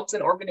clubs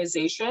and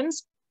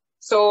organizations.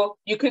 So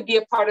you could be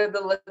a part of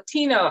the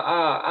Latina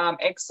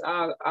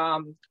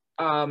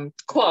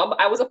club.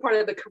 I was a part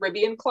of the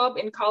Caribbean club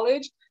in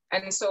college.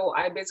 And so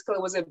I basically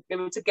was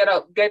able to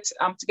get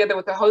together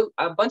with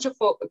a bunch of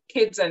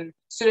kids and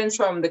students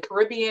from the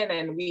Caribbean,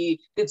 and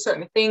we did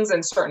certain things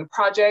and certain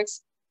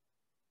projects.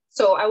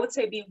 So I would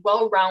say be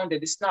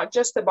well-rounded. It's not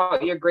just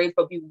about your grades,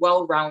 but be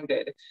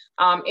well-rounded.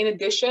 In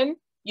addition,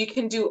 you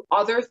can do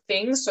other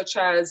things such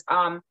as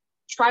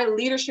try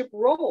leadership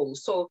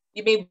roles. So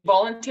you may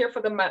volunteer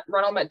for the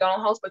Ronald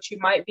McDonald House, but you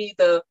might be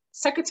the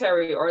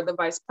secretary or the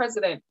vice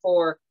president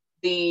for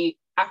the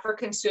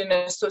African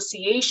Student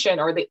Association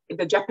or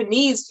the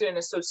Japanese Student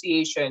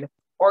Association,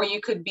 or you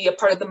could be a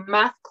part of the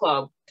math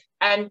club.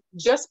 And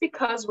just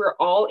because we're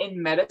all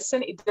in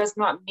medicine, it does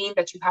not mean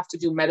that you have to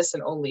do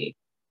medicine only.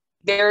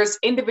 There's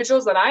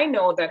individuals that I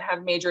know that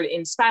have majored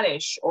in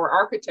Spanish or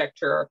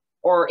architecture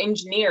or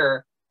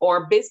engineer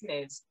or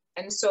business.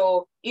 And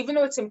so even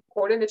though it's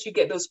important that you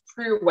get those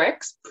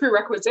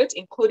prerequisites,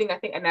 including I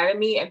think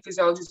anatomy and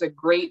physiology is a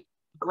great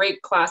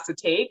class to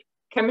take.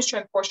 Chemistry,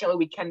 unfortunately,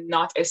 we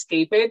cannot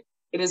escape it.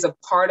 It is a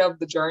part of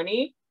the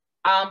journey.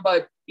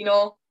 But, you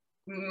know,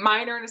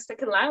 minor in a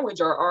second language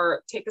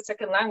or take a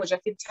second language. I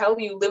can tell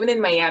you, living in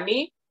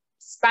Miami,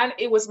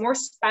 it was more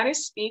Spanish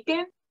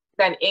speaking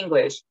than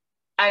English.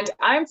 And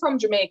I'm from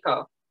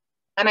Jamaica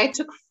and I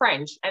took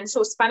French. And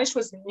so Spanish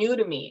was new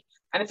to me.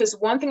 And if there's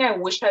one thing I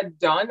wish I'd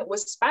done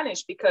was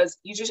Spanish, because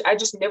I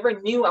just never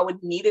knew I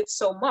would need it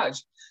so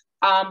much.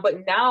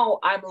 But now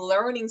I'm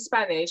learning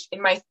Spanish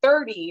in my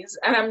 30s,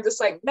 and I'm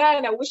just like,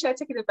 man, I wish I'd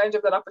taken advantage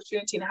of that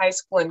opportunity in high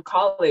school and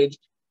college.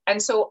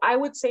 And so I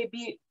would say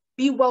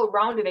be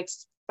well-rounded,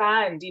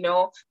 expand, you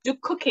know, do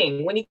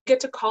cooking. When you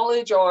get to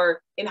college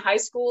or in high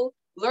school,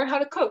 learn how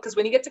to cook. Because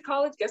when you get to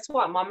college, guess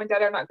what? Mom and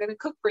dad are not going to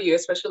cook for you,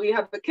 especially if you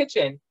have the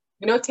kitchen.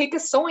 You know, take a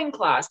sewing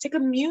class, take a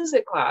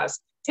music class,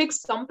 take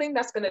something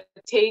that's going to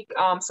take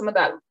some of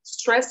that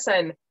stress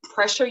and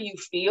pressure you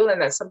feel,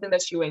 and that's something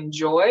that you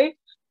enjoy.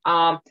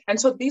 And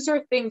so these are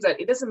things that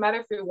it doesn't matter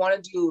if you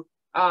want to do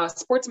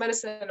sports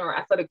medicine or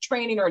athletic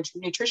training or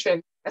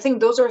nutrition. I think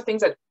those are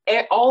things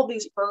that all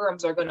these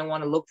programs are going to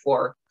want to look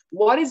for.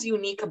 What is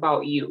unique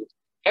about you?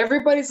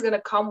 Everybody's going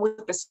to come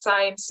with the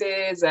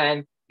sciences,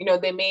 and, you know,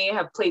 they may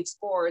have played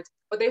sports,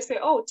 but they say,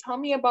 oh, tell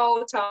me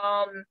about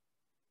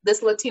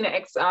this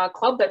Latinx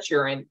club that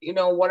you're in. You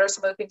know, what are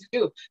some of the things you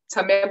do?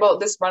 Tell me about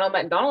this Ronald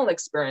McDonald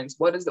experience.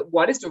 What is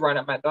the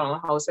Ronald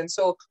McDonald House? And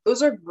so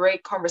those are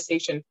great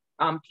conversation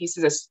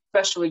pieces,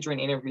 especially during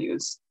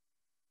interviews.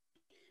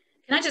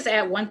 Can I just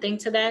add one thing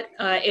to that?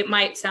 It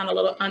might sound a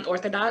little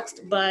unorthodox,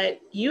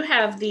 but you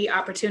have the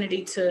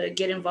opportunity to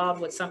get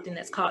involved with something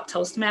that's called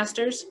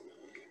Toastmasters.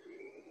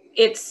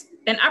 It's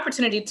an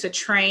opportunity to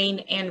train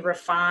and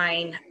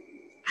refine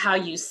how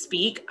you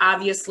speak.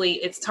 Obviously,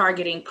 it's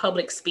targeting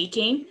public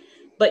speaking,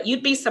 but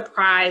you'd be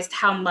surprised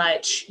how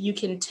much you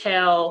can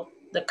tell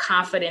the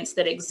confidence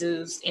that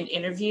exudes in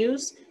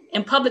interviews.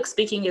 And public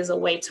speaking is a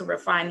way to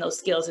refine those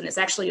skills. And it's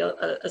actually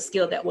a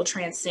skill that will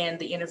transcend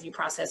the interview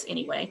process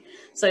anyway.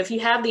 So if you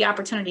have the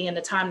opportunity and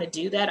the time to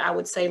do that, I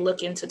would say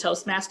look into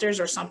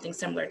Toastmasters or something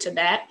similar to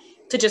that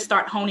to just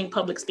start honing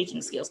public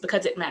speaking skills,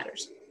 because it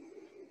matters.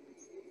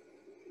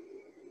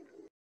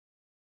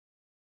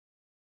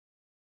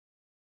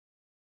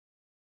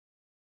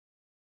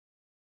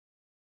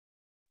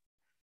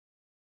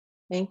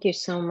 Thank you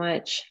so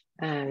much,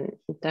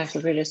 Dr.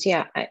 Brutus.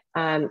 Yeah,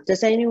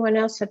 does anyone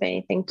else have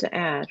anything to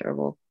add, or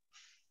we'll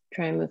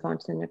try and move on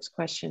to the next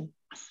question?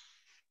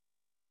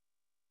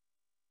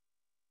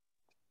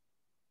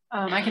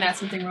 I can add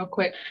something real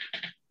quick.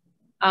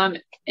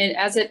 And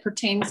as it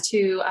pertains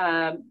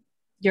to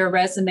your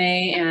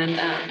resume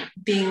and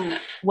being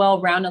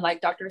well-rounded, like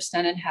Dr.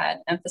 Stenen had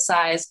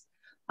emphasized,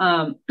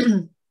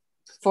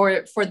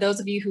 for those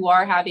of you who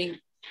are having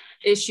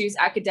issues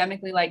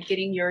academically, like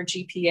getting your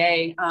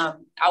GPA,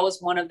 I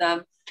was one of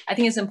them. I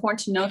think it's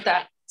important to note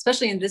that,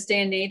 especially in this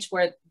day and age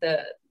where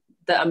the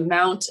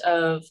amount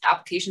of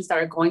applications that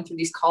are going through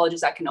these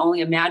colleges, I can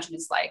only imagine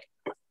is like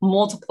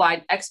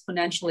multiplied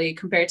exponentially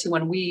compared to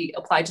when we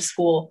applied to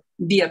school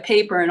via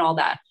paper and all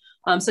that.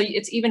 So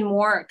it's even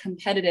more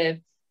competitive.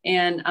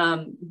 And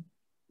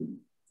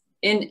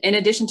in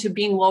addition to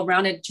being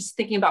well-rounded, just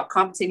thinking about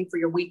compensating for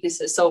your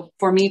weaknesses. So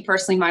for me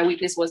personally, my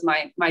weakness was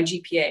my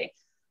GPA.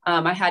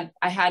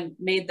 I had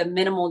made the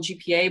minimal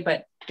GPA,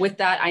 but with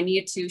that, I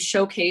needed to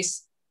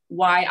showcase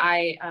why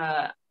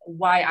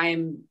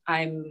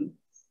I'm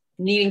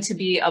needing to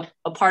be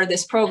a part of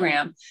this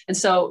program. And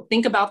so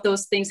think about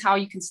those things, how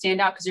you can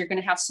stand out, because you're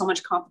going to have so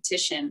much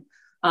competition.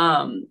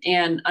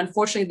 And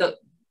unfortunately,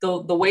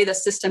 the way the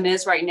system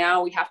is right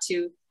now, we have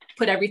to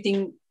put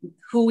everything,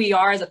 who we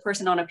are as a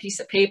person, on a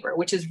piece of paper,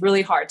 which is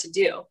really hard to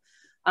do.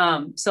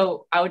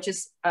 So I would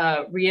just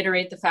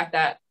reiterate the fact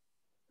that,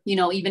 you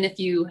know, even if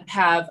you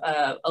have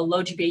a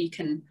low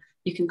GPA,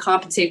 you can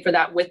compensate for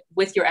that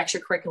with your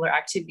extracurricular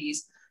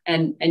activities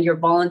and your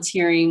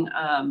volunteering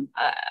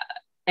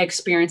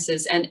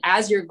experiences. And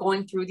as you're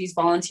going through these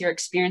volunteer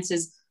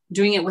experiences,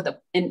 doing it with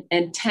an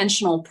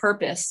intentional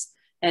purpose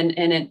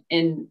and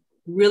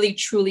really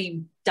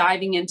truly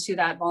diving into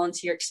that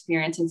volunteer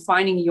experience and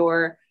finding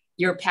your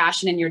your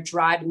passion and your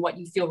drive and what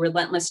you feel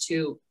relentless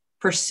to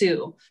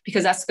pursue,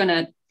 because that's going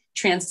to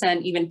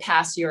transcend even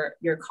past your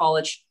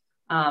college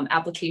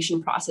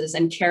application process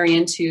and carry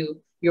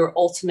into your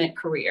ultimate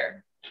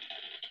career.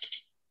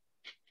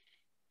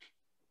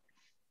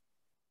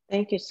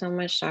 Thank you so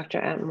much, Dr.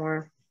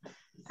 Atmore.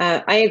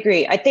 I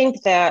agree. I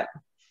think that,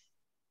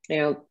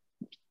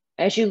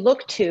 as you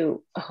look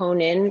to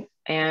hone in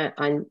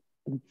and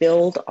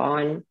build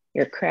on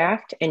your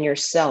craft and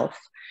yourself,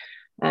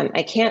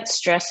 I can't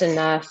stress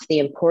enough the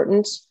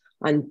importance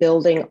on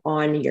building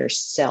on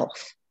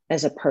yourself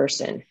as a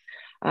person.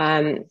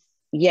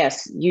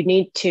 Yes,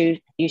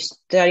 you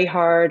study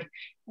hard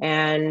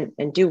and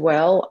do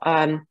well.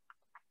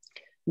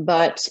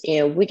 But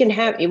we can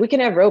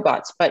have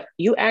robots, but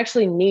you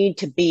actually need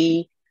to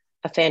be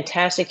a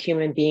fantastic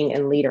human being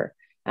and leader.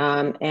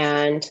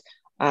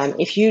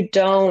 If you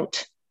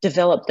don't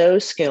develop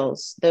those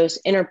skills, those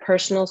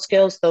interpersonal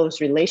skills,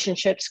 those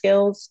relationship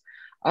skills,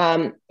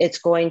 it's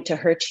going to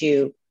hurt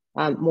you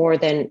more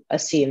than a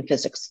C in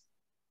physics.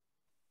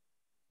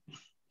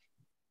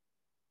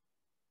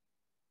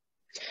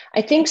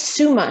 I think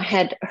Suma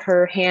had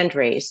her hand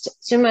raised.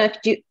 Suma,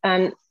 do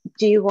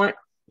you want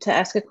to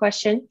ask a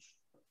question?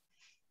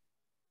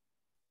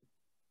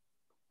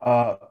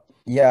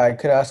 Yeah, I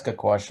could ask a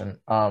question.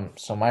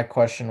 So my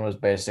question was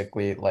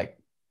basically like,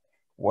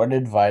 what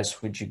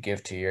advice would you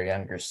give to your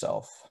younger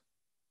self?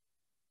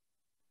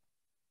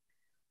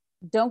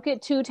 Don't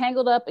get too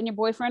tangled up in your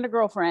boyfriend or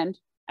girlfriend.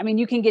 I mean,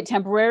 you can get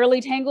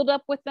temporarily tangled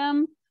up with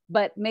them,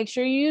 but make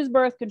sure you use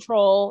birth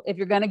control if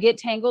you're going to get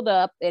tangled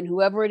up in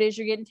whoever it is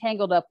you're getting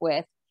tangled up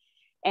with.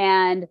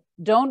 And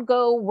don't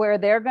go where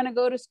they're going to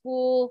go to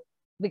school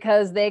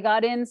because they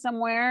got in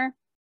somewhere.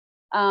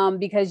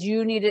 Because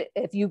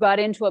if you got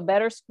into a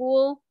better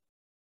school,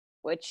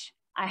 which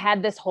I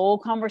had this whole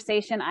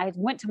conversation, I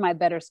went to my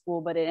better school,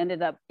 but it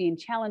ended up being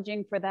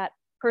challenging for that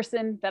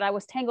person that I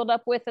was tangled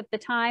up with at the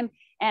time.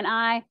 And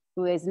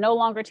who is no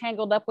longer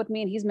tangled up with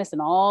me, and he's missing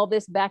all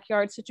this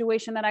backyard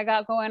situation that I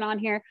got going on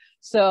here.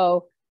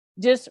 So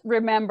just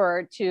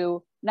remember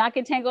to not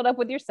get tangled up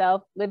with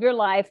yourself, live your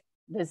life.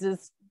 This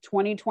is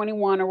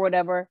 2021 or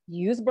whatever.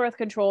 Use birth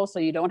control so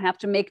you don't have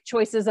to make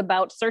choices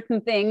about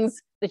certain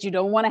things that you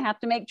don't want to have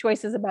to make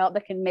choices about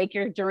that can make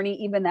your journey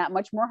even that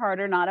much more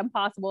harder, not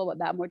impossible, but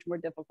that much more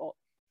difficult.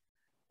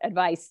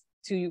 Advice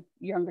to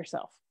younger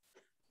self.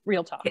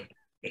 Real talk.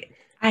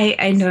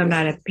 I know I'm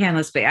not a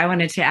panelist, but I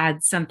wanted to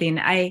add something.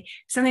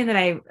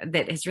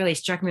 That has really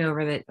struck me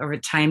over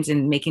times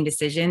in making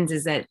decisions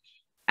is that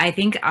I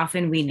think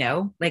often we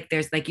know, like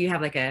there's like you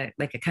have like a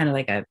kind of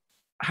like a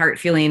heart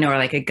feeling or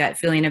like a gut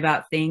feeling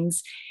about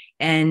things.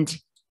 And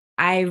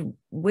I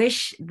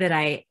wish that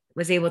I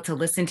was able to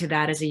listen to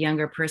that as a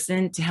younger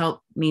person to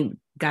help me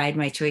guide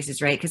my choices,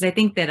 right? Because I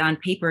think that on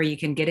paper you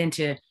can get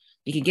into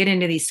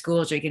these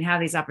schools or you can have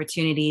these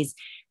opportunities,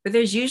 but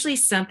there's usually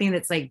something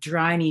that's like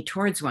drawing you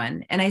towards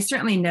one. And I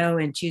certainly know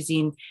in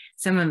choosing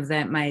some of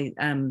my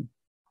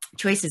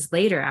choices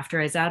later after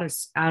I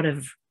was out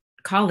of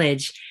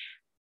college,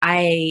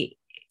 I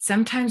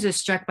sometimes was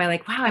struck by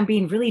like, wow, I'm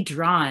being really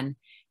drawn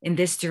in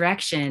this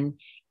direction,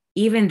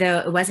 even though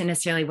it wasn't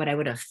necessarily what I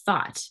would have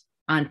thought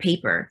on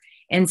paper.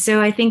 And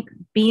so I think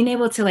being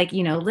able to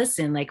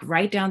listen, like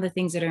write down the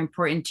things that are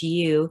important to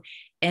you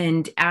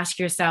and ask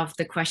yourself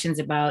the questions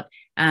about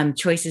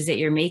choices that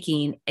you're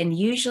making. And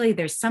usually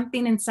there's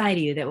something inside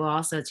of you that will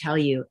also tell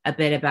you a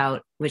bit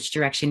about which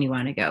direction you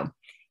want to go.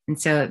 And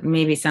so it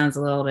maybe sounds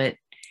a little bit,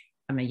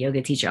 I'm a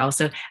yoga teacher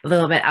also, a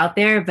little bit out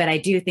there, but I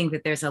do think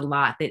that there's a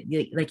lot that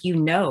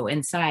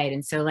inside.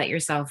 And so let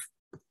yourself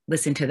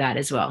listen to that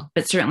as well.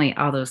 But certainly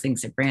all those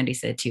things that Brandy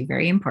said too,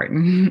 very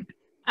important.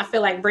 I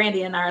feel like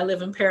Brandy and I are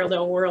living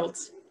parallel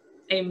worlds.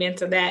 Amen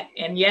to that.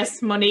 And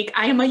yes, Monique,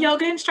 I am a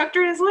yoga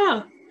instructor as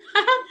well.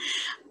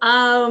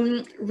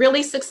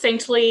 Really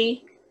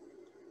succinctly,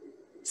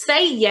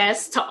 say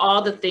yes to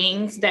all the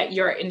things that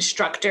your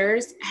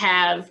instructors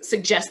have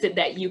suggested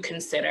that you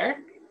consider,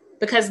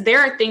 because there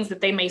are things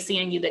that they may see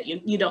in you that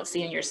you don't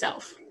see in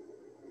yourself.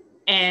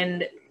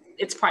 And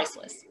it's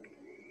priceless.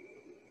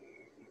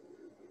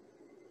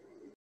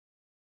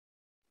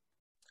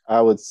 I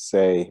would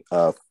say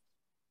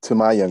to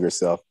my younger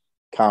self,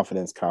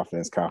 confidence,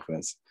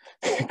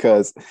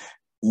 because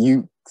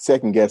you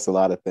second guess a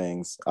lot of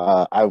things.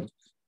 I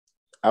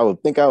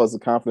would think I was a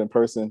confident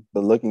person,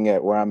 but looking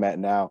at where I'm at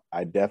now,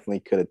 I definitely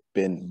could have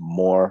been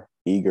more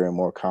eager and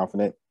more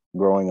confident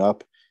growing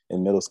up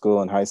in middle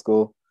school and high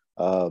school.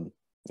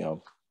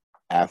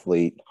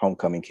 Athlete,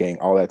 homecoming king,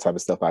 all that type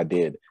of stuff I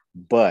did.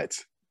 But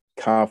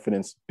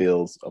confidence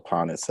builds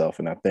upon itself.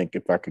 And I think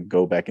if I could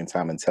go back in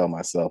time and tell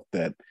myself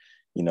that,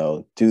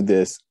 do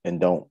this and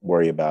don't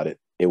worry about it,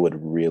 it would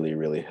really,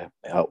 really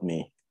help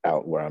me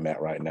out where I'm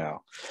at right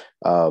now.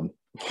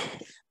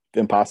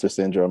 Imposter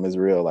syndrome is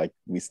real, like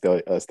we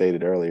still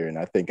stated earlier. And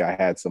I think I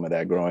had some of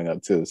that growing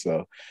up too.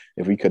 So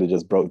if we could have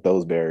just broke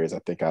those barriers, I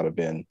think I'd have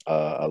been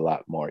a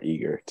lot more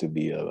eager to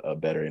be a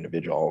better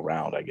individual all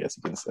around, I guess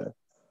you can say.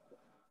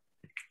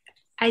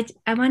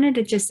 I wanted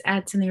to just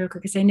add something real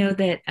quick, because I know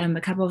that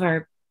a couple of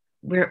our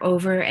we're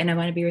over, and I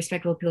want to be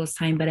respectful of people's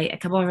time, but a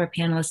couple of our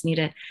panelists need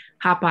to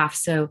hop off.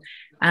 So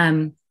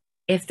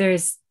if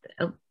there's,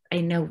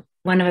 I know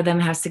one of them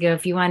has to go.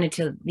 If you wanted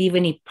to leave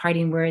any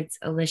parting words,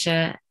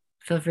 Alicia,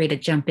 feel free to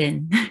jump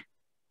in.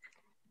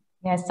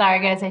 Yeah, sorry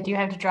guys, I do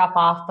have to drop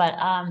off, but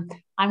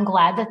I'm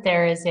glad that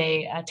there is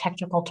a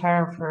technical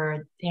term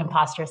for the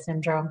imposter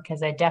syndrome,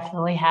 because I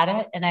definitely had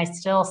it, and I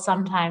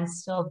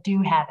sometimes still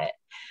do have it,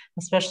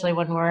 especially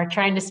when we're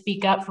trying to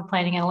speak up for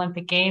planning an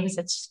Olympic Games.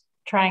 It's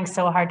trying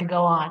so hard to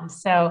go on.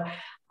 So,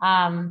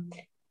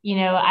 you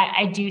know,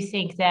 I do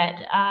think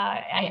that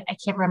I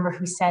can't remember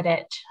who said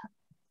it.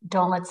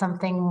 Don't let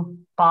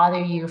something bother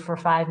you for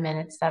 5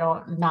 minutes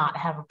that'll not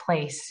have a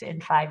place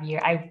in 5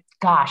 years.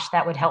 Gosh,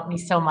 that would help me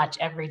so much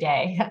every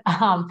day.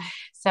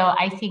 So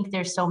I think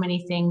there's so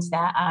many things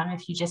that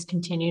if you just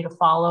continue to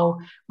follow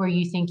where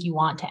you think you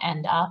want to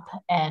end up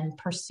and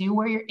pursue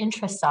where your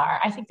interests are,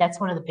 I think that's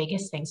one of the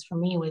biggest things for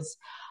me was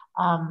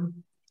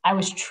I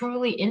was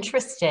truly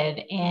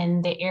interested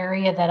in the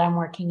area that I'm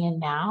working in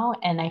now,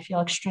 and I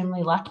feel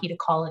extremely lucky to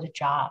call it a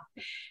job.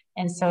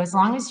 And so as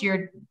long as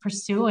you're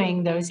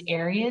pursuing those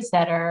areas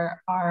that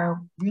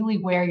are really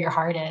where your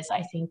heart is,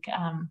 I think,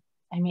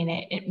 I mean,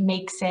 it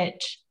makes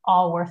it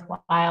all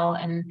worthwhile,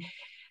 and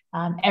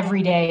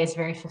every day is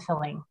very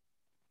fulfilling.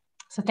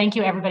 So thank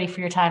you everybody for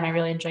your time. I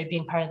really enjoyed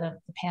being part of the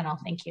panel.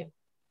 Thank you.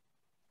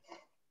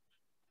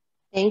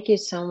 Thank you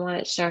so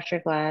much, Dr.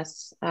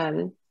 Glass.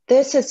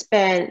 This has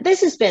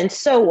been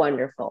so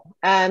wonderful.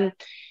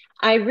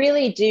 I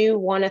really do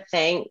want to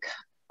thank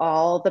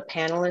all the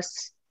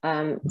panelists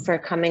for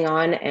coming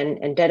on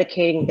and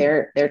dedicating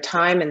their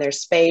time and their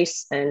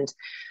space and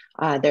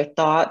their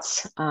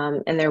thoughts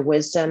and their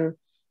wisdom.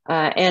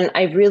 And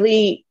I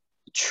really,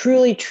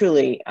 truly,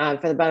 truly, from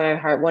the bottom of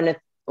my heart, want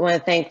to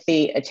thank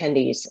the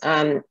attendees.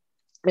 You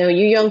know,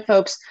 you young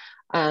folks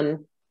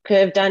could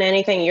have done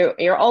anything.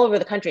 You're all over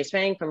the country,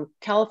 spanning from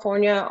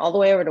California all the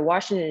way over to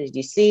Washington,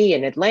 D.C.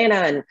 and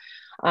Atlanta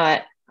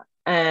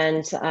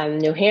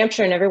and New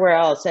Hampshire and everywhere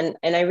else. And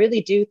I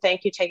really do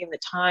thank you taking the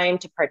time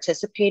to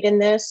participate in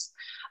this.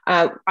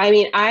 I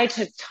mean, I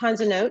took tons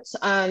of notes.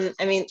 I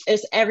mean,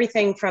 it's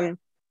everything from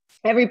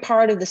every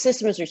part of the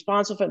system is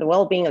responsible for the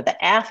well-being of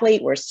the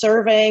athlete we're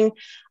serving.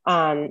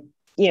 You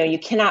know, you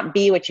cannot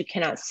be what you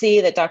cannot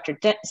see, that Dr.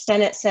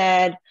 Stennett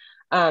said.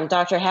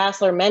 Dr.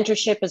 Hassler,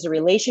 mentorship is a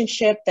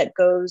relationship that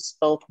goes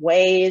both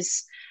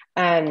ways.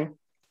 You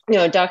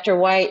know, Dr.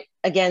 White,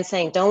 again,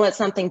 saying, don't let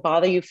something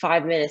bother you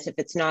 5 minutes if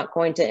it's not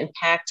going to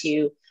impact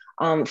you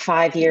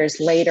 5 years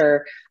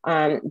later.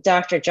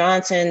 Dr.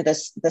 Johnson,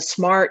 the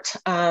SMART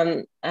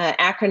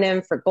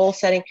acronym for goal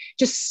setting,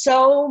 just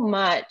so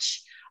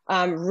much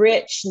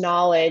rich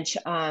knowledge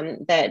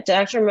that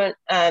Dr.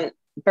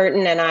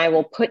 Burton and I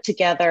will put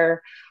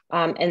together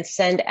and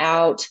send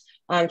out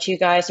to you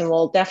guys, and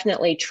we'll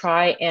definitely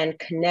try and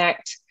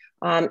connect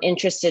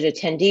interested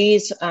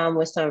attendees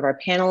with some of our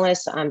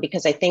panelists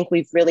because I think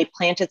we've really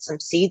planted some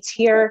seeds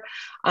here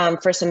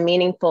for some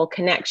meaningful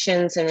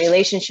connections and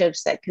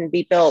relationships that can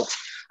be built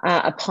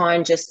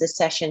upon just this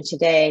session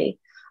today.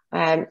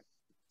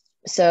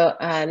 So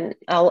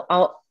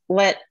I'll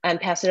let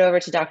pass it over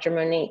to Dr.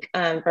 Monique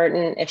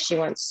Burton if she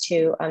wants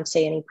to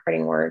say any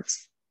parting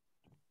words.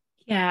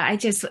 Yeah, I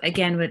just,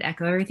 again, would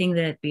echo everything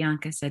that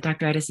Bianca said,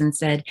 Dr. Edison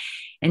said,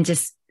 and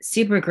just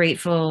super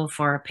grateful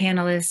for our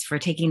panelists for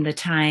taking the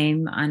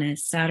time on a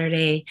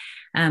Saturday.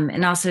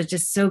 And also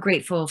just so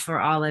grateful for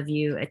all of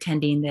you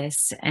attending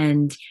this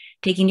and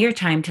taking your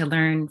time to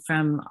learn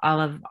from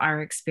all of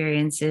our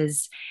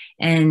experiences,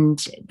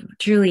 and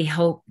truly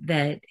hope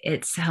that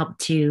it's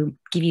helped to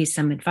give you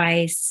some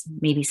advice,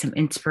 maybe some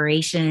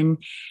inspiration,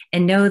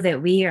 and know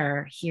that we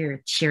are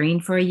here cheering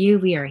for you.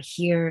 We are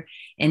here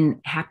and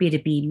happy to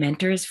be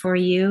mentors for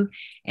you.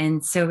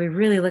 And so we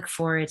really look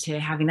forward to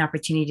having the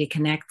opportunity to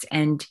connect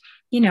and,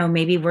 you know,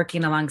 maybe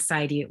working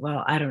alongside you.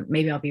 Well,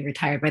 maybe I'll be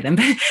retired by then,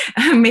 but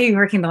maybe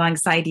working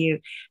alongside you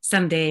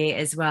someday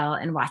as well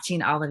and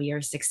watching all of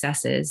your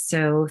successes.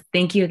 So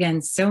thank you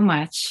again so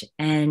much.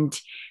 And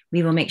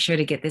we will make sure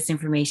to get this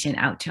information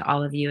out to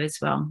all of you as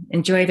well.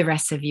 Enjoy the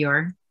rest of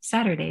your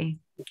Saturday.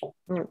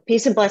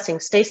 Peace and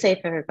blessings. Stay safe,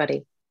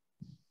 everybody.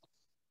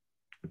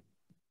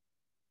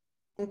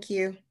 Thank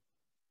you.